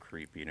 so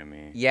creepy to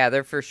me. Yeah,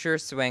 they're for sure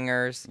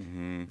swingers.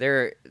 Mhm.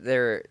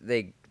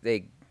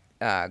 They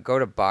go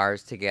to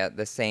bars to get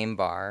the same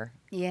bar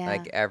Yeah.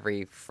 like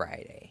every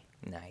Friday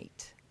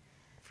night,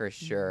 for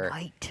sure.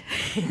 Right.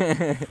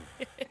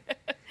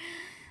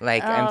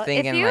 Like I'm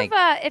thinking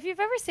if you've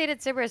ever stayed at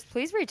Sybaris,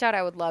 please reach out.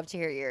 I would love to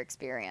hear your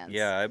experience.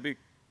 Yeah, I'd be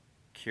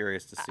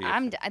curious to see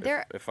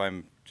if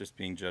I'm just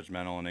being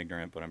judgmental and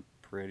ignorant, but I'm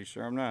pretty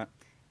sure I'm not.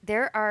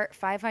 There are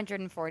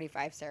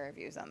 545 star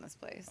reviews on this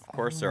place, Of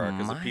course there are,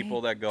 because the my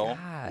people that go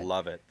God.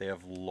 love it. They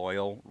have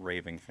loyal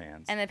raving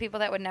fans. and the people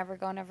that would never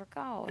go, never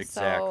go.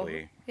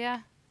 Exactly. So, yeah.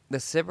 the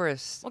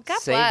Sybaris Well, God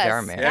saved bless.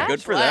 our marriage. Yeah,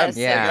 good for them. bless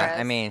Yeah, Sybaris.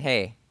 I mean,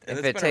 hey, And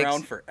if it's it been takes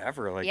around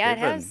forever. Like Yeah, it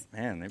they've been, has.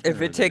 man, they've if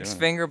been it takes doing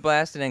finger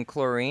blasting and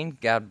chlorine,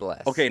 God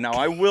bless. Okay, now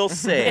I will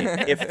say,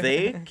 if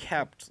they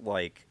kept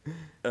like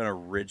an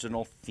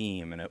original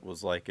theme and it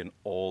was like an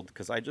old,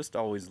 because I just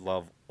always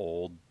love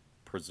old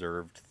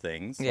preserved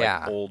things,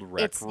 Yeah. like old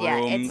rec It's rooms.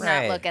 it's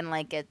Right. not looking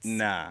like it's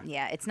Nah.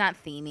 Yeah, it's not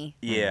themey.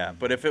 Yeah,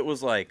 but if it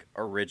was like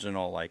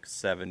original, like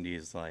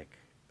 70s, like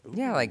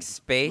Yeah, like ooh,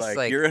 space,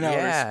 like you're in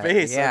yeah, outer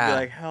space, Yeah. I'd be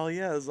like, hell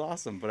yeah, this is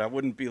awesome. But I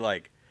wouldn't be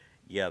like,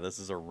 yeah, this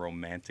is a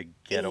romantic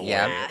getaway.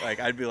 Yeah. Like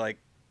I'd be like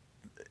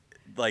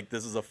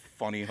this is a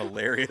funny,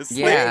 hilarious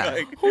Yeah.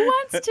 thing. Like Who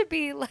wants to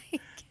be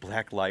like,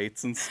 black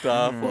lights and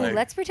stuff. ooh, Like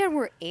let's pretend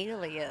we're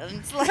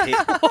aliens?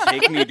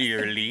 take me to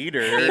your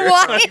leader.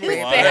 What Like,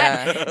 is what?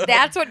 that?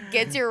 That's what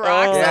gets your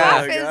rocks Oh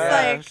off. my Is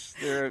gosh,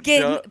 they're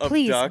like,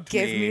 please abduct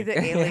give me the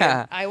alien.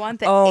 Yeah. I want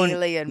the Oh,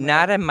 alien.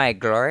 not in my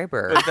glory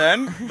bird. But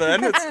then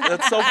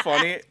that's so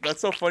funny.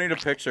 That's so funny to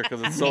picture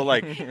because it's so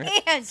like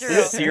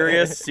Andrew.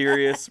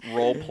 serious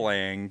role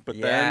playing. But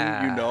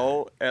then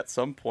Yeah. at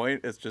some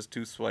point it's just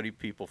two sweaty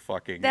people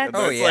fucking. That's- And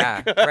Oh, it's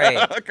yeah, like,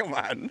 right. Come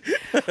on.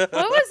 What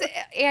was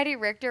Andy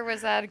Richter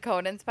was on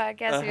Conan's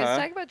podcast? He was Uh-huh.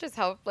 talking about just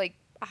how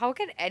how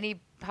can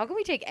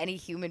we take any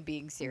human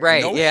being serious?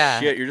 Right, No yeah.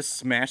 shit. You're just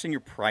smashing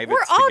your privates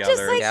We're all just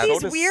together. like It's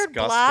these so weird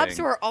blobs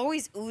disgusting. who are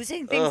always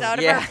oozing things Ugh, out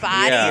of yeah, our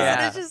bodies, yeah.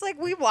 and it's just like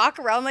we walk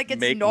around like it's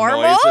Make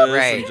normal. noises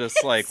Right. and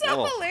just like It's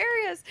so ugh.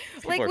 hilarious.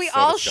 People Like are we so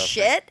all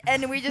disgusting. shit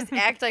and we just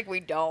act like we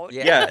don't.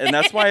 Yeah. Yeah, and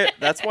that's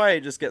why I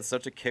just get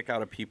such a kick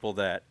out of people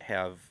that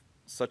have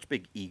such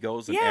big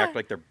egos and Yeah. act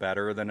like they're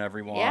better than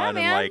everyone Yeah, and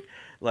man.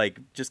 like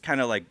just kind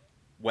of like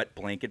wet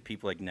blanket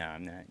people like nah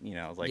I'm not,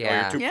 it's like Yeah.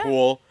 oh you're too Yeah.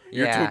 cool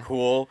you're Yeah. too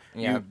cool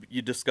Yeah.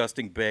 you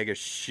disgusting bag of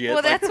shit.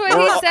 Well, Like, that's what he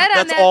we're all- said on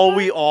that's that all pod-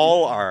 we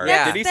all are.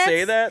 Yeah. Did he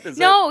say that?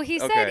 No, he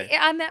said okay.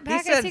 on that He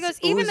podcast, said he goes,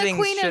 even the oozing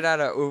Queen shit of out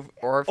of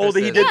orifices. Oh,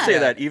 he did say Yeah.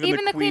 that.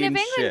 Even the Queen of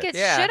England shit. gets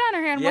Yeah. shit on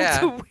her hand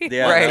Yeah. once a week,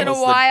 Yeah, once Right. in a that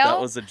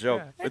while. was a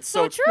joke. That's It's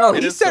so so true. No,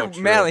 It he is so said,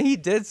 true. Malin, he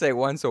did say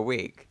once a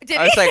week. Did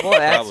I was he? like, well,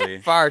 that's Probably.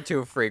 far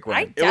too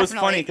frequent. It was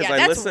funny 'cause I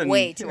that's listened-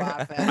 way too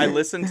often. I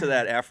listened to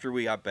that after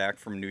we got back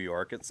from New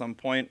York at some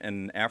point,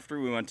 and after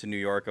we went to New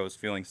York, I was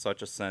feeling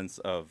such a sense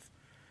of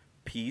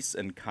peace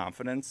and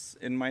confidence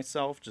in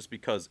myself just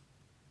because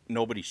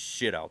nobody's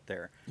shit out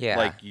there. Yeah.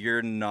 Like,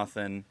 you're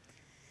nothing,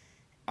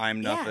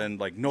 I'm Yeah. nothing.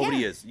 Like, nobody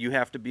Yeah. is. You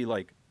have to be,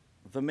 like,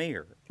 the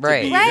mayor.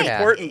 Right. To be Right.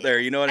 important there,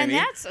 you know what and I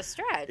mean? that's a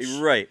stretch.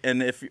 Right.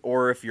 And if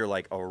you're,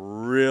 like, a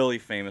really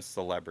famous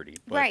celebrity.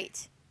 But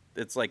Right.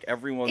 It's like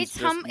everyone's It's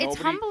just it's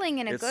nobody- humbling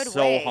in a it's good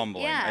so way.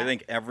 humbling. Yeah. I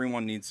think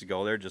everyone needs to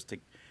go there just to.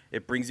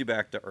 It brings you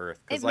back to earth.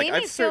 Because It like made me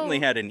I've certainly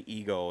feel- had an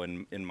ego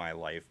in my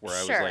life where I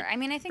was Sure. like I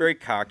mean, I think- very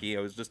cocky.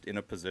 I was just in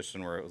a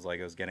position where it was like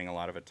I was getting a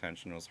lot of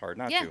attention. It was hard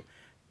not Yeah. to.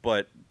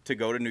 But to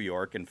go to New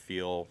York and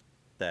feel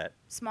that,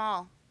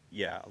 Small.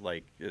 yeah,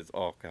 like it's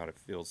oh god, it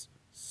feels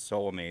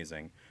so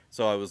amazing.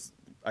 So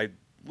I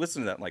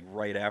listened to that like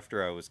right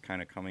after I was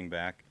kind of coming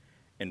back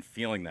and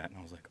feeling that, and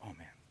I was like, oh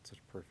man, it's such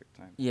a perfect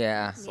time.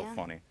 Yeah. It's so Yeah.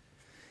 funny.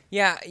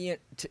 Yeah,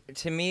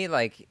 to me,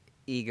 like,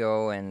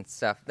 ego and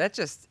stuff, that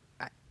just,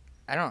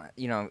 I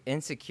don't,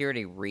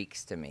 insecurity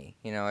reeks to me.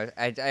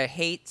 I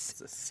hate, It's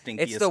the stinkiest.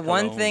 it's the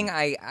one cologne. thing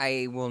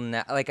I will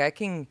not, like, I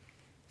can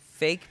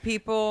fake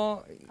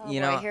people, Oh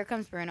boy, here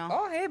comes Bruno.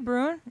 oh, hey,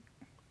 Brune.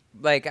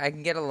 Like, I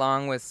can get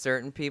along with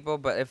certain people,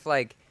 but if,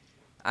 like,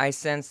 I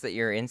sense that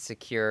you're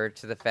insecure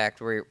to the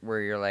fact where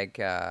you're like,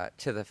 to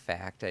the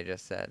fact, I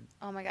just said.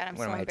 Oh my god, I'm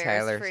One so of my embarrassed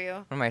Tyler's, for you.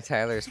 one of my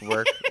Tyler's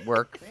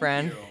work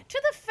friend.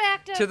 To the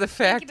fact of. To the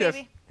Thank fact you, of-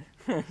 baby.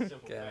 Simple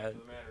fact of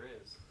the matter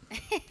is.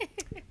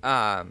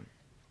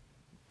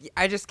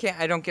 I just can't.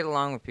 I don't get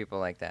along with people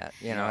like that.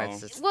 You know, No.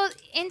 it's just Well,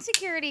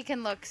 insecurity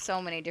can look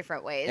so many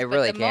different ways. It but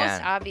really the can.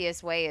 most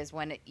obvious way is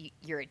when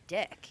you're a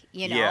dick.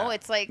 You know, Yeah.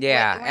 it's like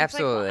Yeah, when it's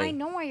like, well, absolutely. I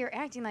know why you're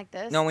acting like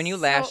this. no. When you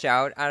So- lash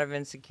out of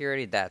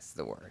insecurity, that's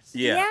the worst.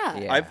 Yeah.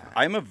 Yeah.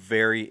 I'm a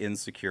very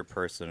insecure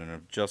person, and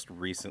I've just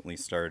recently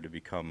started to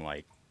become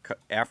like.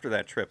 After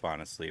that trip,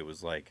 honestly, it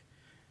was like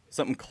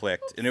something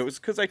clicked, and it was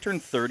because I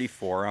turned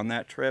 34 on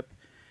that trip,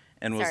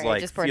 and was Sorry, like I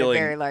just poured feeling. a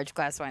very large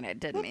glass of wine. I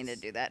didn't mean to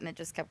do that, and it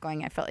just kept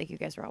going. I felt like you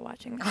guys were all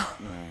watching.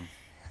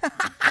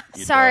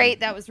 You Sorry, done?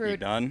 that was You rude.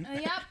 done?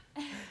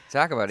 Yep.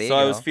 Talk about ego. So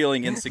I was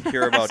feeling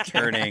insecure about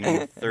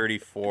turning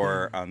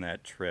 34 on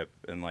that trip,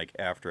 and like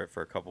after it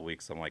for a couple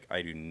weeks, I'm like,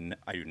 I do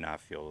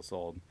not feel this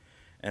old,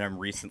 and I'm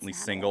recently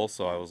not single, old,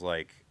 so I was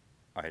like,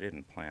 I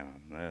didn't plan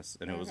on this,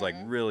 and it was like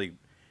really,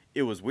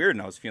 it was weird,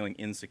 and I was feeling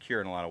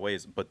insecure in a lot of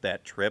ways, but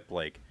that trip,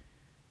 like,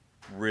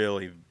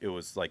 really, it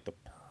was like the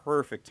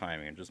perfect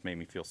timing. It just made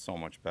me feel so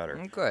much better.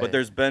 Good. But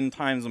there's been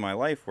times in my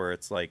life where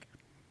it's like,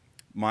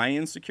 my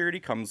insecurity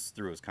comes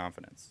through as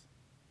confidence.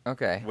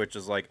 Okay. Which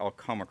is like I'll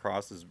come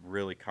across as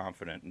really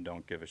confident and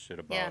don't give a shit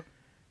about Yeah.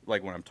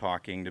 like when I'm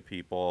talking to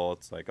people,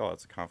 it's like, oh,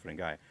 it's a confident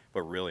guy.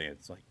 But really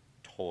it's like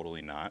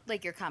totally not.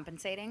 Like you're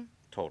compensating.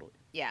 Totally.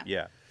 Yeah.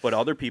 Yeah. But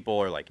other people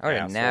are like I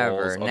would've assholes.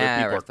 never Other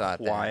never people are thought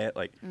that. quiet.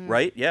 Like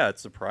right? Yeah,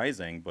 it's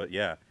surprising, but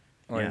yeah.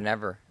 Or yeah.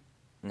 never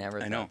I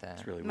thought know. that.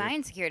 It's really My weird.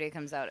 insecurity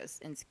comes out as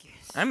insecure.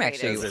 I'm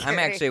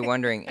actually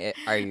wondering.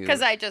 Are you?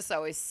 Because I just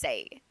always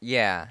say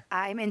Yeah.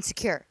 I'm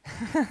insecure.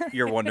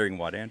 You're wondering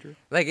what, Andrew?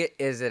 Like,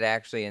 is it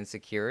actually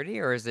insecurity,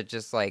 or is it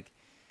just like?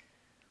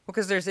 Well,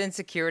 because there's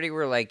insecurity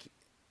where like,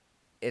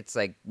 it's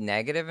like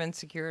negative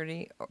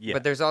insecurity, Yeah.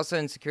 but there's also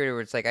insecurity where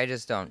it's like I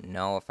just don't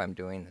know if I'm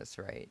doing this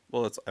right.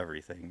 Well, it's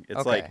everything. It's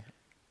Okay. like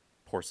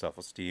poor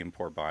self-esteem,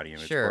 poor body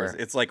image. Sure.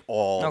 It's like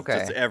all, Okay.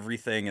 it's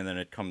everything, and then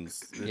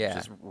it's Yeah.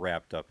 just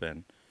wrapped up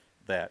in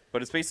that.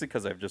 But it's basically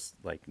because I've just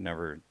like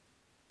never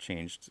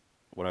changed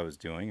what I was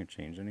doing or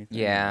changed anything.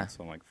 Yeah.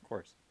 So I'm like, of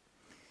course.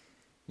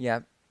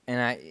 Yep.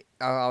 And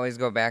I'll always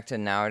go back to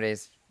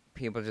nowadays.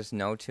 People just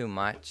know too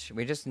much.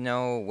 We just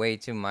know way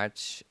too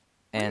much,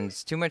 and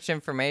it's too much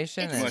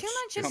information. It's and too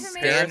much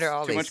information. Stand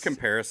all Too much these-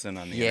 comparison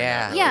on the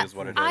Yeah. internet. Yeah, Really is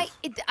what it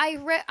is. I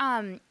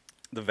read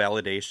The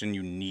validation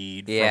you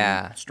need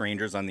Yeah. from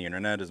strangers on the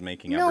internet is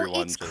making no,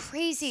 everyone it's just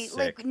crazy. sick.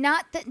 Like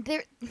not that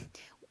there.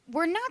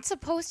 We're not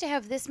supposed to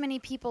have this many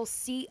people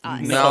see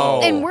us.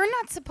 No. And we're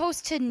not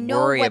supposed to know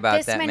Worry what about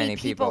this that many many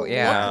people. people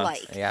Yeah. look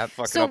like. Yep.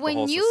 Fucking So up the when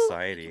whole you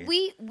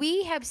society.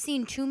 we have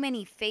seen too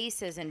many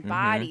faces and Mm-hmm.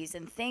 bodies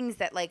and things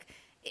that like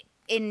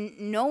in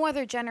no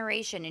other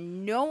generation,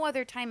 in no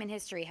other time in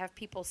history have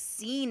people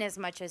seen as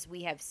much as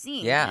we have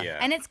seen. Yeah. Yeah.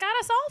 And it's got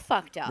us all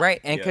fucked up. Right,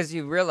 and Yeah. because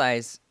you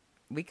realize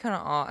we kind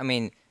of all, I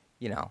mean,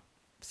 you know,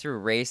 through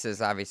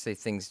races, obviously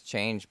things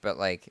change, but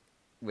like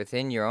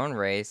within your own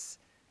race,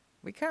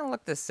 we kind of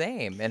look the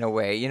same in a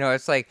way. You know,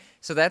 it's like,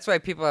 so that's why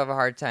people have a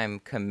hard time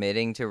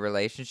committing to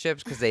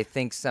relationships because they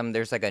think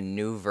there's like a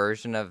new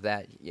version of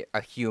that, a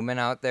human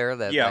out there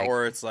that, Yeah, like,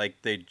 or it's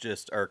like they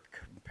just are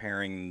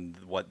comparing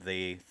what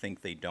they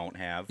think they don't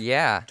have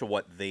yeah, to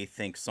what they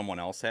think someone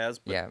else has,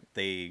 but Yeah.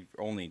 you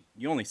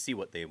only see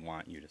what they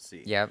want you to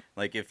see. yep,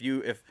 Like if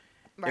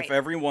Right.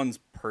 everyone's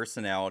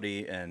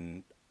personality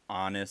and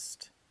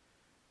honest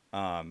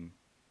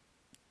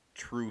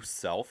true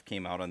self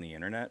came out on the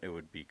internet, it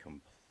would be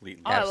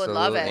completely Oh, I would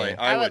love it. Absolutely. Like,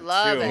 I would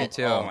love too. it. Me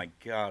too. Oh my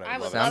god, I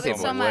would Some love it people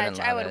so wouldn't much.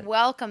 I love would it.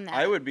 welcome that.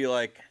 I would be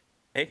like,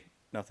 hey,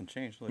 nothing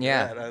changed. Look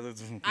Yeah. at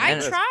that. I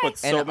This. tried. But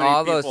so and many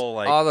all people,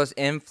 those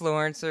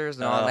influencers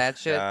and all oh, that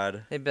shit,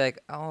 God. they'd be like,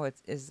 oh,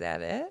 is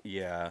that it?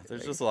 Yeah,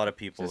 there's just a lot of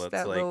people Just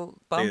that's that like little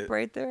bump they-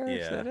 right there? Is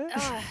yeah. that it?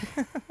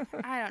 Ugh,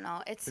 I don't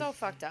know. It's so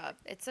fucked up.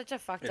 It's such a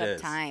fucked It up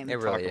is. time. It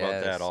really talk about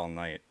is. that all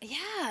night.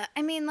 Yeah,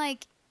 I mean,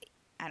 like,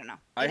 I don't know.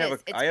 I have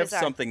It's I have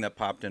bizarre. something that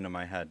popped into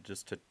my head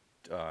just to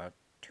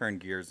turn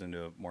gears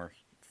into a more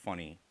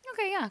funny.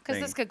 Okay, yeah, because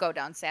this thing. could go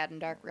down sad and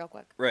dark real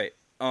quick. Right.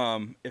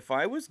 If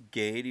I was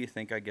gay, do you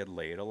think I'd get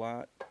laid a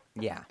lot?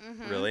 Yeah.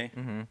 Really?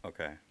 Mm-hmm.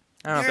 Okay.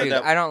 I don't, know Said if you,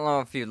 that- I don't know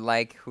if you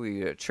like who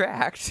you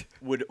attract.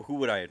 Who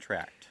would I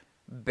attract?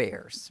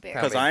 Bears. Bears.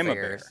 'Cause Probably I'm a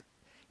bears. bear.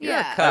 You're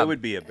Yeah. a cub. I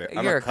would be a bear.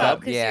 I'm You're a cub.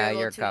 'Cause Yeah, you're,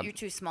 you're a cub. You're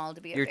too small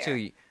to be a You're bear.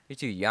 you're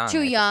too young. Too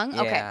I think. young?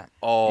 Okay. Yeah.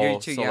 Oh, You're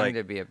too so, young like,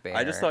 to be a bear.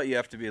 I just thought you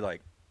have to be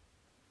like,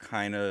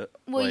 kind of.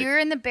 Well, like, you're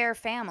in the bear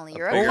family.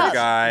 You're a bigger cub.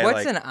 guy.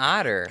 What's like, an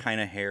otter? kind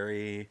of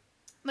hairy?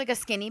 Like a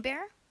skinny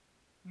bear?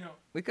 No.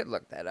 We could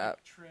look that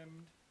up.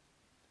 Trimmed.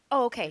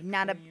 Oh, okay.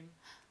 Not a Clean.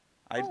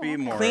 I'd Oh, be okay.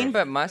 more Clean of-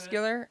 but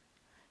muscular.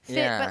 fit,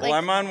 Yeah. but Well, like.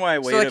 I'm on my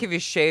way So like to. if you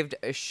shaved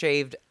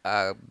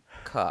a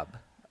cub.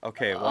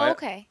 Okay. Well, Oh,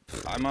 okay.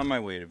 I'm on my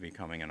way to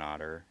becoming an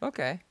otter.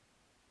 Okay.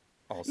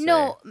 I'll say.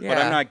 No. But Yeah.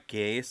 I'm not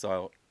gay,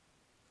 so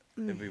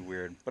it'd be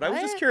weird. But I was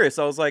just What? curious.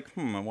 I was like,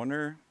 I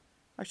wonder.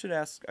 I should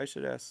ask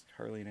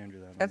Harley and Andrew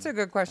that. That's a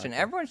good question.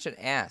 Everyone should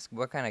ask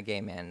what kind of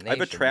gay man they I've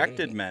should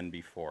attracted be. men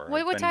before.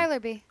 What I've would been- Tyler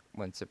be?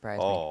 Wouldn't surprise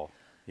me. Oh,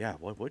 yeah.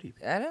 What would he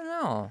be? I don't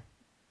know.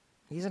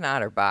 He's an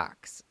otter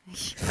box.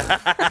 He's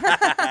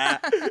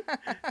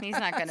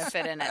not going to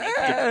fit in any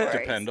categories.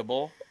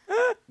 Dependable.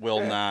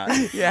 Will not.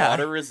 Yeah.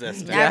 Water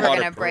resistant. Never gonna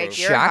waterproof. break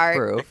your heart.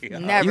 Shockproof. Yeah.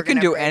 Never You can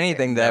gonna do break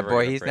anything to that Never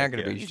boy. gonna He's not break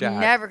going to it. be He's shocked.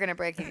 never going to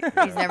break you.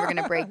 He's never going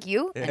to break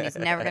you, and he's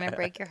never going to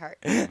break your heart.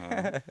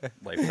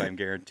 Lifetime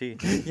guarantee.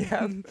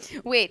 Yeah.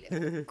 Wait,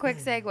 quick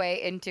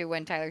segue into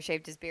when Tyler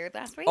shaved his beard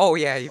last week. Oh,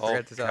 yeah. You Oh,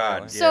 forgot to tell God, that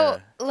one. So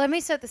yeah. let me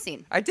set the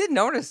scene. I did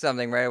notice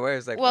something right away. I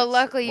was like, Well, what's-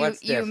 luckily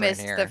what's you different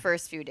missed here? the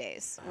first few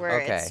days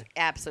where Okay. it's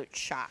absolute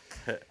shock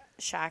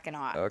and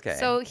awe. Okay.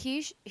 So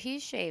he's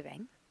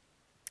shaving,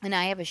 and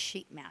I have a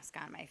sheet mask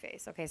on my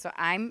face. Okay, so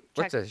I'm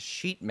What's a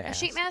sheet a mask?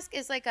 sheet mask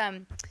is like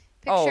picture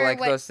Oh, like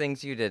what. those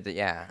things you did.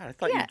 Yeah. God, I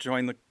thought Yeah. you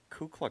joined the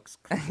Ku Klux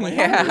Klan.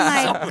 Yeah. Oh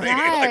my Something.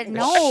 God, Like,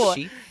 no.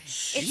 Sheet?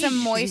 It's a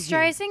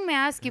moisturizing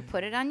mask. You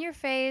put it on your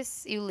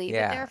face. You leave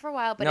Yeah. it there for a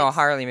while. But No, it's,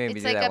 Harley made me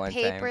it's do like that a one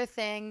paper time.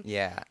 thing,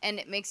 Yeah. and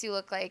it makes you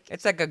look like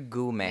It's like a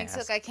goo makes mask. you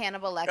look like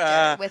Hannibal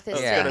Lecter with I his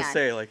was Yeah. thing gonna on.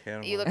 say like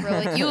Hannibal. You look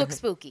really, you look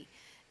spooky.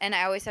 And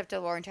I always have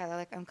to warn Tyler,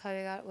 like, I'm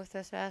coming out with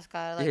this mask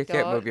on. Like, You can't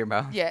don't- move your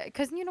mouth. Yeah,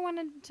 because you don't want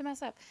it to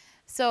mess up.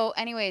 So,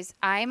 anyways,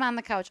 I'm on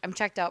the couch. I'm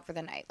checked out for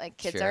the night. Like,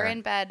 kids Sure. are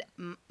in bed.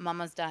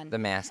 Mama's done. The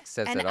mask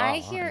says And it all. I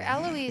hear You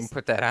can Eloise-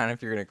 put that on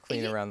if you're going to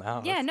clean Ye- around the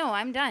house. Yeah, no,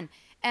 I'm done.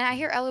 And I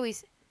hear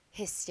Eloise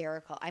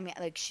hysterical. I mean,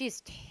 like,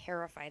 she's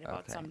terrified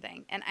about Okay.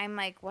 something. And I'm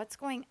like, what's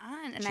going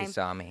on? And She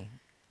saw me.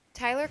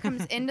 Tyler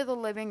comes into the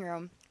living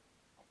room.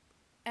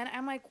 And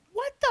I'm like,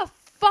 what the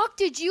fuck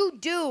did you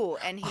do?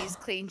 And he's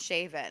clean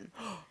shaven.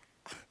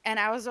 And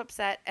I was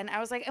upset. And I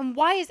was like, and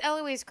why is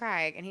Eloise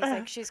crying? And he's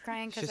like, she's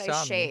crying because She I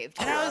saw me. shaved.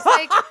 And I was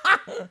like,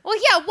 well,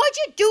 yeah, what'd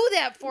you do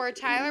that for,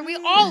 Tyler? We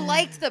all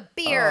liked the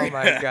beard. Oh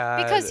my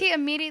god. Because he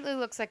immediately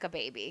looks like a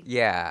baby.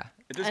 Yeah.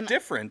 It's just I'm-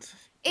 different.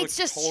 It's Looks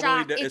just totally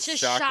shock. di- It's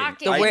just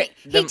shocking. The And way-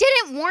 he the-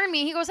 didn't warn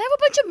me. He goes, I have a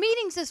bunch of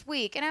meetings this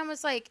week. And I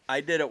was like, I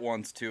did it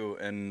once too,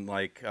 and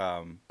like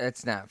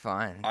It's not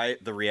fun.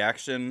 the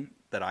reaction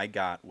that I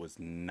got was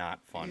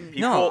not fun.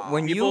 People, No,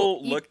 when you-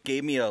 people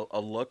gave me a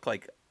look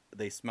like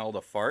they smelled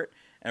a fart,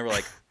 and were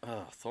like,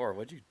 "Oh, Thor,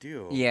 what'd you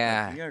do?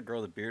 Yeah. Like, you gotta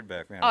grow the beard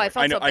back, man." Oh, I Like,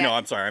 felt know, so I know. bad.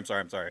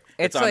 I'm sorry. It's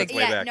It's on like- its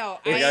way Yeah, back. no,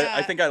 Like, I,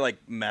 I think I like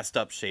messed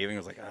up shaving. I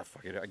was like, "Ah,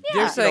 fuck it."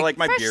 There's You know, like- like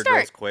my fresh beard start.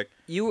 grows quick.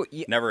 You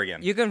Never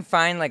again. You can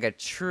find like a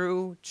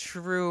true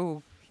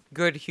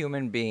good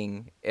human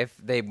being if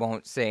they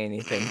won't say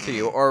anything to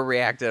you or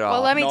react at all.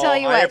 Well, let me No, tell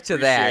you I what. To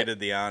that. appreciated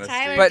the honesty.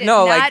 Tyler But did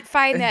no, not like-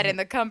 find that in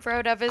the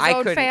comfort of his I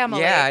own could.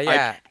 family.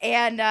 Yeah.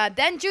 And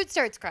then Jude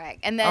starts crying.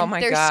 And then Oh my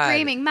they're God.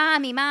 screaming,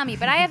 Mommy, Mommy.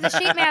 But I have the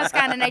sheet mask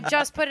on and I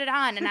just put it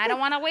on and I don't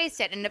want to waste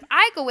it. And if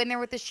I go in there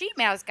with the sheet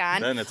mask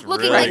on, Then it's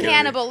looking really like gonna-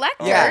 Hannibal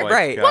Lecter, Yeah, my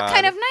right. what God.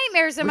 kind of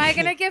nightmares am I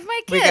going to give my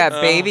We kids? got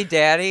baby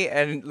daddy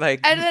and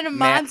like And then a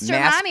monster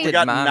masked mommy. We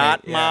got mommy.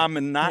 not Yeah. mom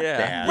and not Yeah.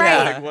 dad.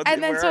 Right. Like, what-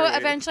 And then where so are we?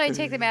 eventually I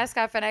take the mask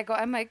off and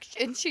I'm like,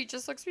 and she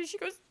just looks at me. She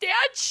goes, Dad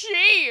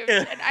shaved.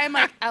 And I'm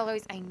like,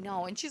 Eloise, I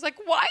know. And she's like,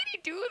 why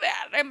did you do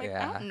that? And I'm like, I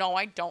Yeah. don't know.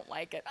 I don't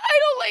like it. I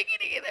don't like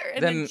it either.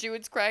 And then Then-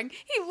 Jude's crying.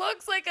 He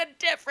looks like a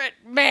different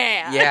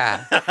man.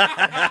 Yeah.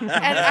 And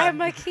I'm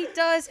like, he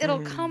does.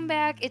 It'll come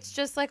back. It's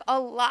just like a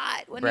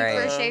lot when Right. he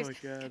first Oh shaves. my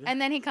God.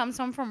 And then he comes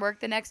home from work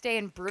the next day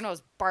and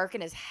Bruno's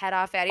barking his head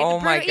off at him. Oh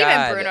my Bruno,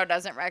 God. Even Bruno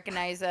doesn't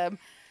recognize him.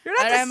 You're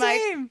not And the I'm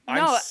like, same.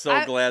 no, I'm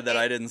so glad that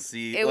I didn't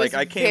see. It Like was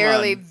I came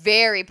very, on.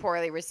 very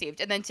poorly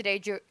received. And then today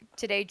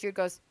Jude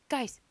goes,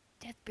 guys,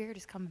 Dad's beard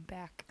is coming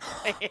back.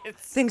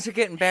 Things are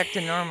getting back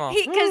to normal.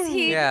 Because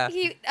Yeah.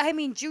 I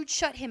mean, Jude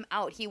shut him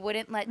out. He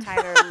wouldn't let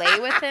Tyler lay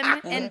with him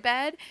in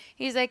bed.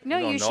 He's like, no,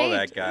 You you don't know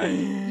shaved. that guy.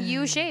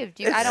 You shaved.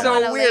 You, It's I don't so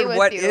want to lay weird. with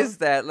What you. is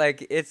that?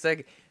 Like it's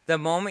like the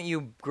moment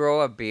you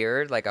grow a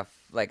beard, like a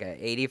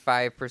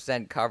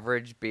 85%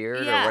 coverage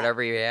beard Yeah. or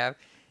whatever you have,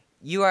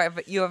 you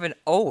have an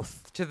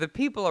oath to the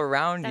people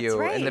around That's you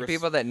right. and the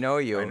people that know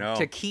you I know.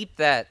 to keep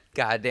that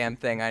goddamn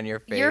thing on your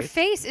face. Your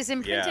face is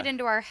imprinted Yeah.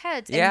 into our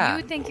heads, and Yeah.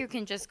 you think you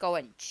can just go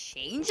and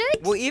change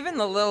it? Well, even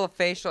the little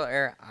facial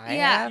hair I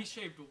Yeah. have, He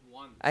shaved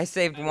once. I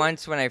saved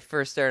once when I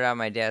first started out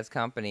my dad's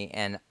company,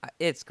 and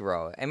it's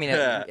gross. I mean,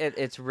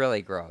 it's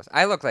really gross.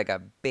 I look like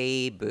a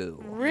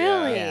baboo.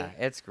 Really? Yeah,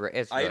 it's great.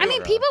 It's I really I mean,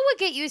 gross. people would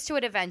get used to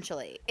it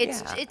eventually.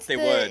 It's Yeah. it's They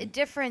the would.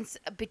 difference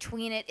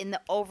between it in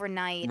the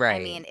overnight. I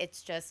Right. mean,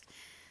 it's just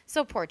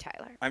so poor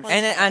Tyler. I'm Poor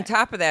And then Tyler. on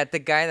top of that, the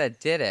guy that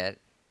did it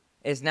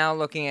is now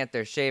looking at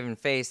their shaven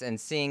face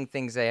and seeing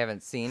things they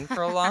haven't seen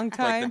for a long Like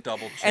time. the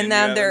double chin And you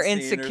then they're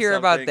haven't seen or insecure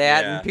about something.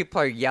 that, Yeah. and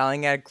people are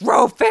yelling at,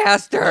 "Grow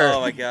faster!"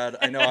 Oh my God!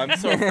 I know. I'm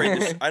so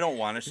afraid. I don't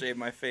want to shave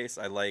my face.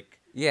 I like.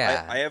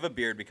 Yeah. I have a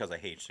beard because I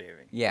hate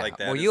shaving. Yeah. Like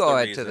that well, is you the owe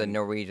it to the reason.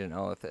 Norwegian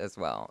oath as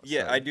well.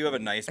 Yeah, so- I do have a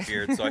nice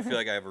beard, so I feel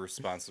like I have a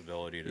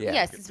responsibility to. Yeah.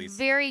 yes, like, it's at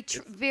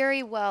least,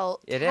 very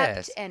well It kept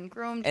is. and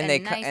groomed And and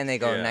they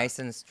nice. go Yeah. nice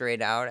and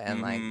straight out,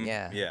 and like Mhm.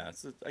 yeah, Yeah,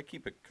 I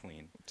keep it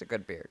clean, it's a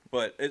good beard.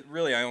 but it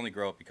really I only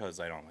grow it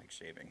because I don't like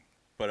shaving.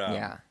 But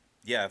Yeah.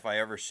 yeah. If I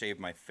ever shave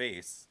my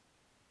face,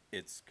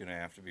 it's gonna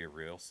have to be a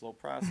real slow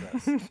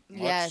process.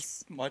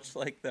 Yes. much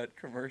like that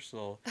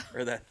commercial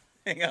or that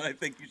thing. I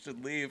think you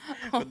should leave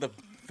with the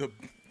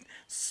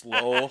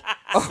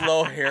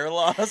slow hair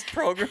loss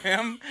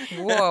program.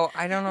 Whoa,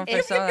 I don't know if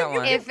I saw that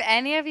one. If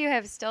any of you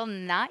have still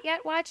not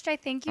yet watched, I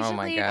think you Oh should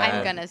my leave. God.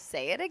 I'm gonna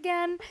say it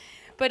again,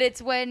 but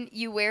it's when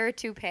you wear a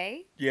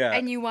toupee. Yeah,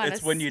 And you want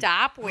it's when to you-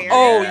 stop wearing.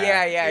 Oh, it.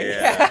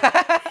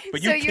 yeah.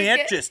 But So you you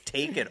can't get- just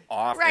take it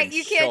off. Right, and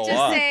you can't show just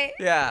up. say.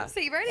 Yeah. So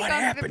you've already What gone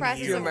through happened the to process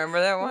you? Do you of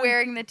remember that one?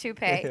 wearing the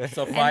toupee.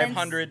 So And then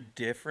 500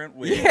 different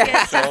ways Yeah.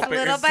 to show up at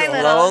Little your by show.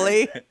 little.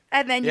 Slowly.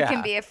 And then you Yeah.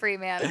 can be a free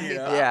man of people.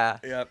 Yeah.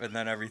 Yep, and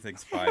then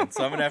everything's fine.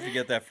 So I'm gonna have to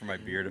get that for my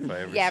beard if I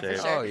ever Yeah, for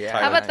shave. sure. Oh, yeah.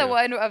 How about the Tyler,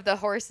 one of the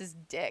horse's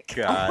dick?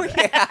 too. God. Oh,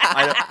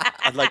 yeah.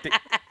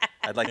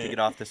 I'd like to get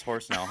off this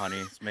horse now,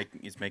 honey.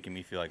 It's making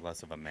me feel like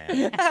less of a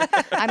man.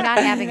 I'm not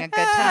having a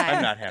good time.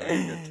 I'm not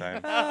having a good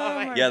time. Oh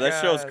my Yeah,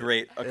 that show's God.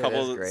 great. It is Some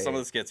of great.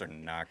 the skits are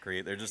not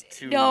great. They're just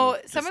too. No,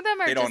 some of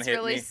them are they don't just hit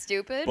really me.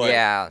 stupid. But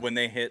Yeah. when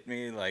they hit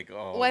me, like,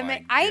 oh When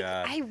my I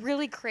God. I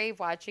really crave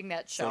watching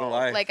that show. So do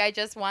I. Like I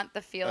just want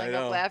the feeling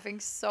know. of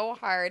laughing so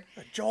hard.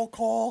 Joel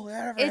Cole,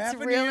 that ever It's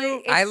happened to really you?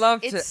 it's, I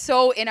love it's to-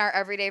 so in our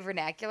everyday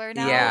vernacular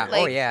now. Yeah.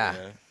 Like, Oh, yeah.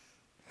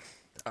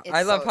 it's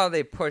I love so- how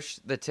they push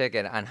the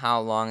ticket on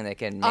how long they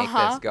can make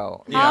Uh-huh. this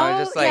go. You How,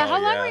 know, just like how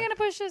long yeah. are we gonna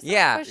push this?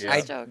 Yeah, push this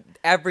I- joke.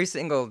 every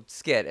single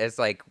skit is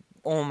like,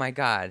 oh my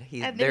God,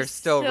 And they're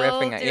still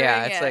riffing it. Yeah,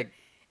 doing it's it. like,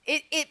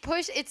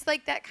 It's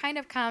like that kind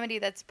of comedy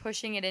that's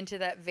pushing it into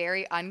that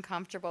very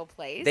uncomfortable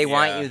place. they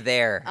want Yeah. you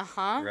there.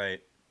 Uh-huh.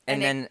 Right.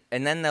 and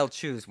and then they'll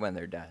choose when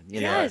they're done. You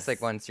know, Yes. it's like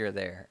once you're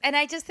there. And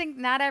I just think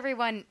not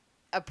everyone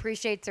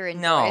appreciates or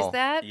enjoys No.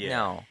 that. Yeah.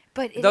 No,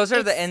 But those are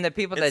it's- the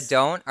people that it's-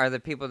 don't are the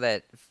people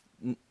that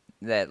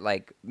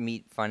like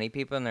meet funny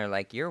people and they're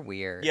like, you're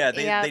weird. Yeah,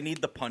 Yep. they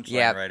need the punchline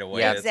Yep. right away.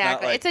 Yep. It's not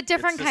Exactly. like- It's a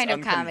different just kind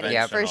of comedy for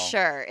unconventional.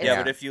 sure. Yeah, Yeah.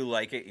 but if you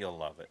like it, you'll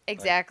love it. Like,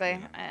 Exactly. you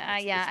know, it's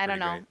I don't pretty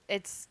know. great.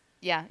 It's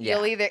yeah. Yeah.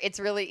 You'll either it's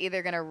really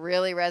either gonna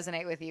really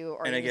resonate with you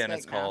or And you're just again, like,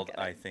 it's "No, called get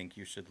I it." Think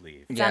You Should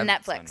Leave. It's Yeah. on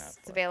It's Netflix. on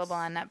It's available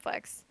on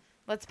Netflix.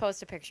 Let's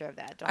post a picture of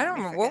that. I don't let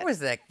me remember what forget. was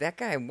that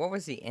guy. What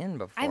was he in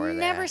before? I've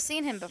never that?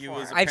 seen him He before.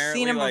 was I've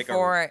seen him apparently, like,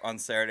 before. on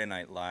Saturday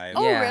Night Live.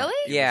 Oh, Yeah. really?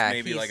 He was Yeah,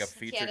 maybe like a he's-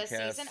 featured a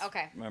cast season?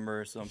 Okay. member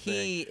or something.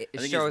 He I think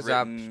he's shows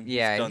up. written-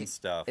 Yeah, he's done he-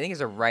 stuff. I think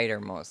he's a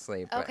writer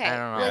mostly, but Okay, I don't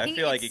know. well, Yeah, I I think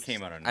feel like he it's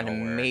came out of An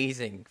nowhere.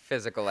 amazing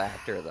physical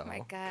actor, though. my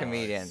God.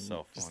 Comedian.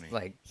 So Just funny.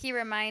 like He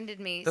reminded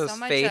me those so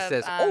much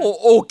faces. of.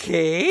 Oh,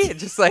 okay.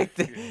 Just like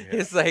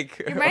it's like.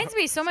 He reminds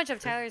me so much of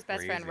Tyler's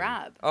best friend Crazy.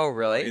 Rob. Oh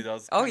really? He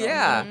does Oh kinda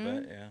yeah. a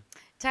little bit, yeah.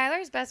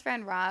 Tyler's best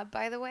friend Rob,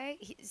 by the way.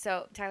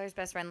 So Tyler's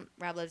best friend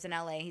Rob lives in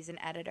LA. He's an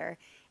editor,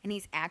 and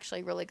he's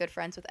actually really good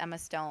friends with Emma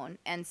Stone.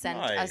 And sent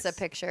us a Nice.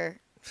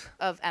 picture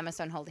of Emma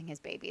Stone holding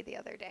his baby the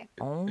other day.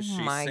 Oh Is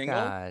she my single?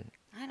 god.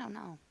 I don't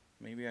know,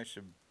 Maybe I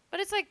should. but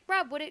it's like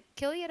Rob, would it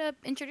kill you to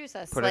introduce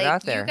us? Put like, it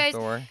out there, You guys,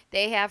 Thor.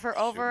 they have her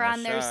over my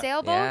on their shot.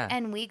 sailboat, Yeah.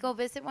 and we go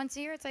visit once a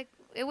year. It's like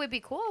it would be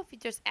cool if you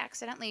just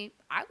accidentally.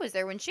 I was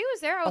there when she was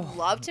there. I would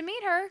love to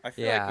meet her. I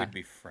feel Yeah. like we'd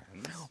be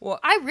friends.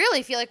 Well, I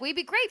really feel like we'd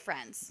be great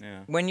friends.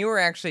 Yeah. when you were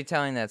actually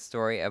telling that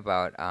story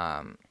about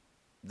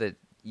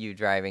you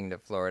driving to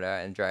Florida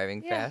and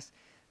driving Yeah. fast,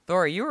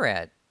 Thor, you were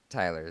at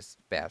Tyler's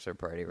bachelor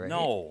party, right?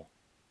 No,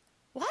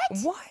 What?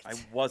 What? I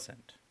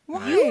wasn't.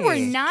 Why? You were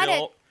not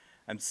at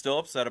I'm still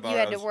upset about You it.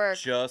 had I to was work.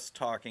 just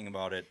talking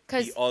about it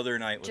 'Cause the other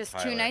night with just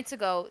Tyler. 2 nights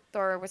ago.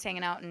 Thor was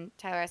hanging out, and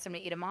Tyler asked him to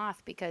eat a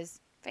moth because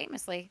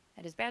famously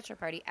at his bachelor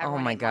party, Oh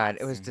everyone my ate god,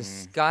 moths. it was Mm-hmm.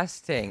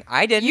 disgusting.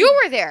 I didn't. You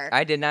were there.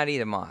 I did not eat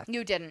a moth.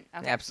 You didn't.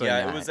 Okay. Absolutely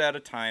Yeah, not. it was at a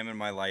time in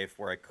my life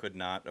where I could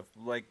not have,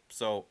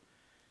 so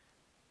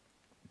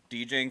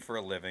DJing for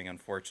a living,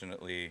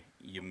 unfortunately,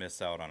 you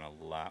miss out on a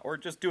lot, or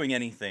just doing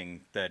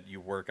anything that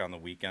you work on the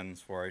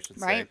weekends for, I should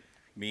Right. say.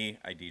 Me,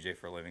 I DJ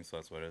for a living, so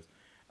that's what it is.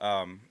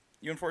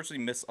 You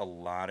unfortunately miss a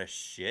lot of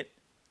shit,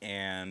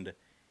 and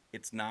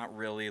it's not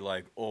really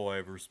like, oh, I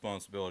have a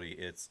responsibility.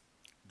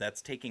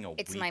 That's taking a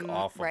It's week my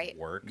off right. of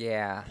work.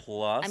 Yeah.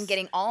 Plus, I'm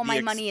getting all the my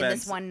money in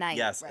this expense- one night.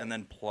 Yes, Right. and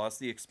then plus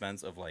the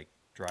expense of like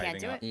driving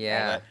do up. it.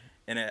 Yeah. all that.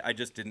 And I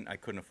just didn't. I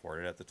couldn't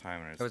afford it at the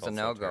time, and I just It was a felt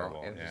no so go.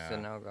 terrible. It was just Yeah.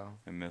 a no go.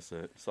 I miss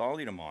it. So I'll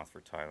eat a moth for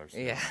Tyler.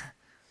 still. Yeah.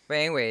 But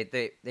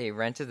anyway, they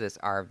rented this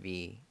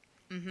RV,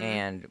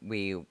 and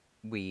we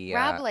Mm-hmm.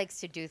 Rob likes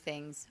to do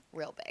things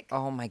real big.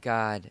 oh my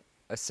god.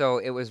 So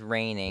it was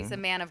raining. He's a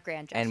man of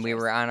grand gestures. and we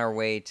were on our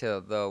way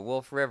to the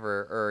Wolf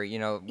River, or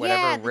whatever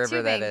Yeah, the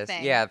river that tubing is.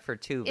 thing. Yeah, for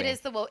tubing. It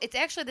is the It's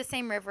actually the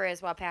same river as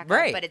Wapaka,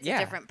 Right, but it's yeah. a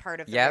different part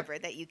of the Yep. river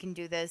that you can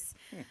do this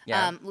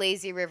Yeah.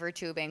 lazy river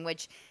tubing,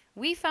 which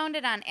we found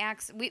it on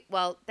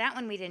that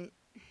one we didn't.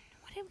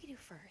 What did we do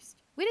first?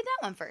 We did that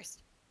one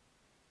first.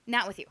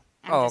 Not with you.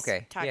 I'm Oh, just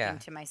okay, talking yeah.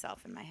 to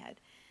myself in my head.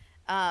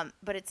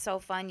 But it's so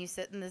fun. You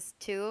sit in this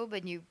tube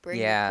and you bring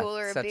Yeah, your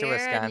cooler of such a beer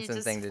and you Wisconsin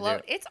just thing to do.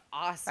 float. It's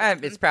awesome.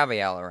 It's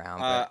probably all around.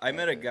 But I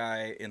met a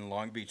guy in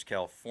Long Beach,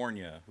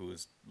 California, who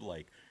was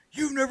like,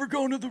 "You've never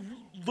gone to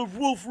the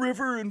Wolf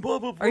River and blah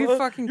blah blah. Are you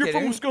fucking You're kidding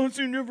from me?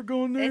 Wisconsin, you never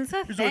gone there." It's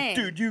a He's thing. like,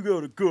 "Dude, you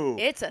gotta go."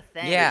 It's a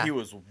thing. Yeah. He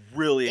was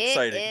really It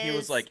excited. He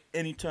was is- like,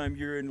 "Anytime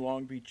you're in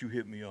Long Beach, you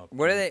hit me up."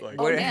 what are He they? was like-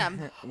 Oh, What, damn.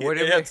 what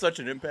it are had we, such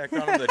an impact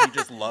on him that he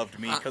just loved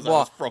me because I well,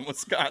 was from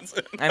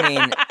Wisconsin. I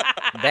mean,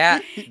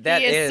 that he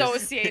is.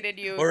 associated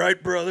you. All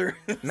right, brother.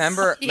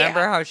 Remember Yeah.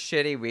 how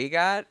shitty we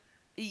got?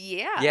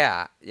 Yeah.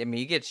 Yeah. I mean,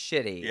 you get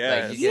shitty.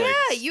 Yeah, Like, you get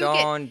Yeah, you get-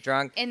 stoned,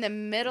 drunk, In the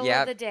middle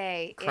Yep. of the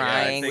day.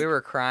 crying. think- We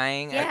were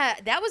crying. Yeah,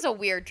 that was a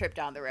weird trip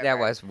down the river. That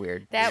was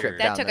weird. That trip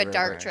that down took the a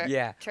dark river. trip.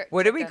 Yeah. tri-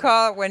 What did trip we down-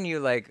 call it when you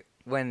like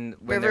when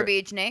River they're-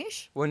 Beach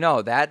Nash? Well,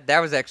 no, that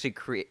was actually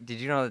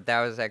Did you know that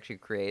was actually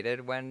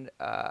created when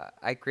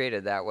I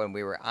created that when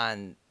we were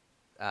on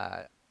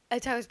At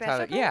Tyler's bachelor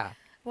Tyler, party? yeah.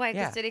 Why?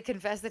 Because yeah. did he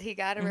confess that he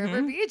got a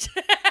River Beach?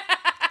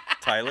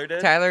 Tyler did.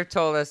 Tyler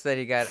told us that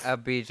he got a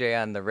BJ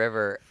on the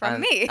river. From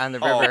on, me. On the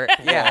Oh, river.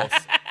 yeah.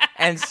 gross.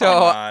 And so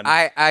on.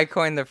 I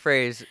coined the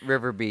phrase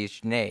River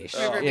Beach Nash.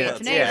 River you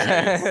Beach know,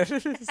 Nash.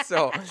 Yeah.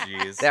 So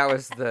Jeez. that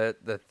was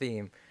the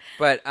theme.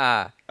 But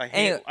I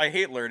anyway-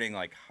 hate learning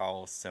like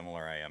how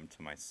similar I am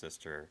to my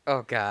sister.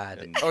 oh God.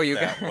 In Oh, you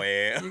that got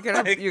way.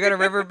 you got a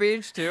River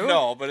Beach too?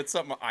 No, but it's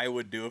something I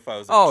would do if I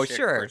was a Oh, chick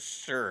sure. for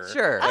sure.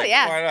 Sure. Oh, Like,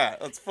 yeah. Why not?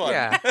 That's fun.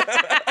 Yeah.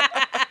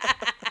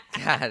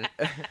 God,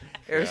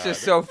 it was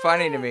just God. so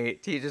funny to me.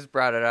 T just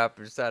brought it up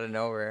just out of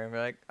nowhere, and we're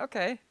like,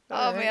 okay. Oh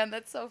all right. man,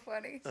 that's so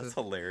funny. That's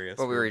hilarious.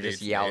 But we were River just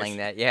Beach yelling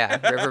Nash. that,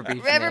 yeah, River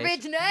Beach. River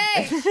Nash. Beach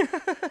Nash.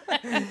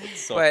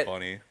 It's so but-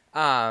 funny.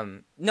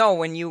 No,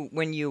 when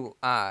you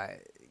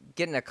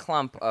get in a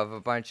clump of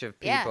a bunch of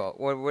Yeah. people,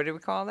 what do we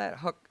call that?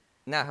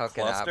 Not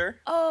hooking Cluster?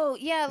 Oh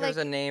yeah, up. There's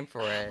like a name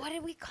for it. what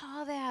did we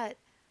call that?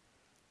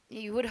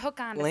 You would hook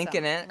on to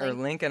Linking something. it or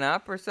linking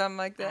up or something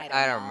like that.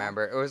 I I don't don't know.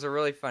 remember. It was a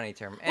really funny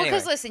term. Well, Anyway,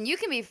 because listen, you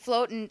can be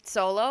floating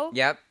solo,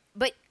 yep.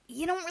 but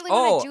you don't really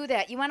Oh. want to do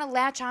that. You want to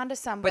latch onto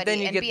somebody then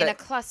you and get be in the- a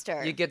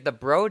cluster. You get the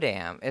bro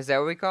dam. Is that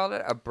what we called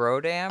it? A bro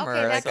dam Okay, or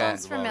that like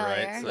sounds a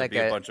familiar. Right? So Like like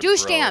a a bunch of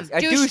douche bros. dam.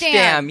 a douche douche dam.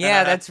 dam?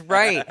 Yeah, that's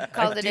right.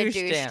 Called it a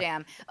douche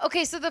dam.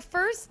 Okay, so the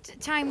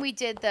first time we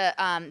did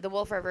the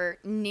Wolf River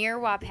near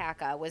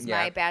Wapaka was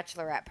my Yeah.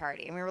 bachelorette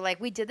party, and we were like,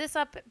 we did this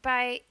up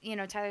by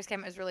Tyler's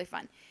camp. It was really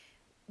fun,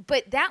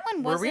 but that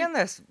one Were wasn't. we on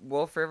this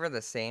Wolf River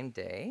the same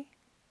day?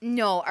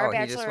 No, our oh,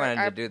 bachelor. he just wanted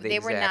our, to do the they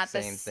exact were not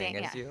same the thing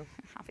same, as you.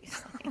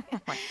 obviously. Oh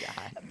my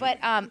God.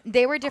 But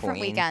they were different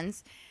Queen.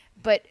 weekends.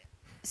 But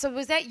so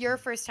was that your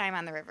first time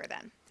on the river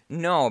then?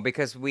 No,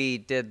 because we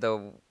did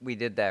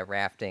that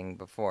rafting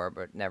before,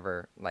 but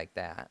never like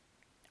that.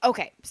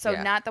 Okay, so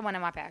Yeah. not the one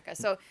in Wapaka.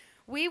 So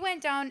we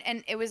went down,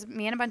 and it was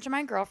me and a bunch of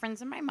my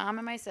girlfriends and my mom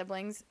and my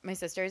siblings, my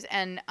sisters,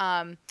 and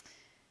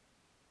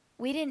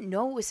we didn't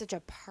know it was such a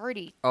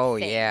party. Oh,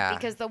 thing, yeah.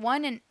 because the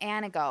one in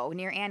Anigo,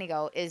 near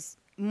Anigo, is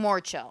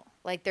more chill.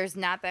 Like there's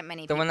not that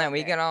many. The one people that we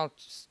there. get all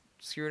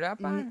screwed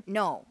up on.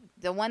 No,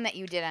 the one that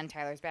you did on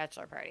Tyler's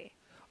bachelor party.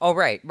 Oh,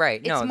 right.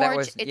 It's No, more. that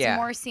was It's yeah.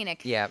 more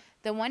scenic. Yeah.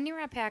 The one near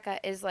Wapaka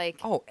is like.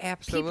 Oh,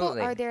 absolutely.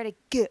 People are there to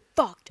get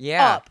fucked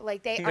Yeah. up.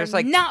 Like they There's are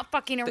like not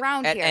fucking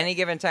around At here. any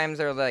given times,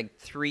 there are like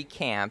 3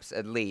 camps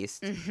at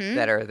least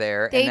that are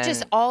there. They and just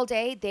then, all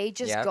day. They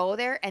just Yep. go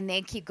there and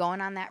they keep going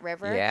on that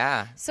river.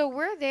 yeah. So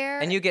we're there.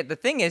 And the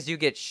thing is, you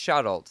get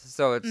shuttled,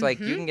 so it's like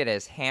Mm-hmm. you can get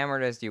as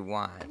hammered as you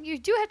want. You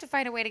do have to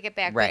find a way to get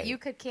back. Right. But you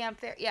could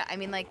camp there. Yeah. I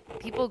mean, like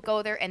people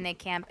go there and they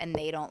camp and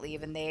they don't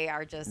leave and they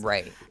are just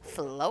Right.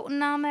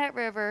 floating on that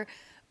river.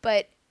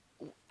 But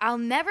I'll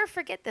never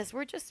forget this.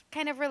 We're just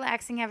kind of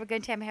relaxing, have a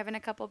good time, having a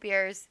couple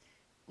beers,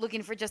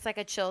 looking for just like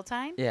a chill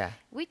time. Yeah.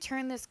 We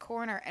turn this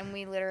corner and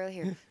we literally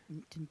hear,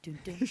 dun, dun,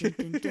 dun, dun,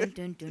 dun, dun,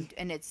 dun, dun,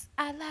 and it's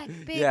I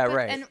like big. Yeah, butts,"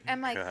 right. And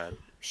I'm like, God.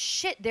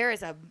 shit, there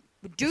is a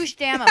douche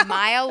dam a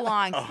mile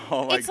long.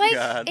 Oh my it's like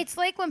God. it's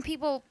like when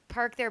people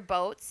park their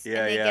boats Yeah,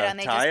 and they yeah. get on,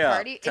 they Tie just up,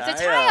 party. It's a tie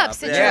tie-up up.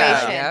 situation.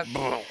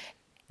 Yeah.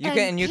 You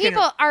and can.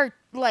 people are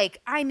like,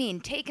 I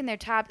mean, taking their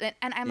top, and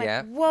I'm like,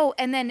 Yeah. whoa.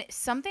 And then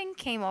something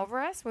came over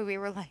us where we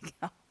were like,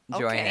 oh,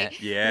 Enjoying okay. it.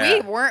 Yeah.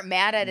 We weren't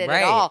mad at it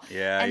Right. at all.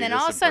 Yeah, And you then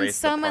all of a just sudden, embrace the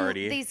someone,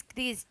 party.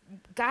 these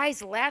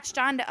guys latched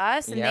onto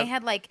us, and Yep. they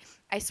had like,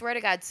 I swear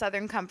to God,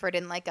 Southern Comfort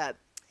in like a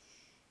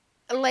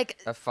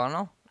A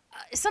funnel.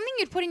 something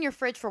you'd put in your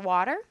fridge for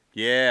water.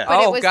 Yeah.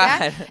 But it Oh, was God.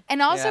 that.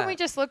 And also, Yeah. we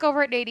just look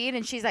over at Nadine,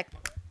 and she's like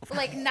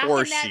knocking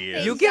course that she thing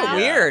is. You get down.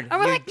 weird. And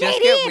we're You like, just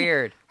Nadine! get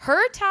weird.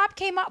 Her top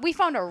came up. We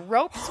found a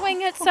rope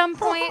swing at some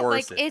point.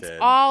 course Like it it's did.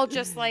 all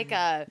just like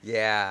a.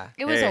 Yeah.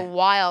 It was Hey. a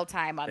wild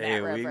time on Hey,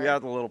 that we river.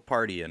 got a little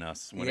party in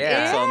us when Yeah. it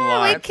gets yeah,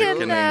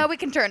 unlocked. we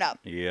can turn up.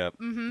 Yep,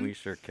 we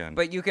sure can.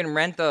 But you can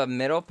rent the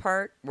middle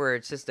part where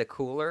it's just a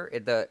cooler.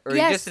 Or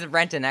Yes. you just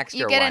rent an extra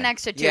You get one. an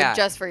extra tube Yeah.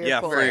 just for your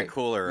yeah, cooler. for your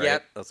cooler, right?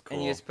 Yep. That's cool.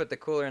 And you just put the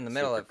cooler in the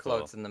middle. Super It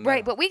floats cool. in the middle.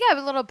 Right, but we got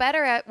a little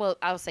better at. Well,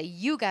 I'll say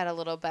you got a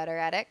little better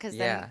at it because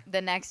Yeah. then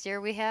the next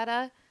year we had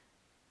a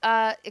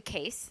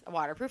case, a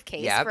waterproof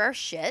case Yep. for our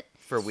shit,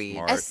 for weed.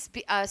 Smart.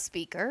 a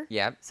speaker.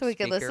 Yep. So we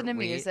could Speaker, listen to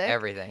weed, music.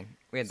 Everything.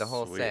 We had the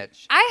whole Sweet. set.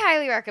 I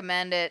highly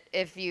recommend it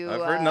if you. I've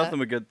heard nothing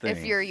but good things.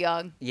 If you're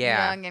young,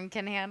 Yeah. young and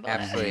can handle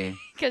Absolutely. it,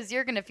 because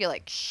you're gonna feel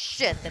like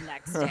shit the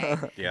next day.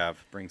 Yeah,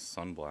 bring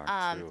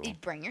sunblock You too.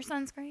 bring your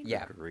sunscreen.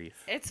 Yeah.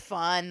 Grief. It's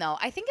fun though.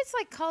 I think it's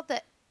like called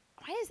the.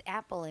 Why is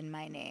Apple in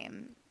my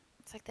name?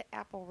 It's like the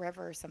Apple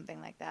River or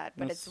something like that.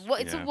 But it's a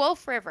yeah.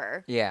 Wolf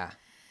River. Yeah.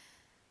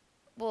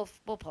 We'll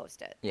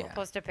post it. Yeah. We'll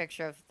post a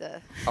picture of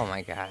the Oh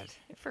my God.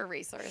 for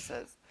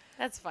resources.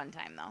 That's a fun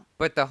time though.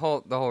 But the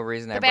whole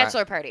reason The I brought,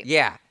 bachelor party.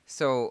 Yeah.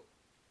 So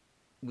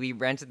we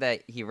rented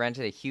that. He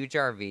rented a huge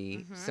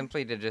RV Mm-hmm.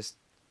 simply to just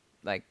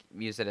like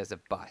use it as a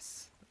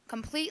bus.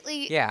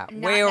 Completely. Yeah,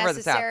 not way over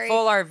necessary. the top.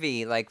 Full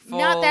RV, like full.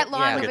 Not that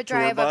long yeah. of Like a a tour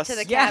drive up bus? to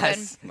the cabin.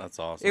 Yes. That's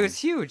awesome. It was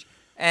huge.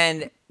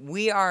 And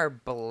we are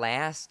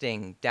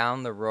blasting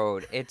down the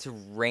road. It's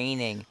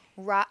raining.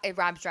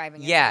 Rob's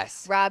driving. it.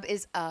 Yes. Rob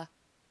is a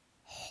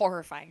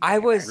horrifying. I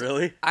driver. was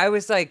Really? I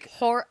was like,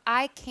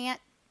 I can't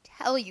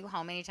tell you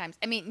how many times.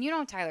 I mean,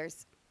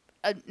 Tyler's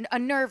a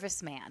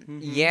nervous man.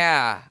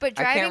 yeah. But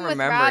I can't driving with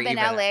remember Rob in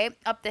even- LA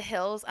up the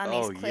hills on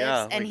Oh, these cliffs,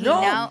 yeah, and like- he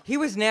No, now he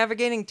was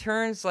navigating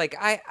turns like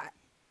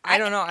I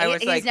don't know. I was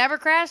he's like, never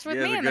crashed with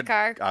Yeah, me he's a in the good-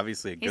 car.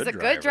 Obviously a good He's a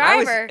driver. good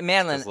driver.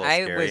 Madeline, That's a little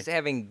I scary. was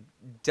having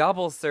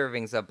double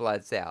servings of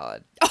blood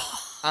salad.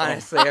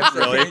 Honestly, I was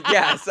Really? like,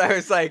 yes, I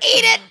was like,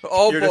 Eat it!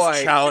 oh You're boy,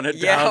 just chowing it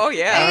yeah, down. oh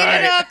yeah, Eat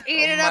Alright. it up,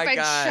 eat Oh it up, my and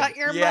God. shut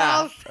your Yeah.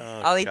 mouth.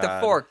 Oh, I'll eat the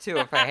God. fork too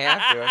if I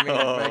have to. I mean,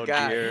 Oh, my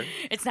God. dear.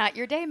 It's not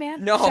your day,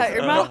 man. No, Shut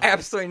your no, mouth.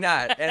 absolutely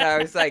not. And I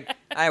was like,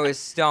 I was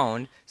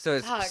stoned, so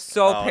it's Fuck.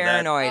 so Oh,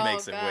 paranoid. That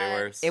makes it God. way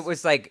worse. It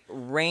was like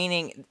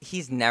raining.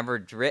 He's never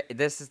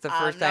This is the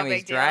first No time he's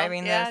big deal.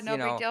 driving Yeah, this. no you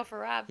know, big deal for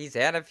Rob. he's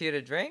had a few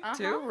to drink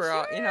too. Uh-huh, We're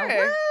all,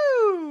 sure.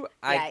 woo!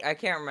 Yeah. I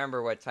can't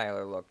remember what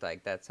Tyler looked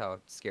like. That's how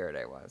scared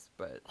I was.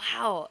 But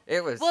Wow.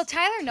 it was. Well,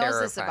 Tyler knows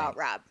this about terrifying.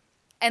 Rob.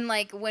 And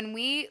like when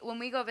we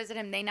go visit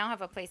him, they now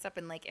have a place up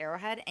in Lake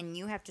Arrowhead, and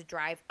you have to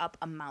drive up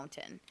a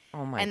mountain.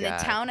 Oh my and God.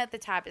 the town at the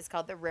top is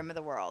called the Rim of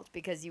the World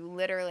because you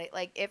literally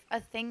like if a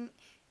thing,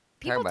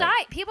 people about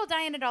die. People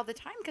die in it all the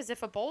time because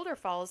if a boulder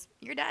falls,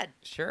 you're dead.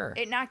 Sure.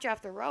 It knocked you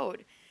off the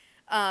road.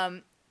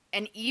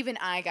 And even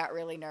I got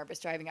really nervous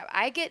driving up.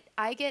 I get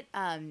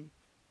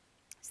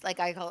it's like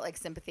I call it like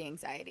sympathy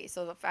anxiety.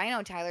 So if I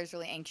know Tyler's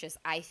really anxious,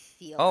 I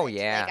feel Oh, it.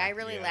 yeah. Like I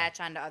really Yeah. latch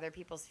onto other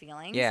people's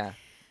feelings. Yeah.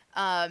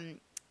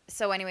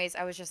 So anyways,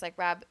 I was just like,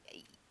 Rob,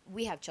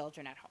 we have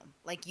children at home.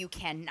 Like you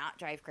cannot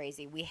drive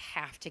crazy. We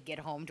have to get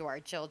home to our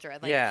children.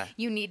 Like Yeah.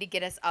 you need to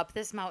get us up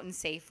this mountain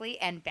safely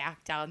and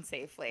back down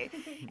safely.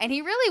 And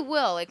he really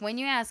will. Like when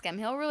you ask him,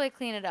 he'll really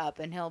clean it up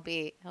and he'll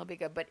be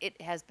good. But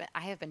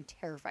I have been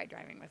terrified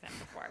driving with him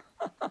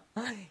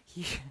before.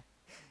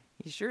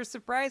 He sure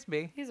surprised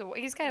me. He's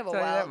kind of a Tell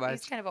you that wild much.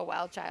 he's kind of a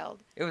wild child.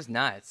 It was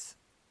nuts.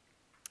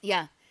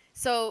 Yeah.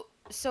 So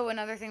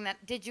another thing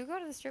did you go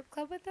to the strip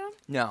club with them?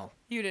 No.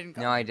 You didn't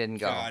go. No, I didn't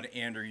go. God,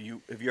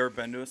 Andrew, have you ever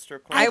been to a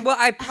strip club?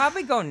 I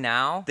probably go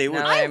now. They would-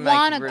 now that I I'm, like,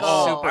 wanna re- go.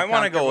 Oh, super I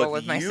want to go comfortable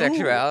with my you.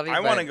 sexuality. I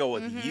want to but- go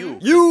with you.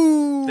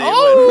 You. They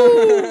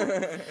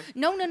Oh!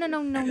 No.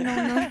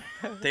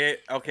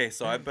 Okay,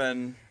 so I've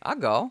been. Oh. I I'll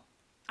go.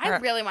 I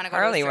really want to go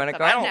Harley, to you a wanna strip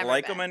go? club. I've don't never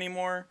like been. them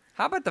anymore.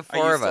 How about the I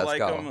four used of to us like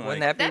go? 'em, Wouldn't like-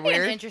 that be That'd be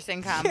weird? an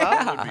interesting combo.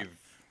 That would be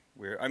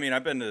weird. I mean,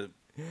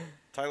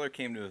 Tyler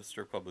came to a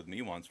strip club with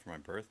me once for my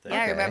birthday. Yeah,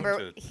 I Okay.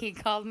 remember he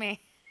called me.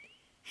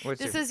 What's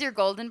This your- is your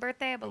golden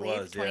birthday, I believe,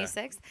 was, yeah.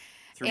 26th.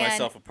 Threw and-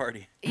 myself a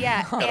party.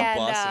 Yeah, Got a and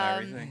bus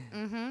and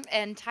everything.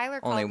 and Tyler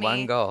called only me.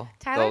 one goal.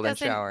 Tyler Golden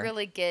doesn't shower.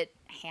 really get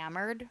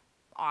hammered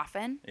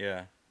often.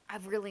 Yeah.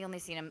 I've really only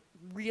seen him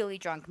really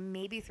drunk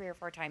maybe 3 or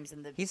 4 times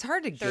in the. He's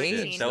hard to 13.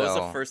 gauge. That was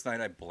the though. first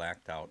night I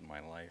blacked out in my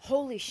life.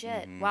 Holy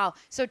shit! Mhm. Wow.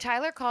 So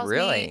Tyler calls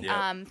Really? me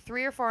Yep.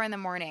 3 or 4 in the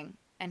morning,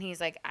 and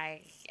he's like,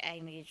 "I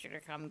need you to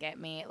come get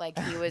me." Like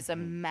he was a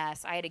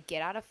mess. I had to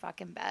get out of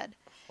fucking bed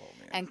Oh,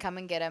 man. and come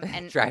and get him.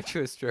 And Drive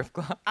to a strip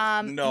club.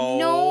 no,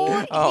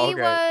 Oh, he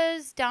okay.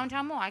 was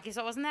downtown Milwaukee,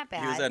 so it wasn't that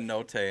bad. He was at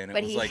Note, and it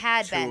But was he like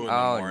had 2 been. in the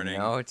Oh, morning.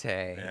 no,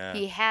 Tay. Yeah.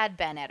 He had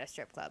been at a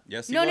strip club.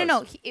 Yes, he no, was.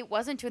 no. It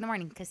wasn't 2 in the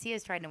morning because he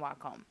was trying to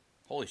walk home.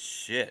 Holy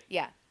shit.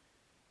 Yeah,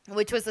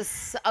 which was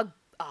a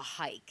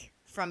hike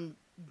from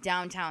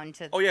downtown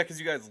to. Oh yeah, because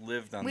you guys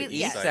lived on We- the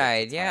yeah. east East side. at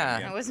side, the yeah.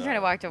 time. I wasn't so trying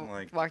to walk to I'm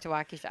like,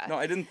 Waukesha. No,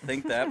 I didn't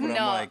think that, but No.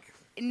 I'm like,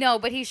 No,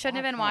 but he shouldn't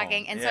have been Walk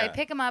walking. home, And so I yeah.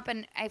 pick him up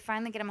and I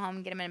finally get him home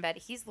and get him in bed.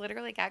 He's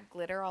literally got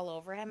glitter all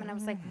over him. And I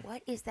was like,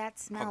 what is that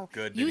smell?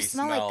 good did You he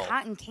smell smell? like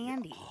cotton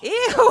candy.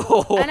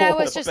 Ew. And I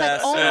was just like,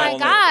 Best oh my smell.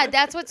 God,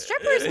 that's what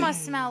strippers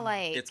must smell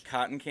like. it's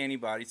cotton candy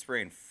body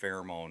spray and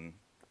pheromone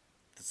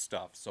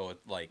stuff. So it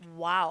like,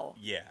 Wow.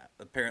 yeah,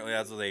 apparently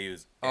that's what they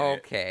use. and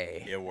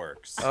Okay. It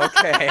works.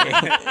 Okay.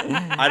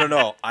 I don't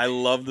know. I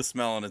love the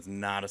smell, and it's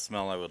not a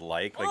smell I would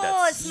like. Like Oh,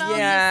 that it smells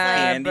Yeah,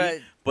 candy,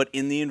 but- but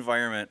in the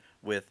environment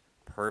with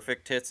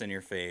perfect tits in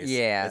your face.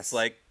 Yes. It's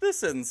like,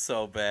 this isn't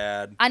so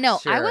bad. I know. I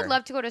Sure. would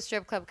love to go to a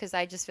strip club because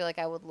I just feel like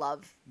I would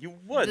love You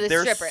would. the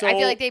They're stripper. so, I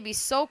feel like they'd be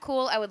so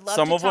cool. I would love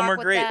some to of them talk are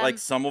with great. them. Like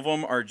some of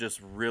them are just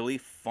really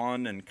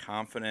fun and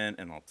confident,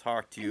 and I'll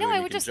talk to you. No, and I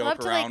you would can just joke love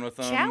to around like with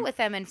them. chat with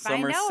them and Some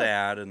find are out.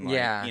 sad and like,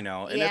 Yeah. you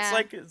know, and Yeah. it's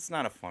like it's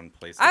not a fun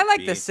place. To I like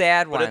be. the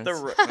sad But at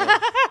ones.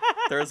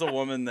 there's a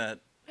woman that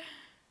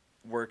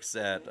works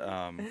at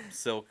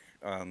Silk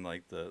on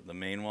like the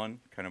main one,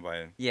 kind of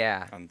by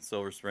Yeah. on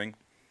Silver Spring,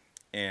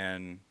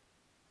 and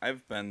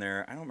I've been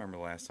there. I don't remember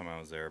the last time I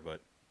was there,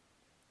 but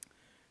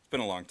it's been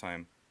a long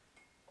time.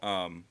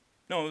 No,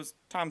 it was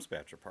Tom's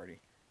bachelor party,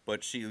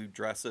 but she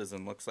dresses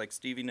and looks like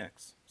Stevie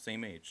Nicks,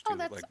 same age Oh, too,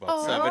 that's- like about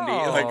oh. 70,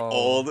 like Oh.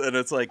 old, and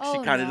it's like she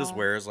Oh, kind of just no.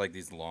 wears like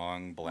these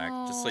long black,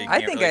 just so you Oh. I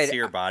can't think really I'd- see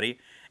her body,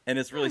 and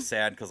it's really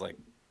sad because like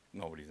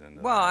nobody's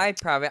into Well,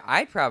 that.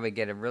 I'd probably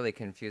get a really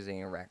confusing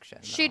erection.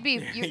 though. She'd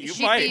be You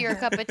she'd might. be your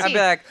cup of I'd be tea.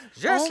 like,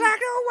 just Oh. like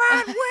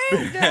the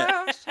wind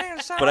down.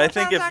 But I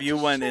think if you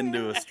went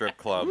into a strip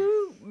club,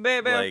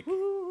 baby, like,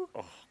 woo.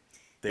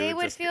 They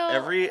would just, feel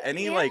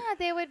any yeah, like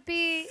they would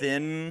be.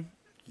 thin,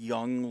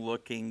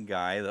 young-looking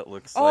guy that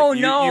looks Oh like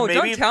no! maybe,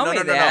 Don't tell no, me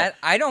no, no, no. that.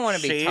 I don't want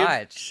to be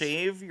touched.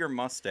 Shave your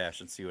mustache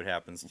and see what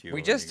happens to you. We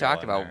when just you go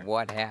talked in about there.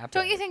 what happened.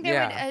 Don't you think they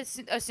Yeah.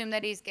 would assume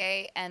that he's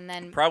gay and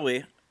then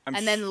Probably.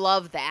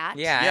 love that?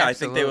 Yeah, Yeah, I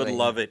think they would absolutely.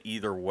 love it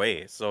either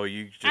way. So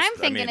you just. I'm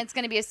thinking I mean, it's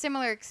going to be a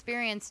similar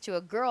experience to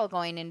a girl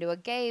going into a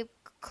gay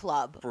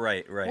club.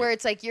 right. Where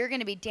it's like you're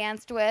going to be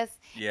danced with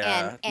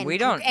Yeah. and We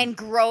don't- and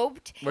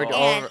groped. We're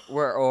and,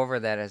 we're over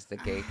that as the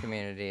gay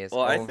community. It's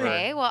Well, I over. think-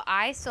 Okay, well,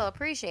 I still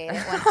appreciate it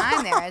when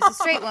I'm there as a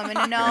straight woman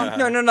to know.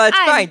 Yeah. No, it's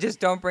I'm- fine. Just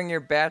don't bring your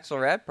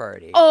bachelorette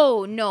party.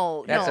 Oh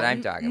no, That's no, what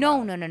I'm talking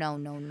no, about.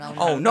 No,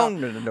 Oh,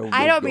 no.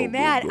 I don't mean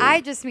that. I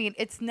just mean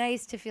it's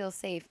nice to feel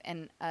safe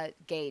in a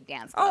gay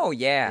dance club. Oh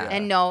yeah.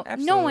 And no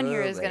one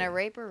here is Absolutely. gonna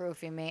rape or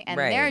roofie me, and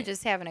Right. they're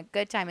just having a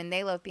good time, and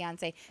they love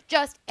Beyonce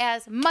just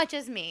as much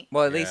as me.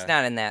 Well, at least Yeah.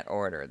 not in that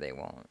order. They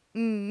won't.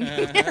 Mm.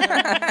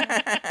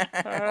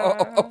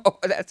 oh,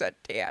 that's a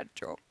dad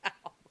joke.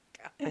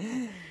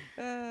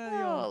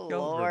 Oh,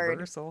 Lord.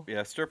 Reversal.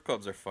 Yeah, strip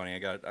clubs are funny.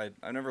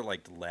 I never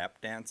liked lap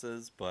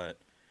dances, but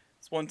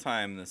it's one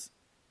time this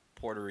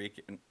Puerto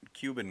Rican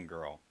Cuban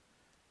girl.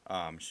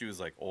 She was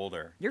like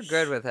older. You're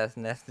good with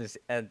ethnicities.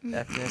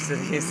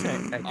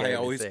 I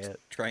always say it.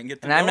 try and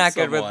get to And I'm know not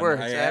good with someone.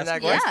 words. I I'm ask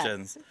not good-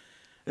 questions.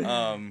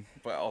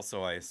 But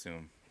also I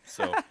assume.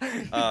 So,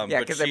 Yeah, but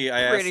because I'm I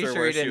asked pretty her sure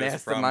where you she didn't was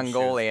ask the from. She was-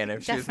 Mongolian if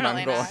she's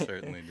Definitely not. Mongolian.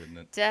 Certainly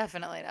didn't.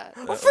 Definitely not.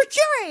 Oh, for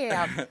sure I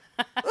am.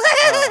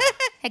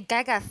 Hey,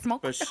 guy got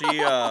smoke. But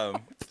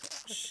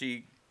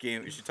she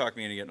talked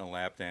me into getting a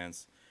lap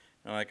dance.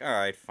 And I'm like, all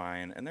right,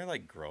 fine. And they're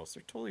like gross.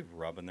 They're totally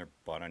rubbing their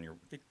butt on your.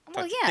 They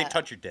Well, touch, yeah. They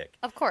touch your dick.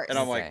 Of course. And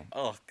I'm Okay. like,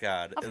 oh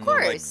god. Of and then,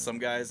 like course. some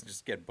guys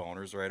just get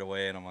boners right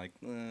away, and I'm like,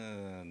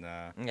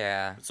 nah.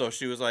 Yeah. So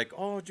she was like,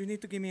 oh, do you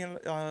need to give me?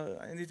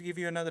 I need to give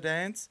you another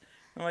dance.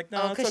 I'm like,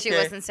 no, Oh, it's because okay.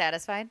 she wasn't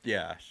satisfied.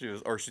 Yeah, she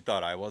was, or she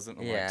thought I wasn't.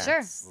 I'm Yeah. like, Sure.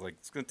 It's like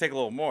it's gonna take a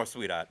little more,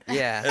 sweetheart.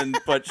 Yeah.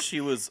 But she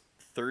was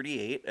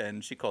 38,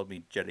 and she called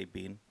me Jelly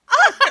Bean.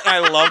 I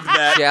loved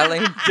that. Jelly.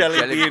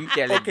 Jelly bean.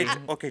 Jelly okay, bean.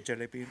 okay,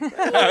 jelly bean.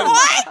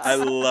 I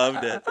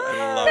loved it.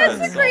 I loved That's it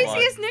the so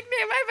craziest much.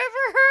 nickname I've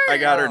ever heard. I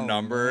got her Oh,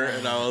 number, man.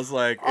 and I was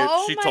like,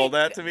 Oh she my told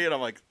that g- to me, and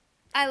I'm like,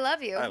 I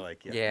love you. I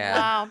like you. Yeah.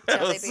 Wow, That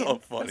jelly was bean. so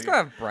funny. Let's go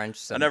have brunch I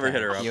sometime. never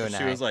hit her up, You but and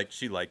she I. was like,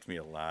 she liked me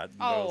a lot. And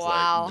Oh, I was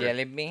wow. Like,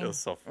 Jelly it bean. was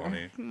so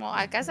funny. Well,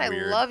 I guess I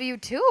Weird. love you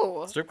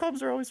too. Strip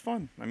clubs are always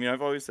fun. I mean,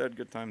 I've always had a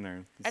good time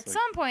there. It's At like-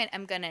 some point,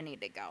 I'm gonna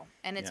need to go,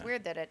 and it's Yeah.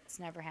 weird that it's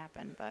never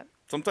happened. But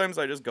Sometimes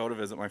I just go to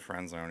visit my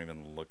friends. And I don't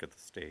even look at the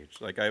stage.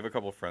 Like I have a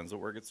couple friends that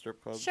work at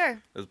strip clubs.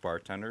 sure, As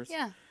bartenders.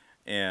 yeah.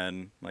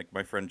 And like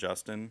my friend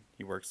Justin,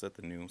 he works at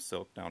the new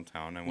Silk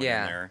downtown. I went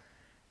Yeah. in there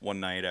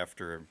one night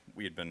after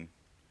we'd been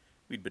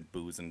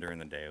boozing during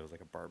the day. It was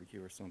like a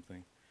barbecue or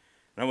something.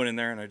 And I went in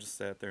there and I just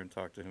sat there and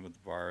talked to him at the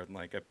bar, and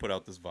like I put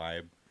out this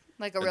vibe.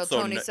 Like a And real so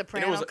Tony n- and it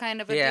Soprano was-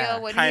 kind of a Yeah,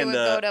 deal when he would kinda-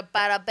 go to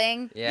Bada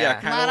Bing.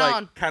 Yeah. kind Right of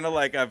on.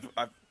 like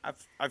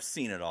I've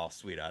seen it all,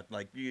 sweetheart.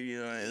 Like you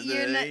know,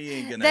 You're not- you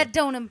ain't gonna That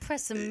don't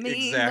impress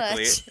me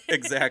exactly much.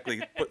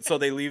 exactly. But so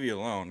they leave you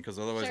alone because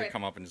otherwise Sure. they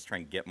come up and just try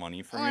and get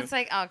money from Well, you. it's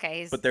like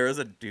okay, he's But there was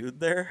a dude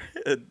there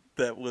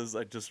that was,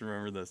 I just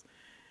remember this.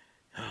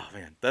 Oh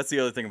man, that's the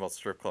other thing about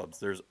strip clubs.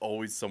 There's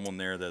always someone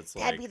there that's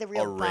that'd like be the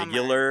real a bummer.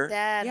 regular.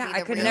 That'd Yeah, be I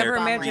the could real never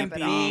bummer imagine of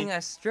it all. being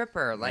a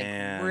stripper. Like,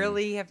 Man.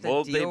 really have to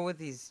Well, deal they- with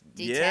these.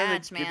 Yeah,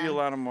 Detach, they give man. you a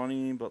lot of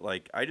money, but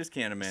like I just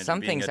can't imagine Some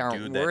being things a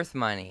aren't dude worth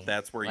money.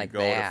 that's where like you go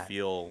that. to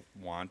feel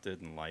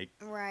wanted and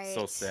liked. Right.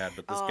 So sad.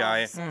 But this Oh,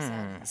 guy, so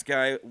sad. this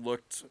guy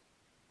looked.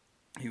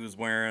 He was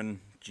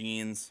wearing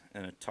jeans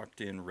and a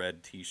tucked-in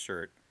red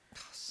T-shirt.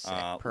 Sick.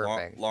 Long,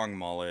 Perfect. long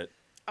mullet.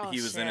 Oh, He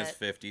was in his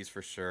shit. 50s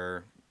for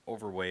sure.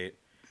 Overweight.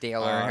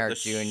 Dale Earnhardt the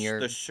sh- Jr.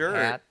 The shirt.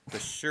 hat. The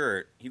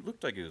shirt. He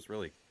looked like he was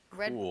really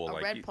Red, cool. a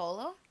like red he-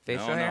 polo.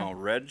 Facial no, hair? no,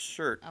 red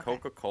shirt, Okay.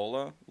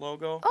 Coca-Cola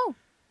logo. Oh,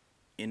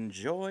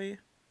 Enjoy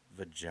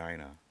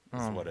vagina is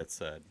Oh. what it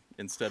said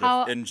instead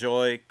How- of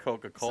enjoy so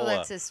Coca-Cola.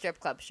 that's his strip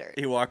club shirt.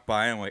 He walked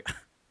by and I'm like,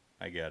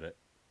 I get it.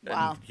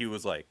 Wow. And he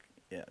was like,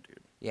 yeah, dude.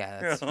 Yeah,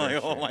 I'm that's for like,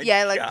 oh sure. my Yeah,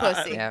 I like God.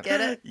 pussy. Yeah.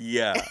 Get it?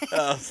 Yeah.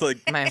 I was like,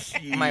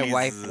 My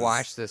wife Jesus.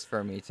 washed this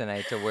for me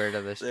tonight to wear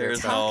to the strip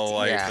There's club. no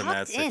life Yeah. in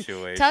that Tucked in.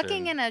 situation.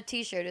 Tucking in a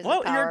t-shirt is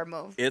Well, a power you're-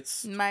 move,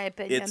 It's in my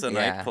opinion. it's a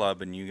Yeah.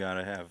 nightclub and you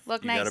gotta have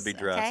Look you gotta nice, be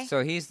dressed. okay?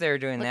 So he's there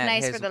doing Look that.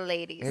 nice his for the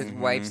ladies. his Mhm.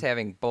 wife's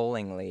having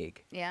bowling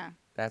league. Yeah.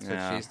 That's what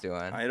Yeah. she's doing.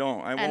 I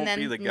won't And then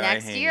be the guy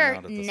next hanging year, out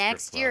at the strip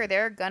next year club.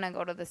 they're gonna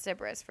go to the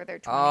Sybaris for their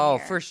 20 Oh,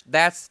 year.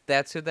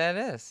 that's who that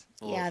is.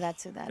 Yeah, Ugh,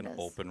 that's who that an is.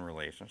 open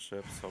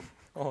relationship. So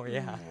Oh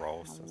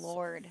gross. Oh, It's-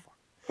 Lord.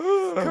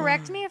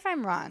 Correct me if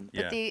I'm wrong,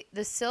 but Yeah.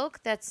 the silk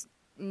that's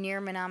near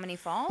Menominee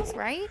Falls,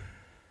 right?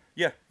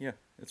 Yeah.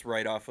 It's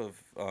right off of.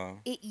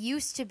 It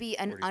used to be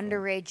an 44.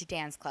 underage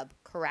dance club,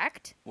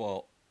 correct?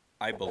 Well,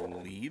 I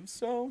believe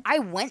so. I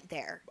went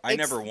there. I It's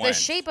never the went.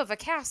 shape of a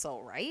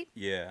castle, right?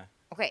 Yeah.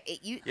 Okay,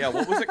 Yeah.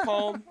 What was it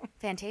called?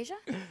 Fantasia?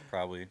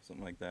 Probably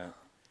something like that.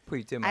 Put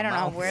your tea in my I don't know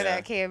mouth. where Yeah.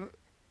 that came.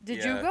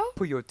 Did you Yeah. go?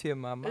 Put your tea in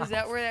my mouth. Is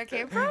that where that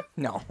came from?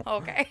 No,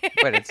 Okay.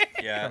 but it's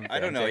Yeah. from I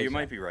don't know. You Fantasia.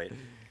 might be right.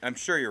 I'm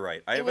sure you're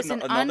right. I It have was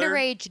an another.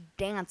 underage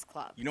dance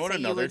club. You know what So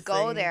another you would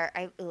go thing- there.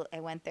 I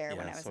went there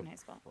when Yeah, I was so in high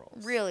school.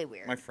 gross. Really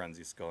weird. My friends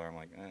used to go there. I'm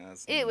like,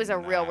 that's It was a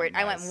real not weird.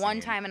 I my went one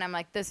scene. time and I'm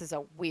like, this is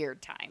a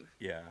weird time.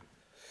 Yeah.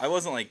 I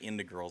wasn't like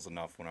into girls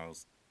enough when I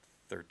was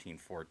 13,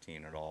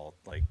 14 at all.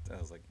 Like I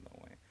was like,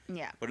 no way.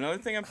 Yeah. But another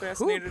thing I'm Who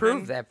fascinated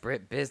approved in, that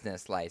Brit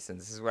business license?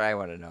 This is what I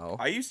want to know.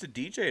 I used to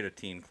DJ at a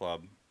teen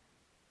club,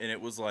 and it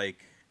was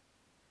like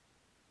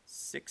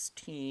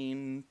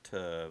 16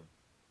 to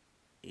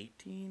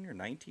 18 or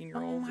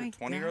 19-year-olds my or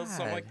 20-year-olds,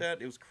 something like God.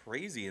 that. It was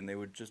crazy, and they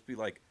would just be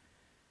like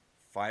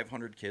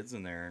 500 kids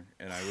in there,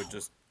 and I would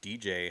just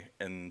DJ,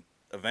 and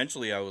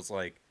eventually I was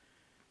like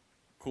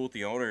cool with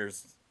the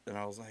owners, and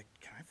I was like,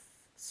 can I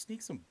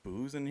sneak some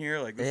booze in here?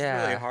 Like, this is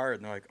really Yeah. hard.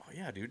 And they're like, oh,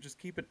 yeah, dude, just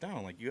keep it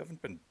down. Like, you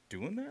haven't been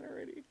doing that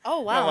already? Oh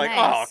And wow. I'm like,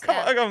 nice. oh, come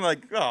Yeah. on. I'm like,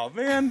 oh,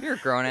 man. You're a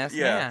grown ass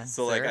Yeah, man.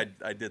 so sir. like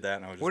I did that,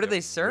 and I was just What did got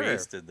they serve?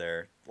 wasted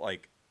there,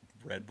 like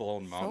Red Bull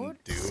and Mountain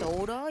Dew.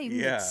 Soda? You can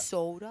Yeah. get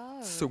soda?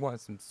 or- So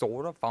want some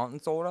soda,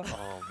 fountain soda?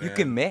 Oh, You man.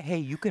 can mix. Hey,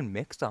 you can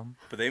mix them.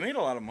 But they made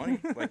a lot of money.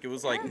 Like it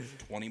was like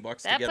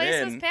 $20 That to get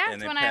place was in, packed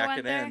and they when I pack went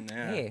it in.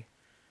 Yeah. Hey,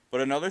 But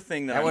another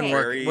thing that, that I'm wouldn't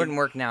very work. Wouldn't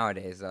work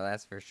nowadays, though.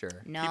 That's for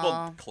sure.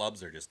 No.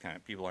 clubs are just kind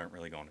of people aren't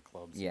really going to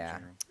clubs. in Yeah.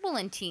 general. Well,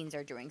 and teens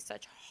are doing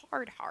such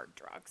hard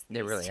drugs.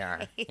 They these really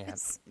are. Yeah.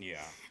 days. Yeah.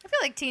 I feel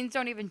like teens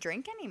don't even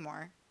drink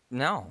anymore.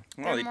 No.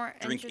 Well, They're they more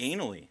drink interest-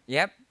 anally.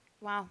 Yep.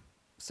 Wow.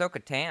 Soak a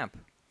tamp.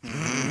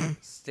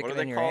 Stick What it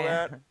do in they your call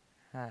hand.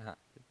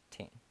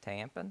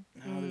 Tamping?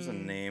 No, there's a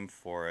name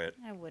for it.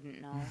 I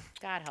wouldn't know.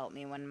 God help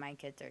me when my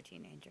kids are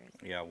teenagers.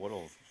 Yeah,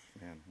 what'll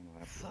man? What'll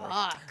that be like?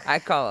 Fuck. I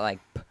call it like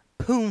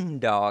poon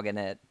dog in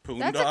it. Poon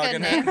That's a dog good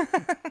in name.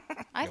 it.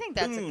 I think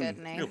that's a Poon. good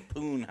You're name. a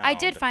poon I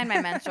did hound. find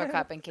my menstrual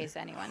cup in case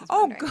anyone's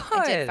Oh, wondering.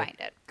 I did good. find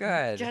it.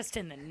 Good. Just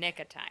in the nick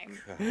of time.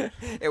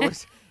 It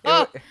was.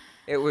 Oh.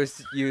 It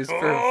was used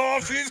for Oh,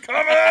 she's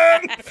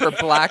coming! for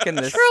blocking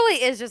this.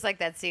 Truly is just like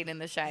that scene in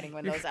The Shining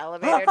when those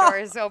elevator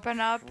doors open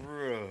up.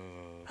 Bro.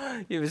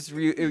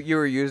 You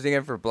were using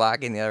it for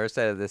blocking the other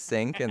side of the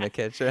sink in the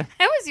kitchen.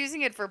 I was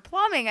using it for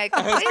plumbing. I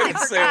I was completely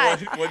gonna forgot.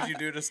 say, what'd you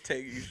do? Just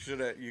take.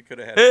 You could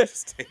have had to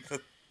just take the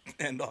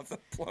end off the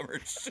plumber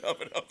and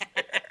shove it up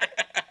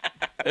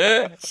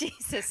there.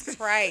 Jesus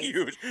Christ.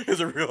 Huge. It was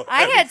a real.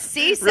 I heavy- had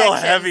C-sections. real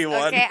heavy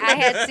one. Okay, I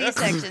had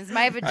C-sections.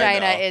 My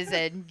vagina know. is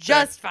in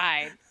just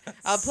fine.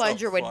 A so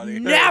plunger would funny.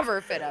 never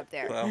fit up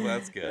there. Well,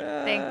 that's good.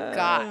 Thank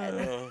God.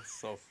 Oh,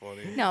 so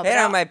funny. No, Hit but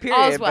on my all's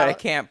period, but I well.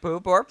 can't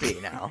poop or pee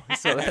now.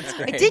 So that's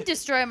great. It did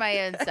destroy my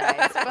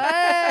insides, but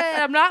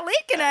I'm not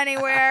leaking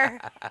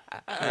anywhere.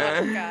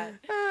 Oh, God.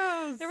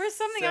 There was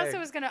something else I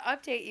was going to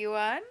update you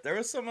on. There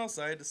was something else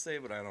I had to say,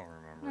 but I don't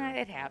remember.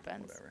 It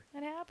happens. Whatever.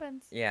 It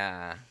happens.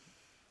 Yeah.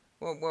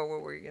 What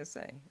were you gonna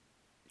say?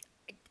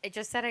 I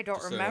just said I don't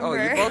Just remember. Oh,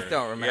 you both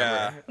don't remember.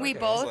 Yeah. We Okay.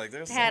 both like,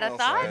 there's had a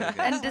something else I thought was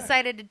gonna and say.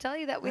 decided to tell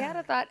you that we had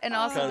a thought and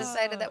also 'Cause-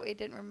 decided that we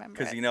didn't remember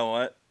Because it. you know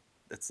what?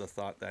 It's the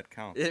thought that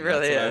counts. It And really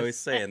that's what I is. always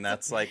say, and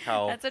that's like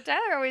how. That's what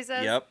Tyler always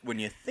says. Yep. When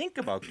you think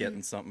about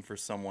getting something for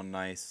someone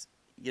nice,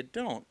 you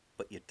don't,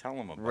 but you tell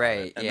them about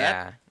Right, it. And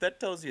yeah. That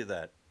tells you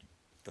that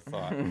the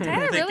thought.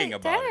 Tyler thinking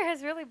about Tyler it.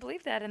 has really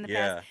believed that in the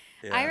Yeah. past.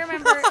 Yeah. I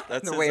remember.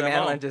 That's The his way MO.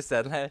 Madeline just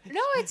said. No,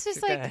 No, it's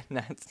just like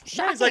nuts.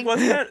 shocking. He's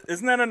like,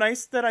 isn't that a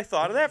nice that I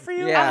thought of that for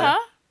you? Yeah.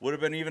 Uh-huh. Would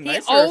have been even He nicer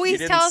if always you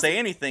didn't tells- say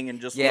anything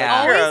and just Yeah.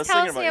 like, "Here, I Always was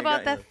thinking tells me you, about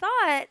the got you."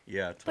 thought,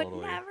 Yeah, but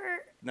totally.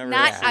 Never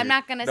not. actually- I'm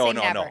not gonna no, say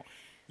no, never. No.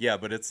 Yeah,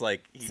 but it's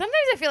like Sometimes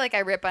I feel like I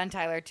rip on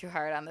Tyler too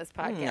hard on this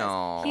podcast.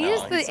 No. He No,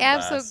 is he's the the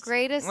absolute best.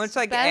 greatest, Well, it's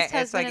like best it's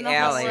husband like in the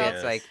Allie. whole He world. is.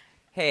 It's like,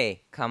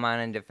 hey, come on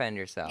and defend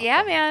yourself.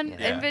 Yeah, man.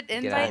 Yeah. Invites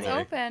Get out of there.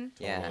 open.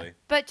 Yeah. Totally.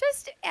 But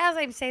just as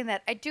I'm saying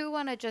that, I do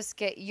want to just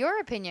get your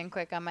opinion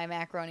quick on my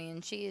macaroni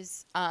and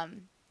cheese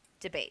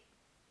debate,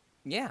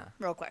 Yeah.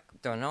 real quick.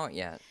 Don't know it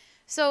yet.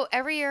 So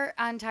every year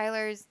on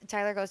Tyler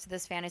goes to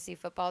this fantasy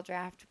football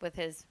draft with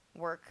his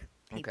work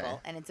people, Okay.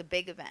 and it's a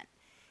big event.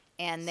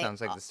 And they Sounds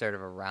like the start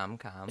of a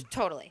rom-com.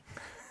 totally.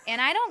 And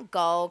I don't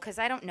go because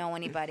I don't know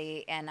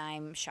anybody, and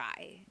I'm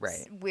shy.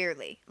 Right.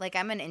 Weirdly, like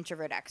I'm an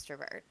introvert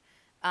extrovert.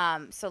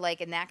 So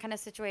like in that kind of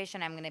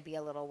situation, I'm gonna be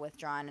a little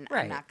withdrawn, and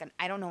Right. I'm not gonna.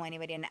 I don't know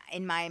anybody, and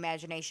in my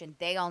imagination,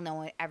 they all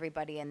know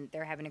everybody, and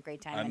they're having a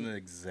great time. I'm and- the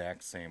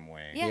exact same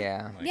way. Yeah.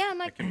 Yeah. Like, Yeah,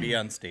 I'm I like- can be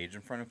on stage in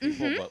front of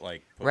people, but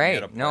like put me Right.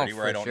 at a No, party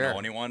where I for don't sure. know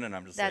anyone, and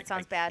I'm just that like,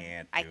 sounds I bad.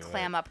 can't I do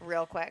clam it. up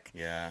real quick.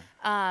 Yeah,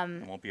 I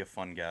won't be a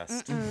fun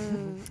guest.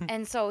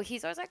 And so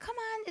he's always like, come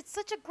on, it's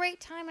such a great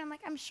time. And I'm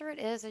like, I'm sure it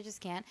is. I just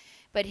can't.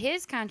 But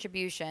his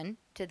contribution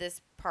to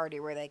this party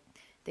where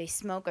they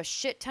smoke a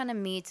shit ton of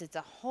meats, it's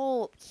a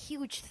whole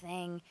huge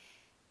thing,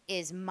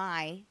 is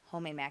my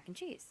homemade mac and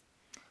cheese.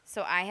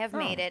 So I have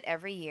made it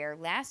every year.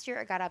 Last year,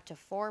 it got up to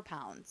 4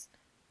 pounds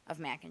of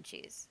mac and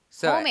cheese.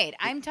 So- Homemade.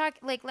 I'm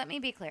talking, like, let me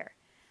be clear.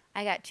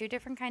 I got 2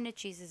 different kind of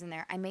cheeses in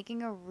there. I'm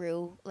making a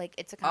roux. Like,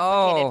 it's a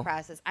complicated Oh.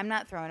 process. I'm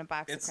not throwing a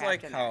box It's of Kraft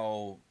like in there.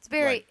 how It's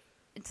very, like,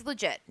 it's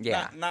legit.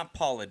 Yeah. not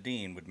Paula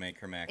Deen would make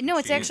her mac and No,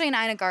 it's cheese. actually an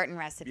Ina Garten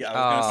recipe. Yeah,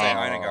 I was gonna say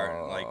Oh. Ina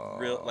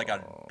Garten, like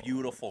a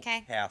beautiful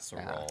 'Kay.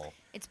 casserole.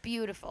 It's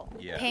beautiful.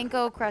 Yeah.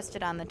 Panko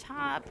crusted on the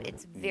top.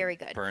 It's very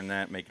good. Burn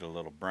that, make it a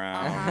little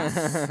brown.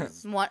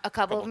 Uh-huh. A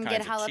couple of them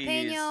get kinds of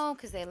cheese. jalapeno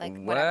because they like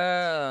whatever.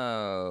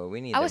 Whoa,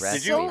 we need I the was recipe.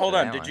 Did you So- hold for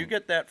on? that Did you one.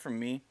 get that from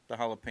me, the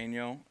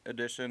jalapeno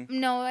edition?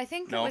 No, I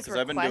think No, it was because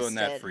I've requested. been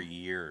doing that for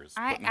years.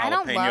 I- Putting I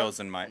don't jalapenos love-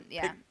 in my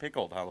yeah.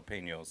 pickled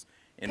jalapenos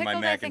in Pickled, my I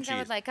mac think and cheese. I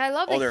would like. I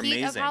love Oh, the they're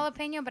heat amazing. of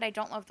jalapeno, but I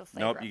don't love the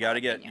flavor. Nope, of you gotta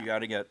get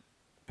jalapeno.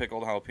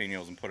 pickled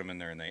jalapenos and put them in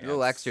there, and they A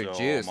little add extra so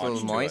juice, a much little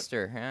to it.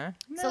 moisture, huh?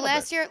 So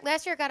last year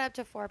it got up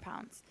to 4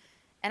 pounds,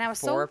 and I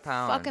was 4 so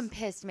pounds. fucking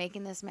pissed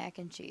making this mac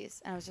and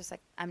cheese, and I was just like,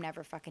 I'm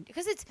never fucking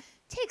because it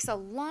takes a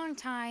long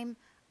time.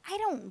 I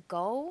don't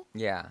go.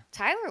 Yeah.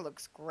 Tyler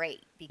looks great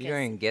You because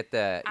don't even get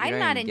the. you I'm don't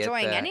not even get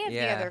enjoying the- any of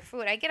yeah. the other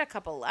food. I get a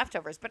couple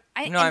leftovers, but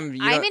No, I'm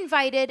you don't-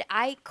 invited.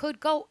 I could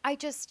go. I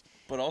just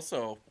But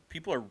also,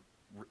 people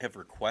have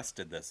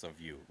requested this of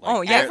you.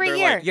 Oh, yeah. they're- Every they're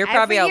year. like- You're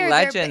probably Every a year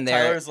they're- legend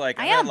there. Tyler's like,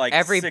 I I had am. like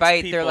Every 6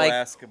 bite, people they're like,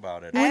 ask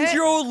about it. When's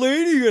your old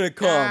lady gonna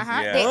come?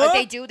 uh-huh. Yeah. What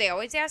they do, they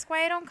always ask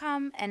why I don't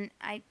come, and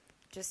I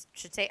just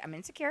should say I'm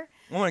insecure.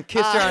 I want to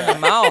kiss her on the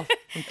mouth.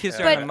 And kiss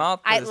her on But the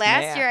mouth. for this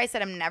last mac. year I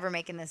said I'm never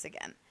making this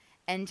again,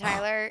 and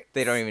Tyler.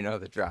 They don't even know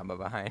the drama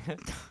behind it.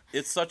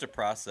 It's such a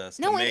process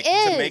No, to it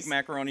make is.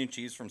 macaroni and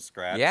cheese from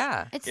scratch.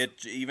 Yeah.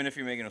 It's Even if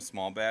you're making a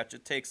small batch,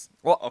 it takes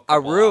Well, a a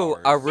couple roux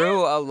hours.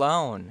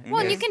 alone.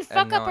 well, and you is can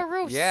fuck up a annoying.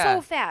 roux Yeah.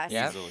 so fast.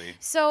 Yeah. easily.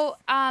 So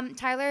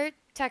Tyler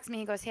texts me.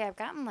 He goes, "Hey, I've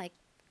gotten like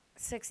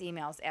 6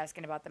 emails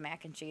asking about the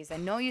mac and cheese. I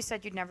know you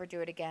said you'd never do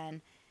it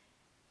again,"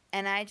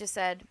 and I just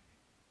said,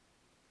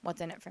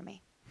 "What's in it for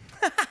me?"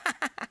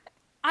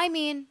 I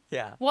mean,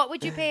 Yeah. what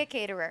would you pay a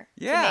caterer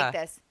to Yeah.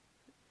 make this?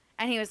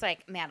 And he was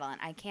like, Madeline,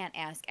 I can't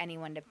ask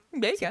anyone to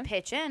Bacon.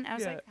 pitch in. I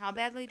was Yeah. like, how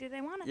badly do they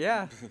want it?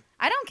 Yeah.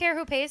 I don't care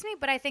who pays me,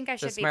 but I think I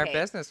It's a should be smart paid.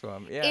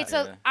 businesswoman. Yeah. It's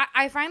Yeah.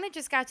 I finally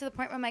just got to the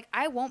point where I'm like,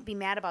 I won't be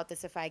mad about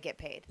this if I get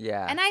paid.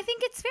 Yeah. And I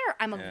think it's fair.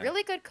 I'm a Yeah.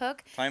 really good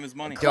cook. Time is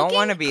money. Don't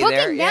wanna be cooking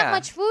there, that yeah.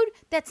 much food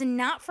that's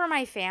not for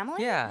my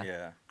family. yeah.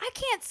 Yeah. I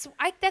can't.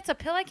 That's a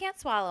pill I can't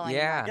swallow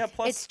anymore. Yeah. Yeah.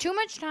 Plus, It's too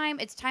much time.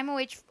 It's time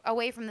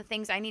away from the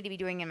things I need to be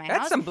doing in my That's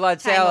house. some blood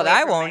Time salad away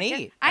I from won't my kid.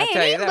 eat. I I'll ain't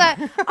tell you eating that.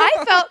 blood.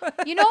 I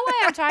felt. You know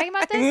why I'm talking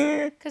about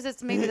this? Because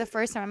it's maybe the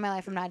first time in my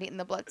life I'm not eating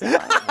the blood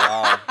salad.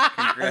 wow.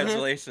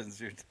 Congratulations.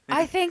 You're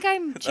I think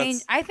I'm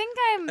changed. I think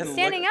I'm and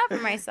standing look- up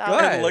for myself.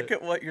 Good. And look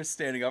at what you're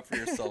standing up for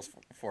yourself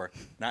for.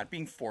 Not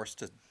being forced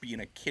to be in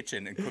a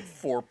kitchen and cook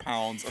 4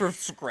 pounds of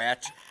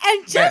scratch.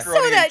 And just so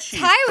macaroni and that cheese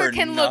Tyler for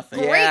can nothing.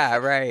 look great. Yeah,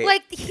 right.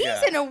 Like he's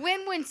Yeah. in a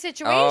win-win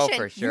situation. Oh,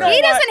 for sure. You know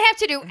He what? doesn't have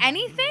to do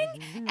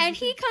anything, and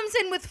he comes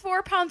in with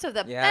 4 pounds of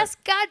the Yeah.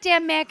 best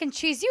goddamn mac and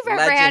cheese you've ever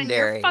had in your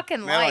Legendary. fucking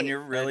Madeline, life. you're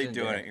really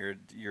Legendary. doing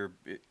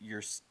it.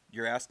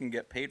 You're asking to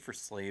get paid for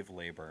slave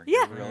labor.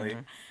 Yeah. You're really.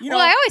 Mm-hmm. You know,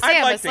 Well, I always say I'd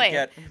I'm a like slave. to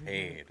get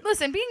paid.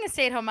 Listen, being a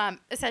stay-at-home mom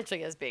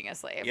essentially is being a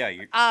slave. Yeah,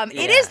 you. It Yeah.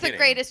 is the Kidding.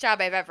 greatest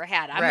job I've ever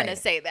had. I'm Right. going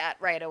to say that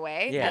right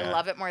away. I Yeah.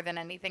 love it more than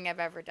anything I've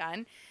ever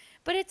done.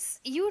 But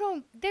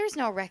there's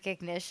no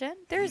recognition.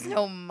 There's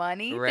no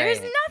money. There's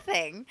Right.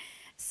 nothing.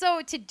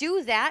 So to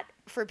do that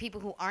for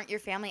people who aren't your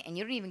family and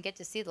you don't even get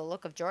to see the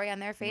look of joy on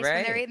their face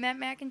when they're Right. eating that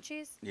mac and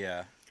cheese.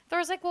 Yeah.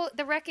 Thor's like, well,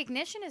 the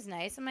recognition is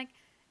nice. I'm like,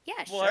 yeah,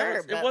 Well, sure.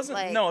 it but wasn't.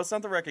 like, No, it's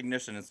not the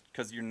recognition. It's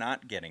because you're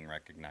not getting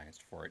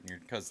recognized for it,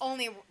 and because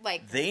only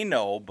like they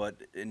know, but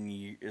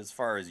as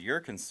far as you're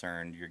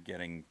concerned, you're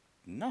getting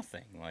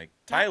nothing. Like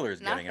Tyler's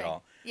getting it nothing.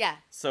 all. Yeah.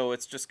 So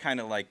it's just kind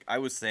of like I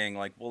was saying,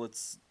 like, well,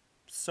 it's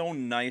so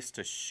nice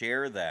to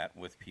share that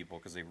with people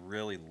because they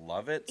really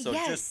love it. So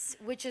yes,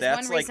 just which is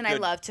that's one reason like I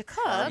good love to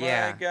cook. karma,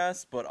 Yeah. I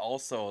guess. But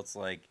also, it's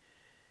like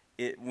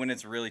when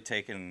it's really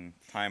taking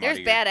time. There's out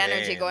of bad your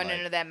energy day, going like,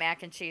 into that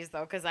mac and cheese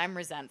though, because I'm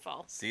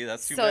resentful. See,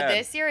 that's too So bad.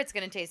 this year it's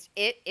gonna taste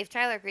it if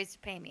Tyler agrees to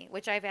pay me,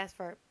 which I've asked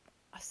for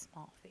a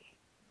small fee,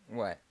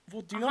 What?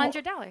 well, do you know?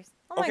 $100.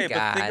 Oh my Okay, but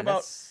God. think about-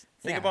 that's-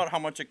 Think yeah. about how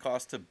much it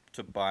costs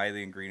to buy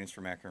the ingredients for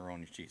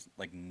macaroni and cheese.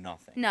 Like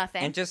nothing.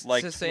 Nothing. And just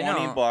Like so you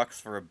 20 know,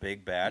 bucks for a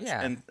big batch.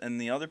 Yeah.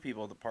 And the other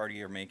people at the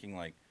party are making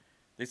like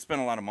they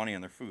spend a lot of money on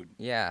their food.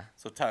 Yeah.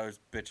 So Tyler's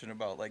bitching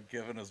about like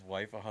giving his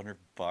wife $100.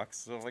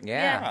 So I'm like,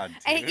 Yeah. come on,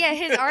 And, dude. yeah,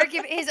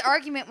 his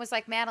argument was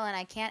like, Madeline,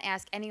 I can't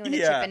ask anyone to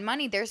Yeah. chip in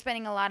money. They're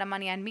spending a lot of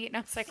money on meat, and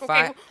I was like,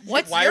 Fi- okay,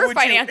 what's Why your would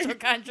you- financial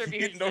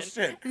contribution? No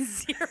shit.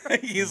 Zero.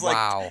 He's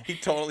Wow. like, he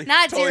totally,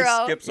 Not totally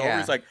zero. skips over. Yeah.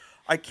 He's like,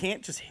 I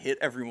can't just hit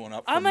everyone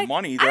up for I'm like,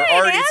 money. I'm They're not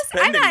already I'm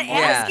spending not money. Yeah.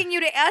 asking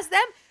you to ask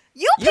them.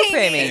 You You pay,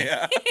 pay me. me.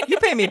 Yeah. You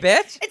pay me,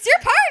 bitch. It's your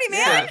party,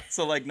 man.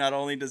 So like, not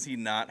only does he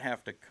not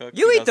have to cook,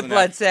 You he eat the doesn't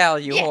blood have-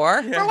 salad, you Yeah.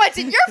 whore. For what's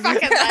in your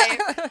fucking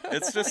life.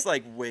 It's just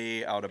like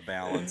way out of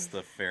balance,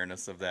 the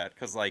fairness of that,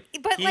 because like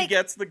But, he like-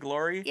 gets the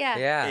glory, Yeah.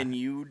 Yeah. and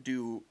you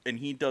do, and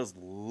he does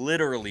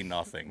literally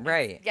nothing.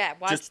 Right. Yeah,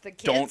 watch Just the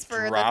kids don't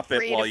for drop the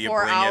 3 it while to you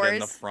 4 bring hours. it in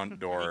the front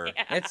door.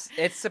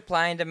 It's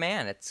supply and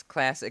demand. It's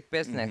classic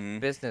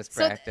business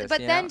So, practice.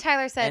 but you then know?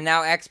 Tyler said, And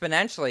now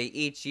exponentially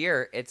each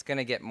year it's going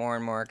to get more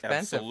and more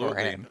expensive for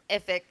Absolutely. him.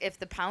 if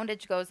the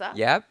poundage goes up,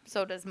 Yep.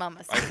 so does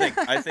Mama.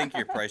 I think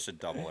your price should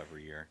double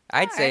every year.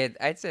 I'd All say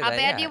right. How How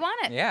bad do you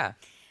want it? Yeah.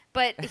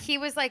 But he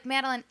was like,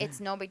 Madeline, it's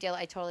no big deal.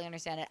 I totally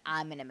understand it.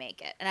 I'm gonna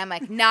make it, and I'm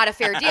like, not a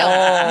fair deal.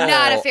 Oh,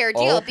 Not a fair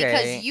deal okay.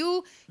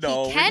 because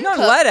No, he can No, cook.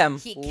 let him.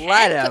 He can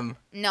Let cook. him.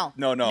 No,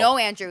 No.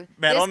 Andrew.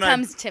 Madeline, this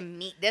comes to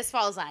me. This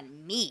falls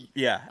on me.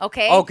 Yeah.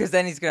 Okay. Oh, because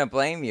then he's going to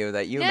blame you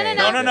that you No, made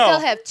no, it. no, No. He'll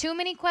have too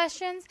many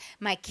questions.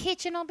 My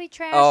kitchen will be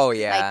trashed. Oh,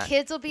 yeah. My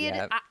kids will be.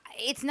 Yep.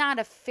 It's not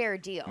a fair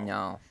deal.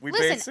 No. We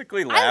Listen,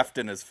 basically laughed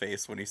in his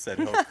face when he said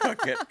he'll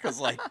cook it, because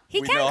like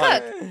He we can know how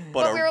cook. to,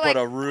 But we were like,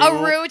 a roux,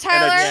 a roux,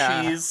 Tyler? and a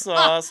Yeah. cheese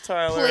sauce,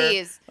 Tyler.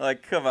 please.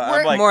 Like, come on.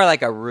 We're- I'm like, More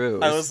like a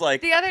ruse. I was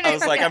like, The other I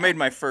was night- like, yeah. I made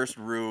my first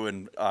roux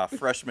in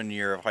freshman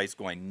year of high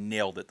school. I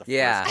nailed it the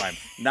Yeah. first time,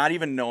 not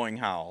even knowing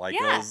how. Like,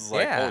 Yeah. it was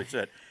like, Yeah. holy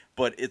shit.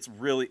 But it's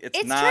really, it's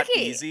It's not tricky.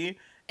 easy.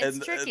 It's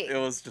And tricky. it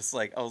was just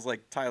like, I was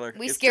like, Tyler,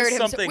 We it's scared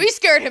just him. something. We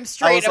scared him I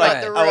straight was about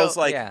like, the roux. I was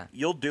like, Yeah.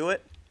 you'll do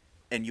it,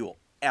 and you will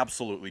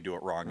absolutely do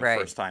it wrong the Right.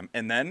 first time,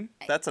 and then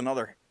that's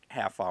another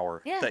half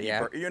hour Yeah. that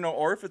Yeah. you know,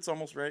 or if it's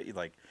almost ready, you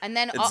like, And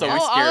then And all, so we all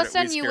scared- of a we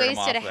sudden you scared him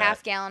wasted a off half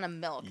that. gallon of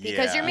milk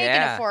because you're Yeah. making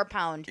Yeah. a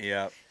 4-pound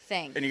yeah,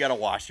 thing. and you got to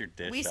wash your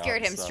dish. We out scared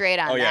and him stuff. straight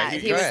on oh, yeah, that. He,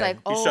 He was good. like,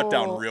 "Oh, he shut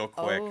down real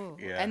quick. oh."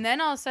 Yeah, And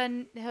then all of a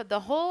sudden, the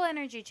whole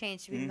energy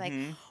changed to be like,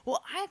 Mhm.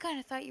 "Well, I kind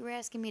of thought you were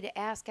asking me to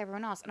ask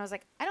everyone else," and I was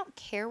like, "I don't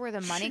care where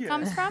the money Yeah.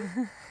 comes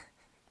from.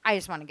 I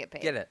just want to get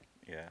paid. Get it.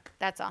 yeah,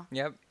 That's all."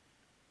 Yep.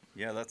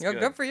 yeah, that's Yo, good.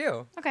 good for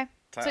you. Okay.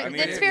 So I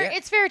mean, it's it- fair. yeah.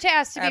 It's fair to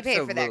ask to be paid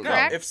for that, Absolutely. No,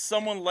 correct? if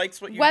someone likes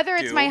what you Whether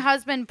it's do, my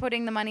husband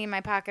putting the money in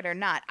my pocket or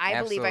not,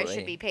 I believe I should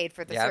Absolutely. be paid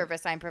for the Yep.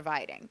 service I'm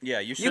providing. yeah,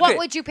 you should. You What could-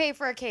 would you pay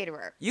for a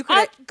caterer? You A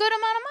could- good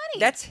amount of money.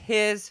 That's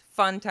his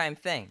fun time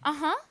thing.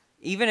 Uh-huh.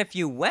 Even if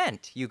you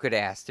went, you could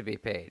ask to be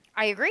paid.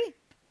 I agree.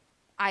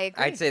 I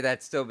agree. I'd say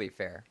that'd still be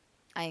fair.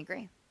 I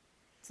agree.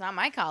 It's not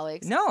my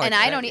colleagues. No, and it's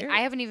I not don't. yours. I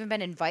haven't even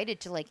been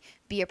invited to like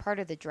be a part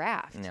of the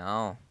draft.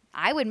 No.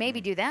 I would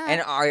maybe do that.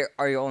 And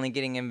are you only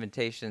getting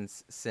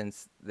invitations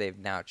since they've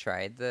now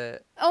tried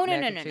the oh no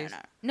mac no and no no cheese?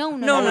 no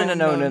No, no, no,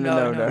 no,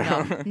 no,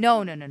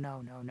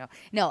 no, no.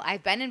 no.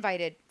 I've been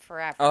invited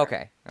forever.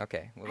 Okay.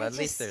 Well, I at least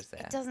just- there's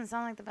that. It doesn't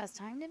sound like the best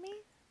time to me.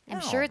 I'm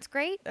No, sure it's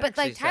great, That but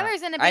like actually sounds-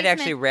 Tyler's in a I'd basement.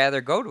 actually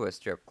rather go to a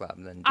strip club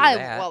than do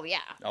that. Well, yeah.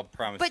 I'll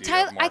promise But you.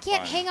 have Tyler, more I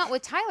can't fun. hang out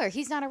with Tyler.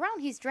 He's not around.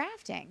 He's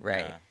drafting.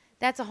 Right. Yeah.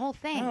 That's a whole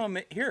thing.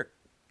 Oh, here,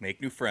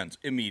 make new friends.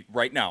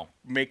 Right now,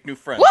 make new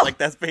friends. Woo! Like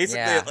that's basically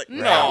Yeah. it. Like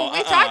no, no.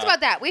 we've talked about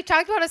that. We've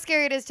talked about how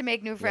scary it is to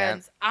make new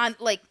friends. On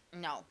like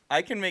no.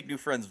 I can make new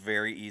friends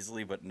very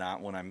easily, but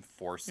not when I'm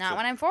forced. Not to,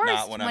 when I'm forced.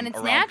 Not when, When I'm it's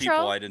around natural.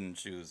 people I didn't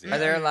choose. Yeah. Are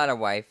there a lot of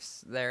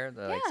wives there,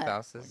 like Yeah.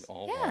 spouses?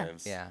 All Yeah.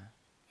 wives? Yeah.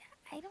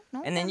 I don't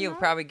know. And then them, you'll though.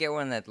 probably get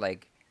one that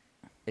like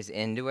is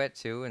into it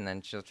too, and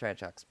then she'll try to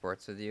talk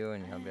sports with you,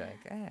 and you'll be like,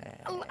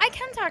 Oh, I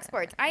can talk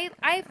sports. I've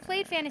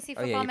played fantasy Oh,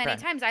 yeah, football you many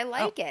probably- times. I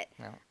like it.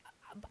 no.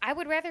 I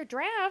would rather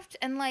draft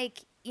and like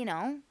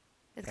it's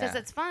because Yeah.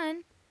 it's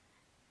fun.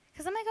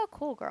 Because I'm like a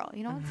cool girl,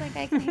 It's like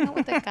I can hang out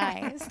with the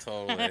guys.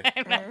 Totally.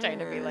 I'm not trying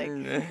to be like.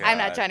 God. I'm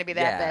not trying to be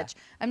that Yeah. bitch.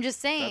 I'm just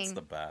saying. That's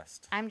the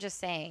best. I'm just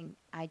saying.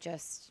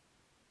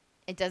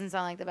 It doesn't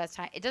sound like the best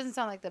time. It doesn't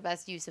sound like the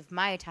best use of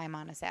my time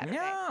on a Saturday.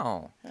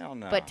 No. Hell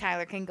no. But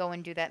Tyler can go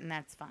and do that, and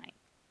that's fine.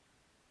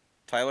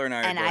 Tyler and I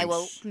are And going I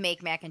will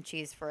make mac and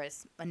cheese for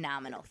a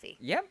nominal fee.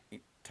 Yep.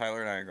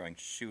 Tyler and I are going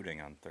shooting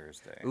on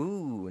Thursday.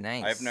 Ooh,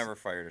 nice. I've never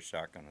fired a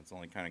shotgun. It's the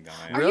only kind of gun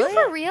I Are have. you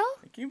for real?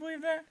 Can you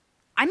believe that?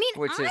 I mean,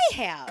 Which I is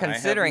have.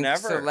 considering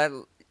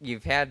never.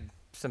 you've had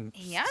some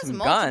He has some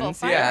multiple guns,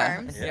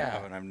 firearms.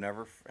 Yeah, and I've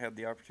never had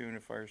the opportunity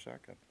to fire a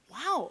shotgun.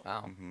 Wow.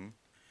 Wow. hmm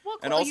Well, cool.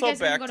 And also you guys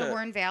back gonna go to to-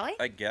 Warren Valley?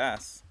 I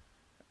guess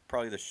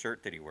probably the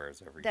shirt that he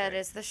wears every day. That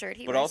is the shirt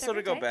he But wears also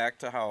every to go day. back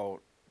to how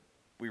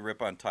we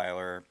rip on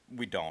Tyler,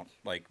 we don't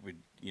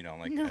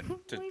No,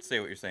 to we- say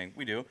what you're saying.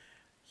 We do.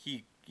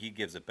 He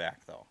gives it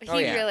back though. He Oh,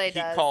 yeah. really He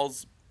does.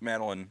 calls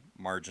Madeline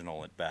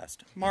marginal at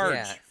best. Marge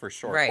Yeah, for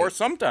short. right. Or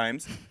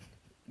sometimes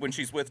when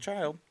she's with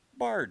child,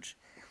 Barge.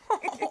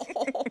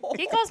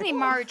 He calls me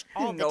Marge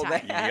all the know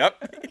time. that.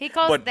 Yep. He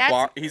calls But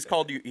that's. he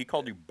called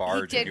you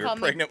Barge did when you were call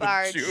me pregnant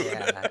Barge. with Jude.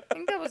 Yeah. I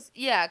think that was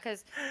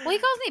because he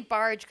calls me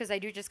Barge because I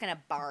do just kind of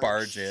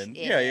barge In.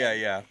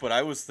 Yeah. But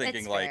I was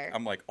thinking That's like fair.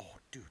 I'm like, oh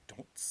dude,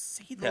 don't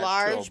say that. to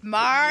Large him."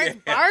 Marge,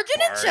 Yeah, barging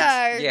in Barge.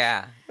 charge.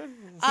 Yeah.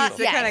 He's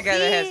the yeah, kind of guy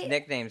that he- has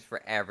nicknames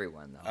for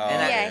everyone, though. Oh,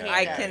 and Yeah, he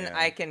I does. can Yeah.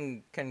 I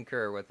can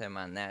concur with him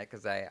on that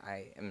because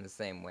I am the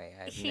same way.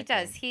 I have He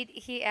nicknames. does.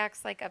 He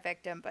acts like a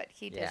victim, but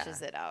he Yeah.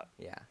 dishes it out.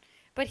 Yeah.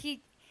 But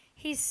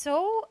he's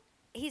so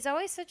he's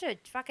always such a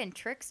fucking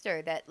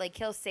trickster that like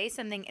he'll say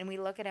something and we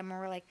look at him and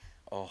we're like,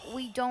 Oh.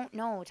 we don't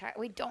know.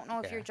 We don't know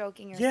if Yeah. you're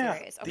joking or Yeah,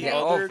 serious. the Okay.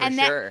 other- Oh, for and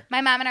sure.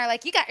 my mom and I are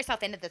like, you got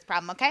yourself into this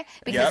problem, okay?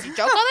 Because Yep. you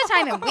joke all the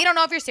time and we don't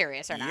know if you're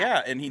serious or not.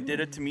 Yeah, and he did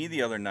it to me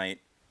the other night.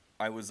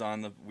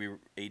 We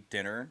ate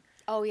dinner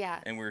Oh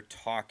yeah. and we were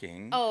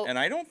talking. Oh. And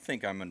I don't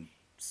think I'm a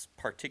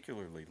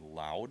particularly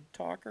loud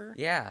talker.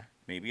 Yeah.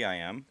 Maybe I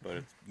am, but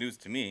it's news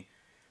to me.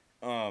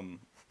 And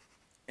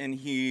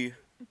he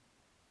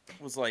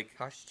was like,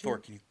 Hushed you? Thor,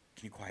 can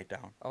you quiet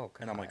down? Oh,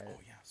 And I'm like, God. oh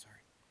yeah, sorry.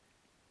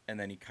 And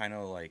then he kind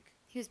of like,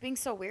 He was being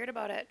so weird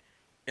about it.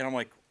 and I'm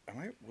like,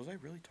 was I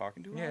really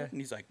talking too loud? Yeah. And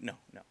he's like, no.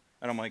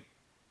 And I'm like,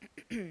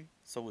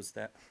 so was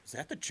that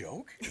the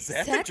joke? Is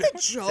that, Is that the joke? the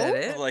Is joke? that I'm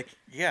it? like,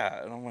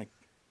 yeah. And I'm like,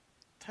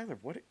 Tyler,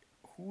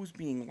 who's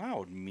being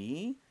loud?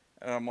 Me?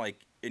 And I'm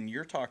like, and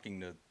you're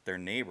talking to their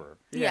neighbor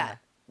Yeah.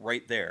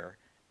 right there.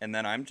 And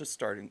then I'm just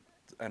starting,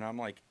 and I'm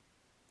like,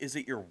 is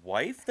it your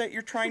wife that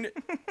you're trying to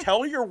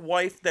tell your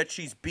wife that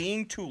she's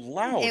being too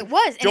loud? It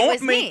was, and it Don't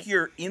was make me.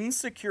 your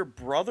insecure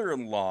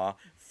brother-in-law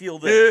feel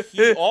that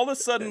he all of a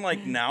sudden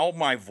like now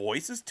my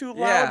voice is too loud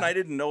Yeah. and I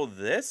didn't know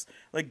this.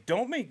 Like,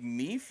 don't make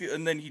me feel.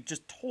 And then he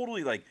just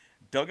totally like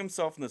dug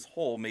himself in this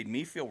hole, made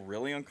me feel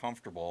really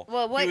uncomfortable.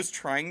 Well, what- he was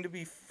trying to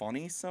be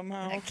funny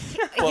somehow. Here's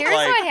but,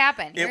 like, what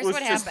happened. Here's it was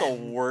what just happened.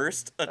 the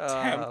worst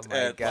attempt my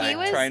at God.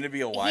 like, trying to be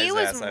a wise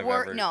ass I've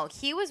ever. No,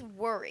 he was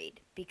worried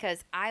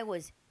because I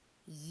was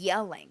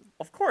yelling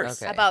Of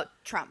course. Okay. about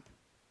Trump.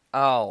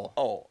 Oh.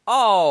 Oh,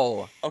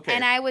 Oh. okay.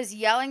 And I was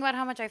yelling about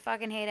how much I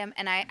fucking hate him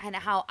and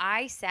how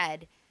I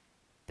said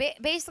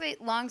basically,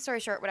 long story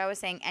short, what I was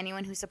saying,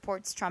 anyone who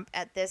supports Trump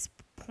at this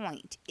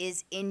point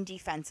is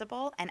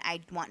indefensible and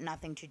I want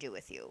nothing to do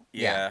with you.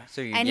 yeah.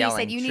 So you're And he yelling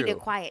said, you need to true.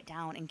 quiet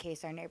down in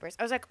case our neighbors.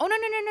 I was like, oh,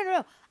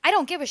 no. I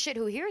don't give a shit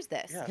who hears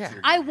this. Yeah, Yeah. it's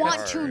your I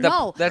want to yard.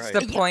 know. That's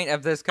Right. the point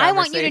of this I conversation.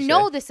 want you to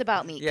know this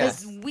about me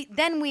Yes. because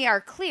then we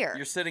are clear.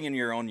 You're sitting in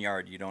your own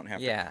yard. You don't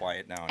have Yeah. to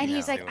quiet down. And You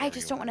he's can like, say I whatever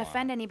just you don't want to want.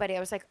 offend anybody. I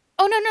was like,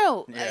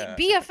 oh, no. Yeah.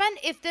 Be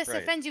offended. If this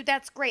Right. offends you,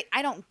 that's great.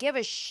 I don't give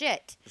a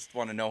shit. Just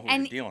want to know who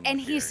And you're dealing and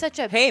with. he's here. such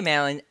a. Hey,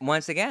 Malin,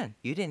 once again,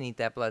 you didn't eat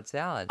that blood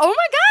salad. Oh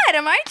my God,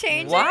 am I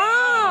changing? Wow.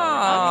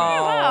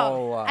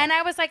 Okay, wow. And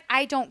I was like,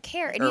 I don't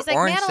care. And Or he's like,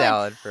 orange Madeline.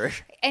 salad for.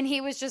 And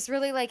he was just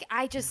really like,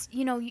 I just,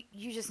 you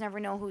just never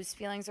know whose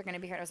feelings are going to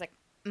be hurt. I was like,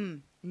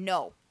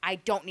 no, I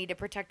don't need to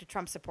protect a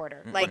Trump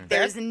supporter. Like,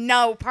 there's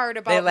no part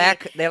about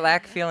They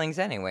lack feelings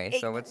anyway.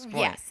 So what's the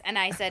point? Yes, and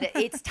I said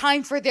it's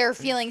time for their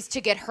feelings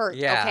to get hurt.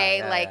 Yeah, okay,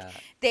 yeah, like yeah.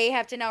 they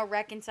have to now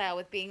reconcile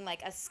with being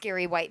like a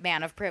scary white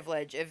man of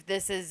privilege. If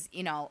this is,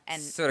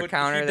 and So to But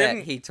counter he that,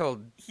 didn't- he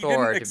told He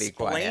Thor didn't to be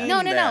explain quiet.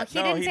 No, that.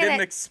 he didn't he say didn't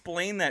that.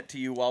 explain that to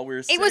you while we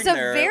were sitting was a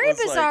there. very It was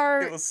like-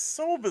 bizarre- it was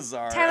so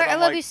bizarre. Tyler, and I I'm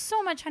love like, you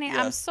so much, honey.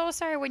 Yeah. I'm so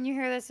sorry when you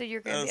hear this that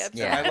you're gonna be upset.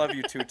 Yeah. I love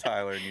you too,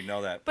 Tyler, and you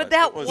know that. But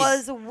that it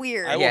was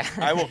weird. I will, Yeah.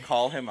 I will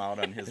call him out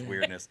on his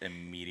weirdness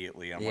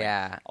immediately. I'm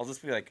Yeah. like, I'll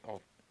just be like,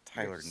 oh,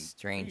 Tyler,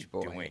 Strange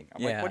what are you boy. doing?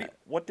 I'm Yeah. like,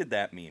 what did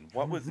that mean?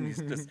 What was he's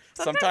just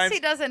Sometimes he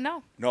doesn't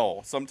know.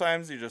 no.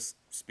 Sometimes he just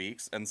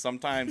speaks, and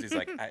sometimes he's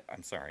like,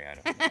 I'm sorry, I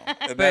don't know.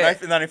 And, But-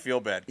 then I feel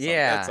bad. So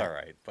Yeah. that's all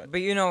right. But But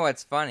you know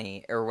what's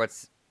funny, or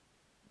what's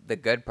the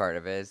good part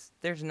of it is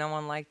there's no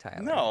one like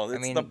Tyler. no, it's I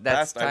mean, the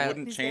that's best. I Tyler.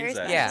 wouldn't He's change very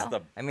that. Yeah, He's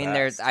the I mean,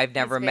 there's best. I've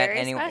never He's met very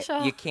anyone.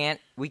 special.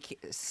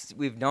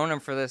 We've known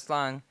him for this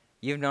long.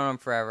 You've known him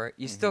forever.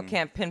 You still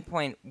can't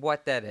pinpoint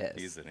what that is.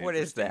 He's an What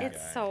is interesting that?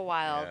 It's guy. so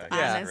wild,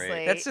 Yeah, honestly.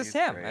 great. That's just He's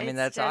him. great. I mean, It's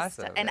that's just-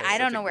 awesome. And He's I such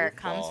don't a know where it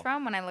comes goofball.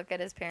 from when I look at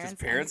his parents. His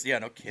parents, yeah,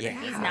 no kidding. Yeah.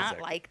 He's It's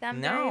not like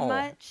them very No.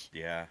 much.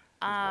 Yeah, he's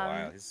Um,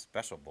 wild. He's a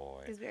special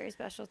boy. He's very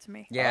special to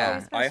me. Yeah.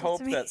 Very special I to hope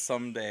me. that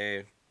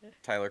someday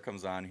Tyler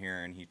comes on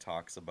here and he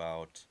talks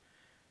about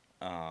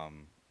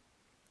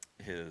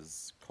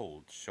his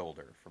cold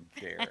shoulder from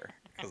Dare,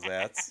 because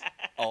that's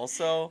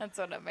also That's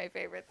one of my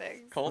favorite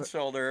things. cold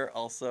shoulder.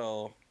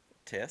 Also,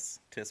 Tiss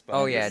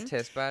Oh Buddies. yeah,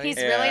 Tiss Body. He's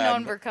really known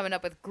And- for coming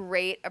up with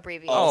great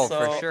abbreviations. Oh,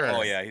 Also- for sure.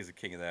 Oh yeah, he's a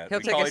king of that. He'll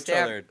we take call a each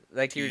stab, other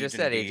like you Teej just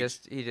and said.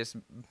 Deej. He just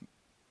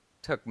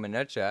took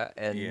Minutia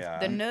and Yeah.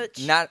 The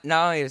Nooch. not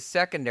only his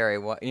secondary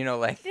one,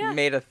 like Yeah.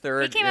 made a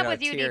third. He came up with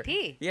tier.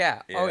 UDP.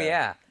 Yeah. Oh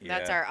yeah.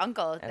 That's Yeah. our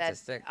uncle. That's a That's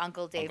stick.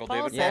 Uncle Dave Uncle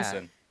David Paulson. Yeah.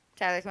 Paulson.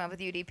 Tyler came up with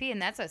UDP, and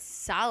that's a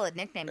solid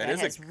nickname That that is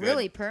a has good-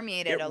 really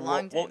permeated a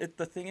long time. Well,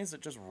 the thing is,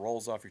 it just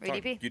rolls off your tongue.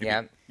 UDP? UDP.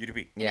 Yeah.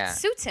 UDP. Yeah. It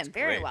suits him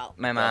very great. well.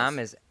 My It mom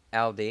does. is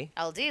LD.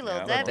 LD,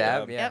 Little Yeah, Deb. Little Deb.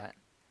 Deb. Yeah. Yep.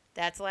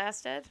 That's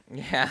lasted.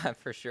 Yeah,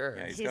 for sure.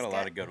 Yeah, he's He's got a lot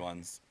got- of good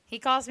ones. He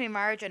calls me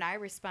Marge, and I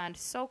respond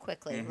so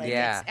quickly. Like,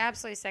 Yeah. it's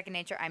absolutely second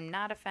nature. I'm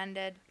not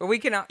offended. But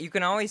you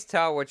can always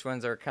tell which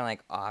ones are kind of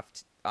like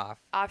off.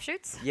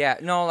 Offshoots? Yeah,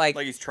 no, like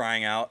Like he's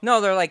trying out.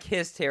 no, they're like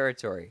his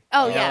territory.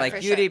 Oh, You know, yeah, like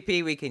for sure.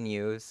 UDP we can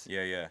use.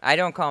 Yeah, yeah. I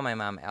don't call my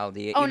mom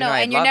LD. Oh, even no, though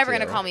I'd and you're love never to.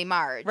 going to call me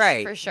Marge.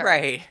 Right, For sure.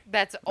 right.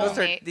 That's Those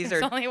are- only, these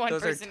there's are- only one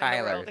those are person in the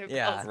Tyler. world who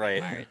Yeah. calls me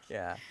Right. Marge.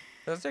 Yeah,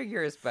 those are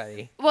yours,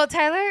 buddy. Well,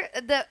 Tyler,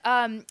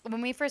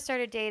 when we first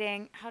started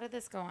dating, how did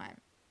this go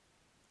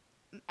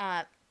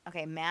on?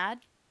 Okay, Mad,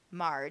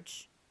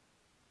 Marge.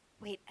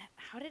 Wait,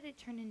 how did it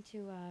turn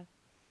into?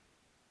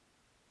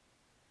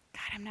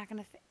 God, I'm not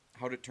gonna.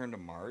 How'd it turn to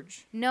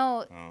Marge?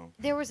 No, Oh.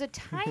 there was a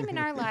time in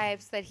our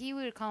lives that he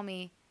would call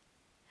me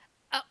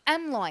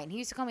M. Loin. He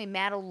used to call me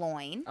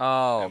Madeloin.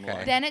 Oh, Emily.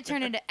 okay. Then it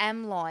turned into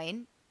M.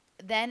 Loin.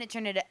 Then it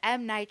turned into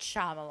M. Night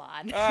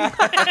Shyamalan.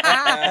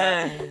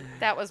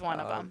 That was one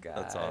of Oh, them. God.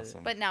 That's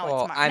awesome. But now Well,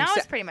 it's Marge. I'm Now sa-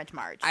 it's pretty much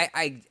Marge.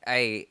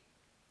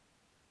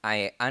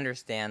 I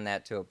understand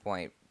that to a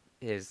point.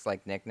 His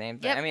like nickname.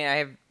 Yep. I mean, I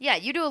have yeah,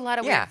 you do a lot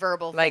of yeah, weird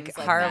verbal like things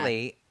like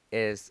Harley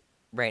is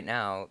right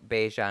now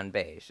beige on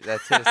beige.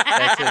 That's his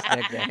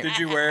nickname. Did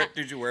you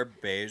wear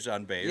beige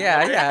on beige?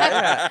 Yeah,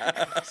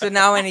 yeah. So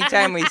now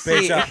anytime we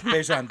see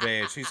Beige on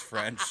beige. He's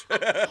French.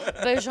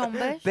 that. Beige on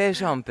beige.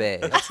 beige on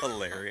beige. That's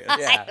hilarious.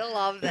 Yeah. I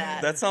love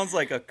that. That sounds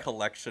like a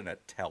collection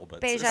at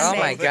Talbot's. Beige or on Oh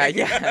my beige. god,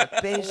 yeah,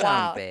 beige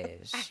Wow. on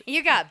beige.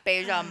 You got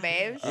beige on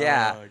beige.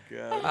 Yeah. Oh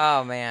god.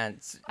 Oh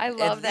man, I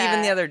love Even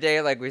that. the other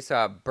day, like we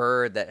saw a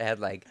bird that had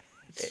like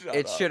Shut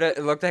it up. should have.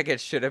 It looked like it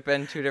should have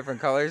been two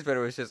different colors, but it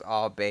was just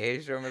all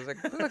beige. And I was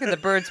like, look at the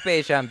bird's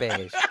beige on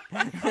beige.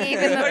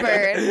 Even the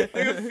bird.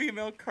 Like a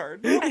female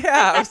cardinal.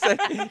 Yeah,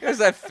 it was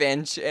a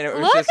finch, and it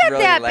was Look just at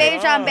really that like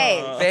beige on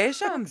beige.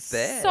 beige on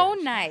beige. So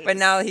nice. But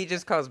now he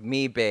just calls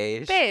me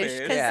beige. beige.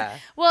 'Cause- Yeah.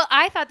 Well,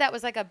 I thought that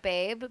was like a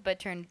babe, but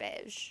turned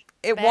beige.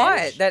 It Beige.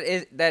 was.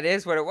 That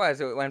is what it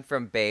was. It went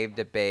from babe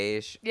to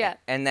beige. Yeah.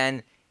 And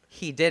then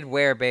he did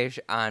wear beige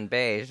on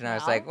beige, and I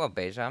was Wow. like, well,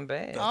 beige on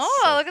beige.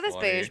 Oh, so look at this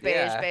funny. beige, beige,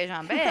 Yeah. beige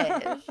on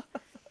beige.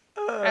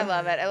 I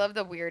love it. I love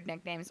the weird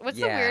nicknames. What's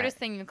the Yeah. weirdest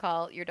thing you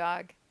call your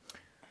dog?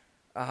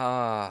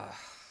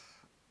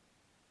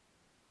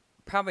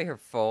 Probably her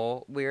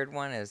full weird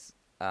one is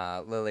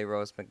Lily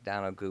Rose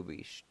McDonald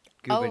Gooby.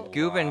 Oh.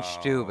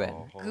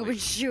 Goobenstuben. Holy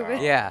Goobenstuben.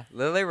 cow. Yeah,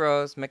 Lily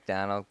Rose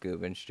McDonald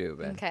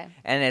Goobenstuben. Okay.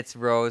 And it's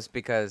Rose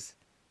because,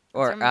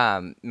 or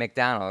from-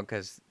 McDonald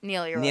because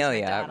Nelia Rose Nelia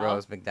McDonald.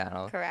 Rose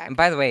McDonald. Correct. And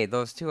by the way,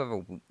 those two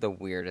have the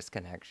weirdest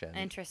connection.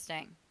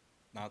 Interesting.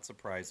 Not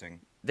surprising.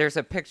 There's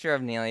a picture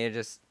of Nelia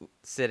just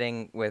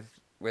sitting with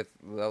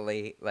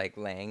Lily like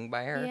laying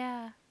by her.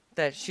 Yeah.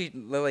 That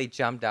Lily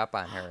jumped up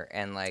on her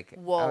and like I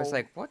was Whoa.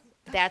 like, what?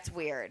 That's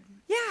weird.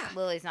 Yeah.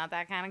 Lily's not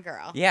that kind of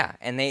girl. Yeah,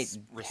 and they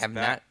Respect. have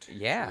not.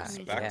 Yeah.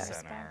 Respect Yeah.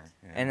 center.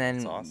 Yeah, And then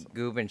that's awesome.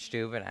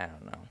 Goobenstuben, I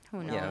don't know.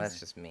 Who Yeah, knows? that's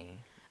just me.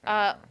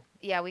 I don't know.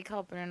 Yeah, we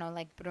call Bruno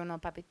like Bruno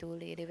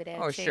Papitulli, arrivederci.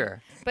 Oh,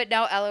 sure. But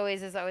now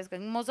Eloise is always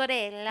going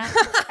mozzarella,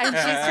 and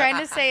she's trying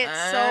to say it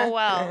so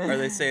well. Are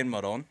they saying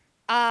Maron?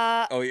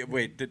 Oh, yeah,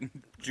 wait.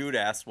 Didn't Jude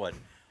ask what?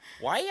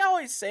 Why you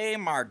always say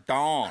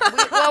Mardon?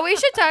 Well, we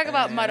should talk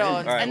about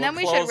marons, All right, and then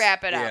we'll we should close-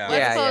 wrap it up. yeah. Let's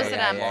Yeah, close yeah, it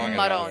yeah, on yeah, yeah,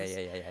 marons.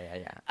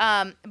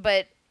 Yeah.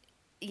 But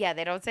yeah,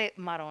 they don't say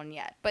maron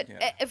yet. But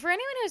Yeah. for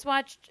anyone who's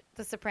watched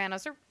The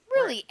Sopranos or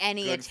really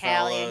any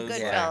Italian, Goodfellas,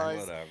 Goodfellas,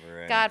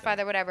 whatever,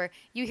 Godfather, whatever,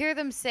 you hear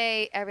them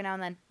say every now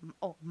and then,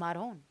 "Oh,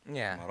 maron."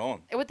 Yeah.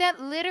 Maron. What that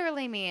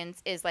literally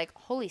means is like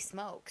 "holy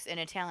smokes" in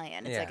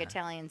Italian. It's like Yeah.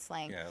 Italian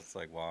slang. Yeah, it's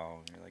like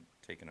wow, you're like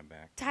taken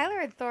aback. Tyler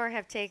and Thor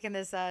have taken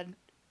this on,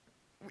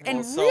 and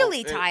Well, so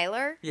really, it-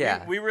 Tyler.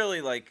 Yeah. We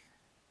really like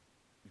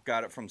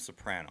got it from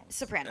Sopranos.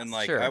 Sopranos. And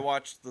like Sure. I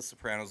watched The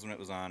Sopranos when it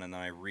was on, and then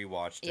I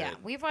rewatched Yeah,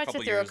 it. we've watched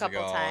couple it through a years couple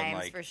ago, and, times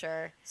like, for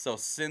sure. So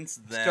since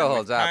then, Still we've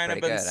holds up kind of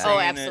pretty been good, huh? saying Oh,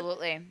 it.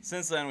 absolutely.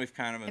 Since then, we've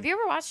kind of been Have you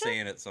ever watched it?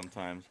 saying it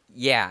sometimes.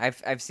 Yeah,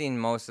 I've seen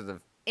most of the.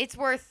 It's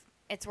worth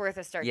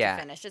a start Yeah.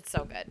 to finish. It's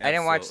so good. I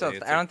didn't watch Absolutely,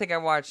 the. it's I a- don't think I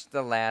watched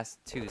the last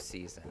 2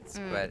 seasons,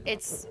 but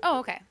It's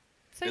okay.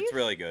 So It's you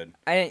really good.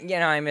 I didn't. You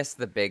know, I missed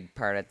the big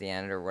part at the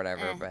end or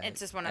whatever. Eh, but it's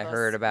just one of I those,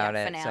 heard about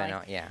yeah, it, so I finale.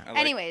 know. Yeah. I like,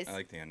 Anyways. I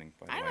like the ending.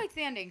 By the I way. like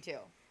the ending too.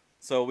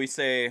 So we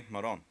say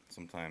Maron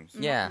sometimes,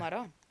 Yeah.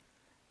 Maron.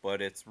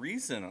 but it's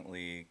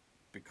recently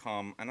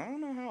become, and I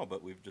don't know how,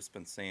 but we've just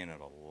been saying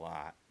it a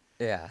lot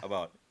Yeah.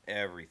 about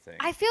everything.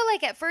 I feel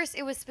like at first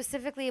it was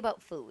specifically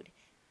about food,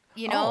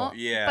 you know. Oh,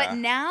 yeah. But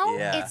now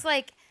Yeah. it's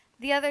like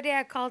the other day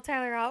I called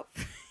Tyler out.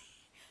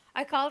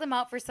 I called him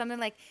out for something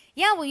like,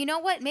 yeah, well, you know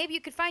what? Maybe you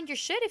could find your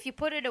shit if you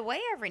put it away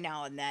every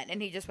now and then.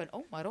 And he just went,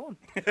 oh, Maron.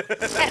 And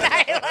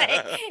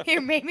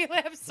it made me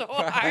laugh so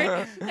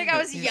hard. Like I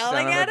was You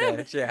yelling son of at a him.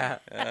 bitch,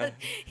 Yeah.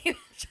 He was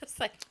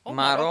just like, oh,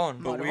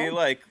 Maron. but we Maron.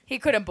 like He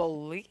couldn't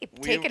believe,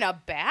 taken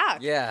aback.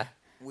 Yeah.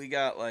 we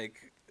got like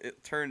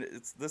it turned.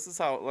 This is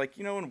how like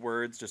you know when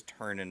words just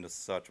turn into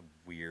such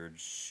weird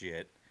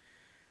shit.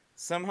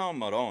 Somehow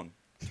Maron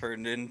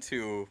turned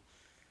into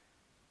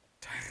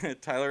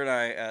Tyler and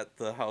I at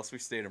the house we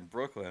stayed in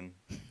Brooklyn.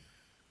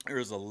 There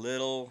was a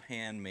little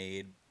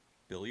handmade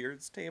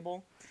billiards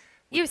table. with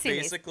You've seen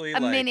basically these. A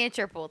like,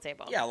 miniature pool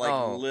table. Yeah, like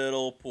Oh.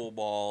 little pool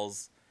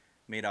balls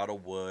made out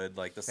of wood,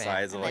 like the Fan-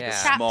 size of like Yeah.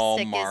 a small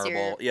Chopstick is marble.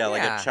 your- Yeah,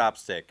 like Yeah. a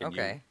chopstick. And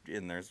Okay.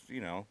 and there's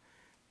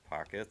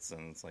pockets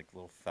and it's like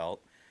little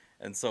felt.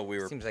 And so we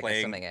were Seems like it's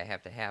playing. something I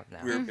have to have now.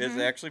 It's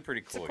actually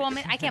pretty It's a cool. cool. You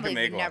I could- can't you could believe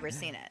make you've one. never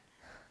seen it.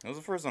 It was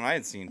the first one I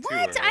had seen too.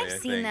 What? Early, I've I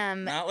seen think.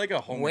 them. Not like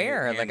a homemade.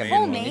 Where? Like a handmade one.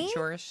 Homemade?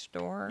 miniature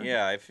store?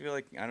 Yeah, I feel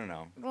like I don't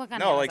know. Look on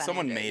No, like Amazon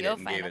someone and do made You'll it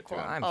and find gave a it to cool-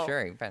 him. I'm oh.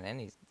 sure you can find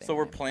anything. So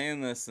we're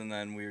playing this, and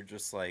then we were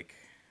just like,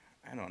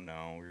 I don't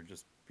know, we were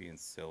just being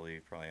silly.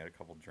 Probably had a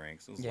couple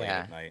drinks. It was late Yeah.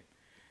 at night,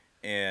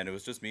 And it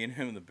was just me and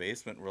him in the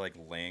basement. We're like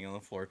laying on the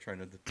floor trying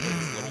to play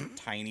this little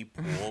tiny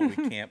pool.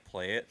 We can't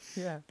play it.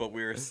 Yeah. But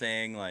we were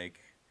saying like,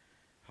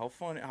 how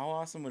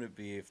awesome would it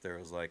be if there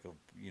was like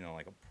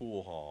like a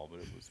pool hall, but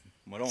it was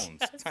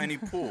Marone's tiny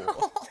pool,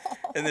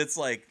 and it's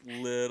like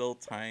little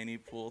tiny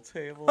pool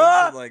tables,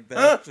 and like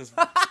that. Just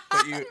but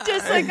you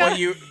Just like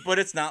but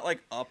it's not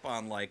like up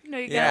on like No,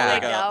 you Yeah.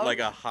 gotta lay down. like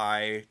a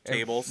high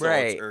table, so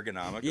Right. it's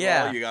ergonomic.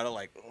 Yeah. You gotta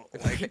like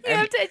You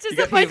have to, it's just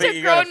you a bunch gotta- of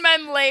you gotta- grown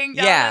men laying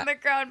down Yeah. on the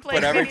ground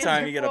playing But every video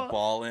time in you the get a pool.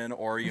 ball in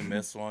or you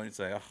miss one, you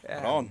say, "Oh, Yeah,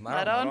 Maron."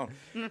 Maron.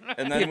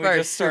 And then People we are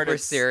just started super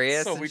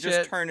serious So and we shit.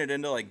 just turned it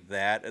into like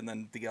that. And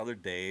then the other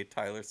day,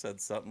 Tyler said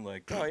something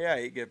like, "Oh yeah,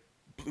 you get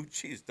blue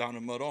cheese down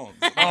in Maron's."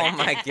 Oh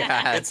my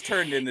god. It's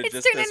turned into It's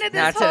just turned this into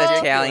Not this to the whole-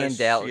 Italian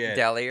shit.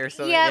 deli or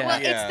something. Yeah,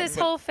 well, Yeah, it's this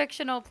but- whole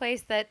fictional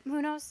place that,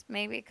 who knows,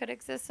 maybe it could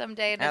exist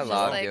someday. And I it's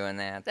love just like, doing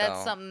that. that's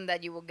though. something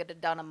that you will get it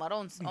done on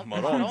Maron's. Oh,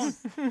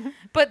 Maron's.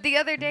 But the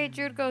other day,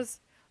 Jude goes,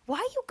 why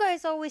you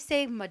guys always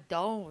say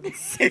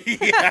Madones?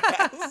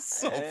 Yeah,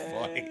 so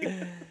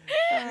funny.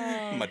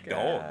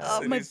 Madones.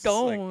 Oh, And he's just,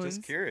 like, Madones.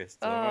 just curious.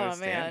 Don't Oh,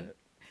 understand man. it.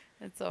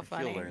 It's so You'll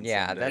funny. learn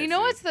Yeah, someday, that's- You know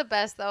dude. what's the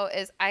best though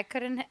is I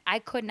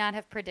could not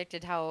have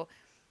predicted how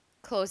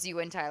close you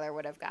and Tyler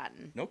would have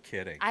gotten. No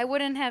kidding. I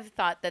wouldn't have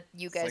thought that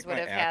you It's guys like would my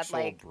have had actual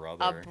like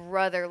brother. a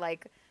brother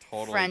like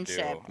Totally friendship.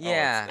 do. Oh,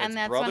 Yeah. it's And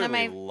that's one of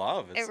brotherly my-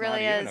 love. It's It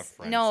really not even a is.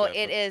 friendship. No,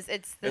 it is.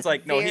 It's this It's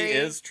like, no, he very-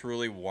 is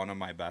truly one of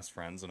my best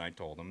friends, and I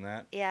told him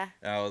that. Yeah.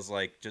 And I was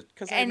like, just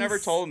because I And never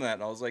s- told him that.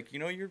 And I was like,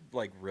 you're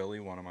like really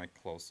one of my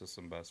closest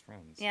and best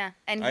friends. Yeah.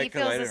 And I- he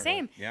 'cause I feels the didn't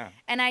same. Yeah.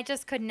 And I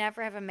just could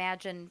never have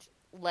imagined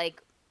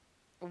like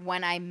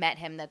when I met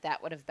him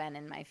that would have been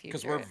in my future.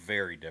 Because we're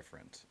very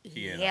different.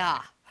 He and I.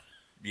 yeah.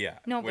 Yeah.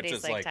 Nobody's which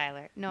is like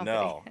Tyler.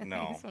 Nobody.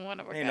 No. He's one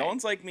of a Hey, guy. no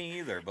one's like me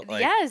either. But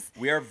like, Yes.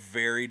 we are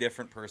very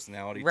different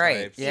personality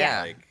Right, types.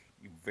 yeah. Like,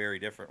 very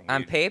different.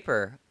 On We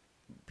paper,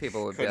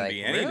 people would be couldn't like,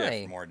 be any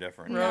really? more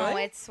different. No,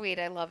 Really? it's sweet.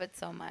 I love it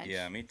so much.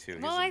 Yeah, me too.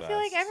 He's Well, the I feel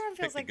like best. everyone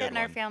feels Pick the like that in good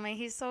our one. family.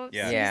 He's so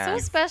Yeah.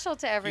 he's so special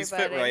to He's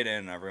everybody. fit right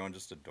in. Everyone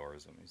just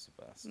adores him. He's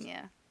the best.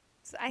 Yeah.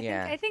 So I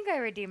Yeah. think I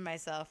redeemed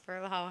myself for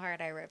how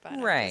hard I rip on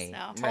him Right. just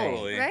now.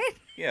 Totally. Right?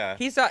 Yeah.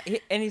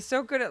 And he's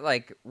so good at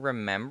like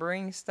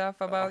remembering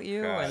stuff about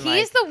you. God. And,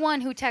 He's like, the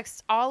one who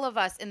texts all of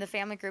us in the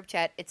family group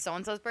chat, it's so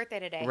and so's birthday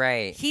today.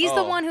 Right. He's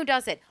the Oh. one who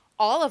does it.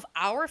 All of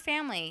our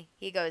family,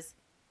 he goes,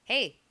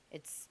 hey,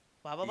 it's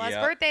blah, blah, blah's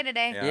Yep. birthday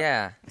today. Yeah.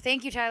 yeah.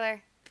 Thank you,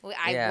 Tyler.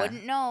 I Yeah.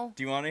 wouldn't know.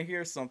 Do you want to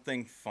hear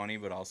something funny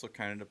but also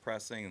kind of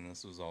depressing? And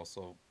this was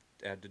also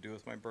had to do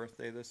with my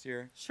birthday this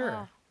year. Sure.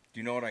 Oh. Do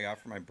you know what I got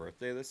for my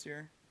birthday this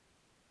year?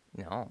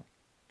 No.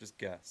 Just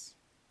guess.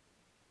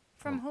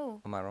 From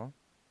who? Amaro.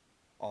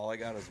 All I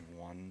got is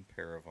one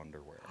pair of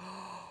underwear.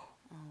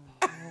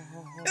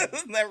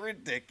 Isn't that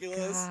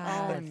ridiculous?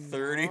 God. At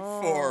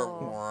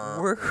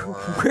 34.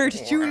 Where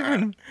did you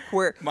even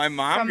where My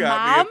mom From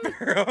got me a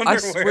pair of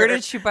underwear. where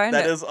did she find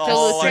That that? is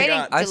all I got. Illustrating- a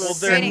Well, they're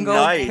illustrating single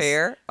nice.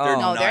 pair? They're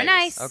Oh. No, they're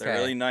nice. They're Okay.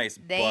 really nice.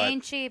 They but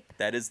ain't cheap.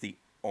 that is the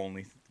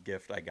only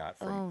gift I got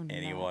from Oh, no.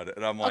 anyone.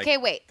 And I'm like, Okay,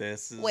 wait.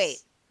 This is Wait.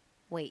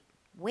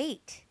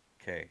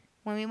 Okay.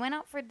 When we went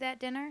out for that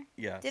dinner,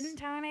 Yes. didn't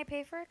Tyler and I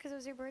pay for it because it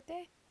was your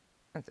birthday?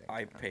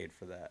 I paid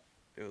for that.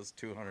 It was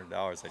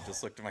 $200. I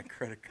just looked at my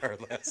credit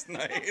card last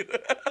night.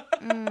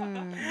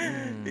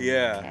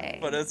 Yeah, Okay.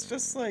 but it's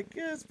just like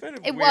it's been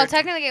a weird. Well,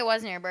 technically it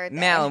wasn't your birthday.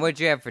 Malin, what'd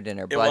you have for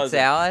dinner? It Blood wasn't.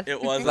 salad?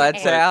 It wasn't, Blood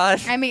but-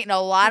 salad? I'm eating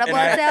a lot of And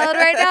blood I- salad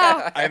right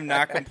now. I'm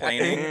not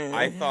complaining.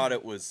 I thought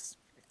it was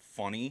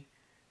funny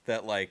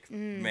that like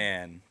Mm.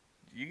 man,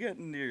 you get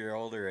into your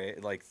older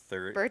age, like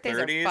Birthdays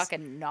 30s, are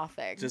fucking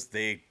nothing. just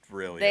they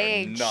really They are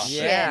ain't nothing.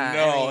 shit. Yeah,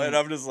 No, I mean- and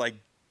I'm just like,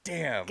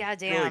 damn.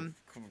 Goddamn. Really,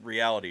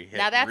 reality hit.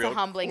 Now that's a real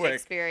humbling quick.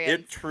 experience.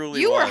 It truly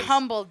you was. were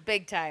humbled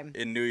big time.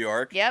 In New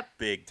York, Yep.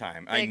 big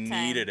time. I Big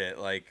time. needed it.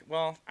 Like,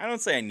 well, I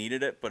don't say I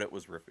needed it, but it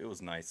was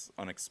nice,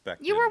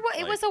 unexpected. You were.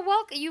 It like, was a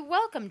welcome. You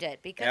welcomed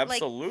it because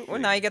absolutely. Well,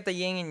 now you got the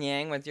yin and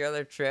yang with your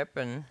other trip,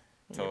 and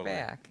Totally. you're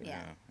back.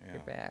 Yeah. Yeah.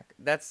 You're back.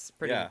 That's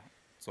pretty. Yeah.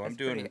 So I'm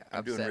that's pretty doing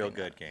real upsetting.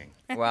 good, gang.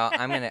 Well,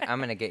 I'm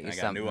gonna get you I got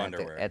something new at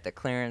underwear. at the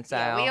clearance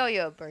yeah, aisle. we owe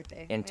you a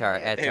birthday. In We Tar- owe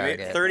you a at Hey, birthday. wait,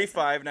 Target.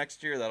 35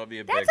 next year. That'll be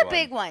a big one. That's a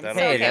big one. That'll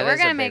So, be okay, that we're is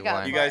gonna a make big up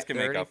one. You for guys it. can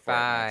make up for it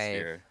next 35.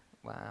 year.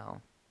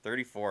 Wow.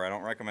 34. I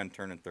don't recommend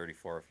turning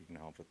 34 if you can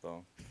help it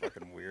though.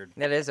 Fucking weird.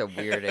 That is a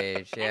weird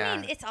age. Yeah. I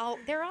mean,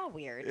 they're all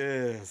weird.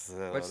 Yes,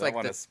 What's that like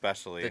one the-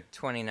 especially. the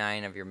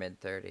 29 of your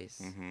mid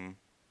 30s. Mm-hmm.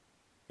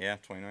 Yeah,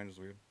 29 is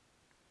weird.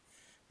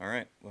 All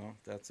right, well,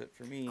 that's it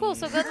for me. Cool.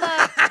 So good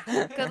luck.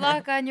 Good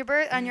luck on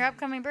your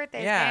upcoming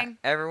birthdays, Yeah. gang.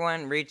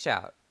 Everyone, reach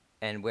out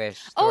and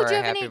wish. Oh, Thor do you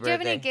a have happy any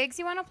birthday. gigs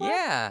you want to plug?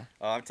 Yeah.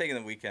 I'm taking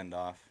the weekend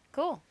off.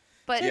 Cool.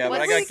 But Yeah, but I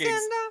what's got weekend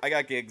gigs. off? I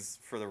got gigs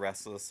for the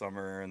rest of the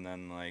summer, and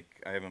then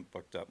like I haven't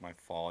booked up my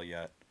fall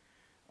yet.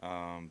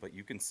 But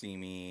you can see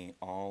me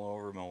all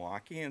over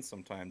Milwaukee and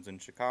sometimes in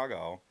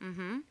Chicago.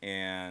 Mm-hmm.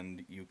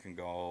 And you can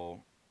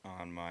go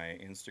on my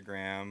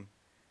Instagram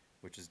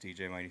which is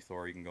DJ Mighty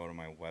Thor. You can go to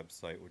my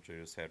website, which I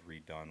just had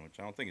redone, which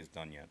I don't think is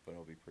done yet, but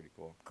it'll be pretty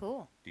cool.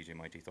 Cool.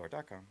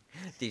 DJMightyThor.com.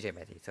 DJ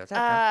Matty. So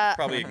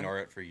Probably ignore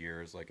it for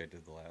years like I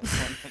did the last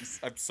one.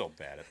 I'm so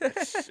bad at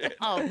that shit.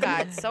 Oh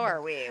God, so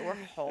are we. We're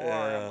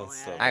horrible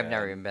so at it. I've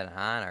never even been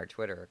on our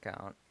Twitter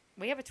account.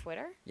 We have a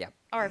Twitter? Yep.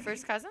 Oh, our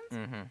first cousins?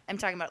 Mm-hmm. I'm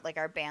talking about like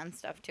our band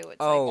stuff too. It's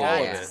Oh, like, God,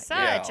 all of it's it.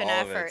 such an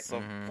all of it. effort. So,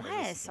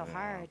 Why is it so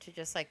hard to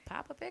just like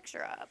pop a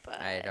picture up?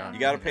 I don't You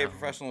got to know. pay a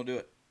professional to do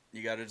it.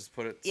 You got to just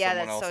put it Yeah,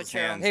 someone that's so else's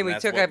true. hands. Hey, and we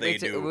that's took what a they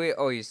do.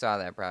 oh, you saw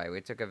that probably. We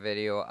took a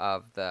video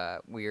of the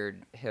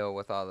weird hill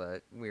with all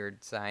the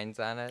weird signs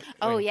on it.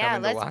 Oh when yeah,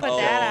 coming to let's watch put Oh,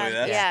 it. that on.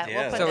 that's- Yeah,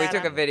 yeah, we'll put So we that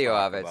took a on. video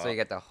Talk of it, so you about.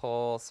 get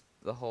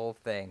the whole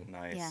thing.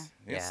 Nice. Yeah.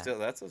 Yeah. Yeah. Still,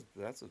 that's a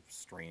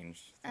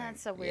strange thing.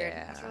 That's so weird.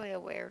 Yeah. It's really a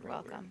weird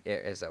welcome.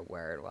 It is a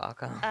weird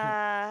welcome. All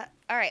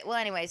right. Well,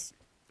 anyways,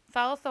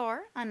 follow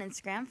Thor on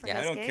Instagram for Yeah.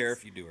 his I don't gigs. care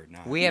if you do or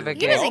not. We have a You're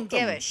gig. He doesn't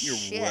give a welcome. You're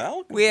shit.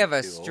 welcome We have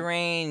a to.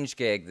 strange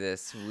gig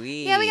this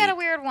week. Yeah, we got a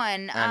weird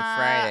one On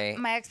Friday.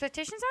 My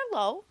expectations are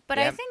low, but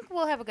I Yep. think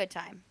we'll have a good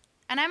time.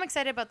 And I'm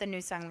excited about the new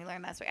song we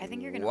learned last week. I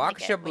think you're gonna Waukesha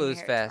like it when you Blues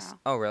hear it Fest. tomorrow.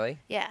 Oh, really?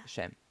 Yeah.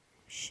 Shame.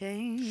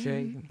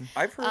 Shame.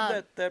 I've heard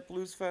Um, that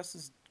Blues Fest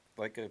is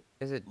like a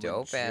Is it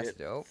dope ass legit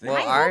dope? thing, I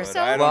Well, hope our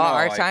so. I don't well, know.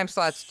 our I- time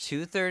slot's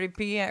 2:30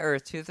 p.m. or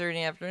 2:30 in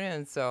the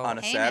afternoon. So on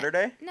a Ain't it?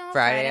 Saturday. No,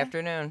 Friday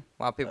afternoon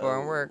while people are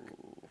on work.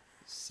 Oh,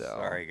 So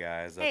Sorry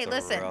guys, that's Hey, a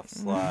listen. rough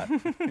slot.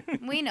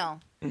 We know.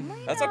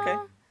 That's okay.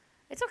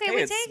 It's okay. Hey,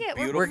 we it's take it.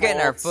 beautiful. We're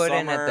getting our It's foot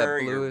in at the summer,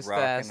 you're Blues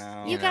rocking Fest.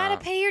 out. You you gotta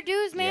know. pay your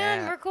dues, man.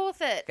 Yeah. We're cool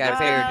with it. Gotta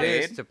pay your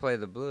paid? dues to play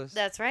the blues.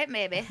 That's right,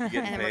 maybe. and then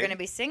we're paid? gonna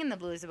be singing the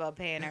blues about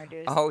paying our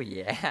dues. Oh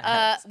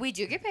yeah. We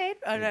do get paid,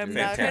 and You I'm do.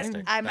 not.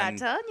 Fantastic. I'm not And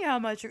telling you how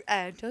much.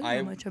 I'm telling you how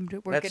I- much I'm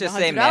working. Let's just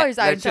say, Matt, $100.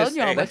 I'm let's telling just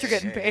you how say- much you're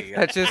getting paid.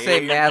 Let's just say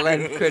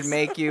Madeline could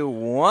make you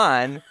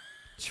one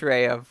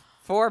tray of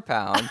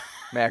 4-pound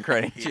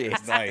macaroni and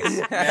cheese.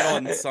 Nice.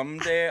 Madeline,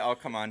 someday I'll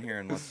come on here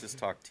and let's just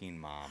talk Teen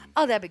Mom.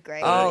 Oh, that'd be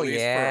great. Oh, At least for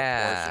a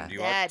yeah. portion. Do you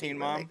watch That'd Teen be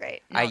Mom? really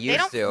great. I No, they used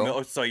don't- to.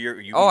 No, so you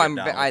Oh, get I'm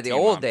down with the Teen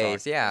old Mom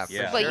days, talk. yeah, for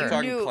Yeah, But sure. you we're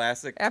talking knew-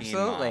 classic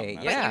Absolutely, Teen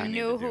Mom. That's yeah. what You we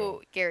knew need to who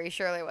do. Gary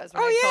Shirley was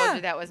when Oh, I told yeah.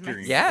 you that was my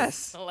Gary- Yes.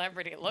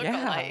 celebrity Yeah.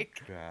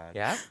 look-alike. God.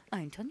 Yeah.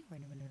 I'm telling you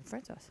right now, in a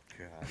friend's house.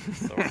 God.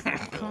 So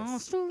ridiculous.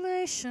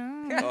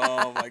 Constellation.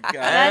 Oh my God.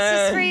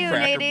 That's just for you,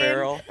 Cracker Nadine.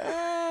 Barrel.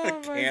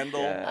 Oh, my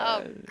Candle.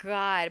 God. Oh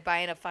God,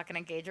 buying a fucking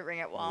engagement ring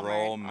at Walmart.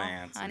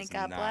 Romance Oh, honey, is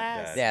God not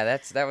bless. dead. Yeah,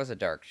 that was a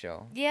dark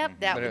show. Yep,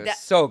 that But it was that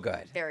so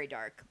good. very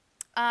dark.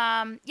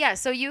 Yeah,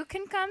 so you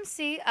can come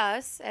see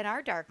us and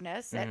our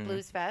darkness at Mhm.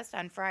 Blues Fest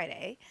on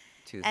Friday,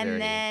 2:30.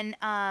 and then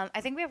I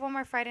think we have one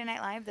more Friday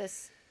Night Live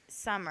this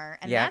summer,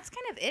 and Yeah. that's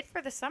kind of it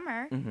for the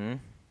summer. Mm-hmm.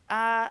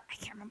 I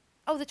can't remember.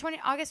 Oh,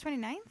 August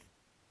 29th.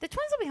 The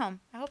twins will be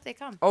home. I hope they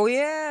come. Oh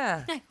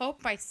yeah. I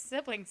hope my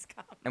siblings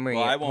come. And we're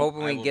Well, I won't-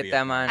 hoping I we will can be get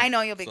them at on. I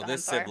know you'll be So gone.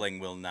 this Thor. sibling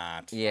will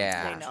not.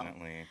 Yeah. I know.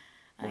 Unfortunately.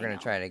 I We're gonna know.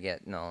 try to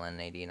get Noel and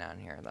Nadine on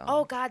here though.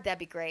 Oh God, that'd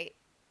be great.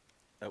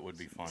 That would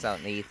be fun. It's out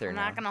in the ether I'm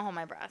now. not gonna hold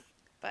my breath,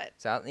 but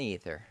It's out in the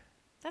ether.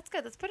 that's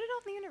good. Let's put it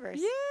out in the universe.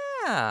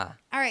 Yeah.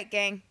 All right,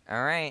 gang.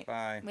 All right.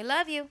 Bye. We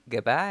love you.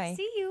 Goodbye.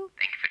 See you.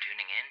 Thank you for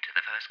tuning in to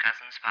the First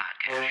Cousins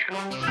podcast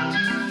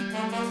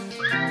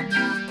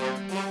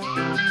show.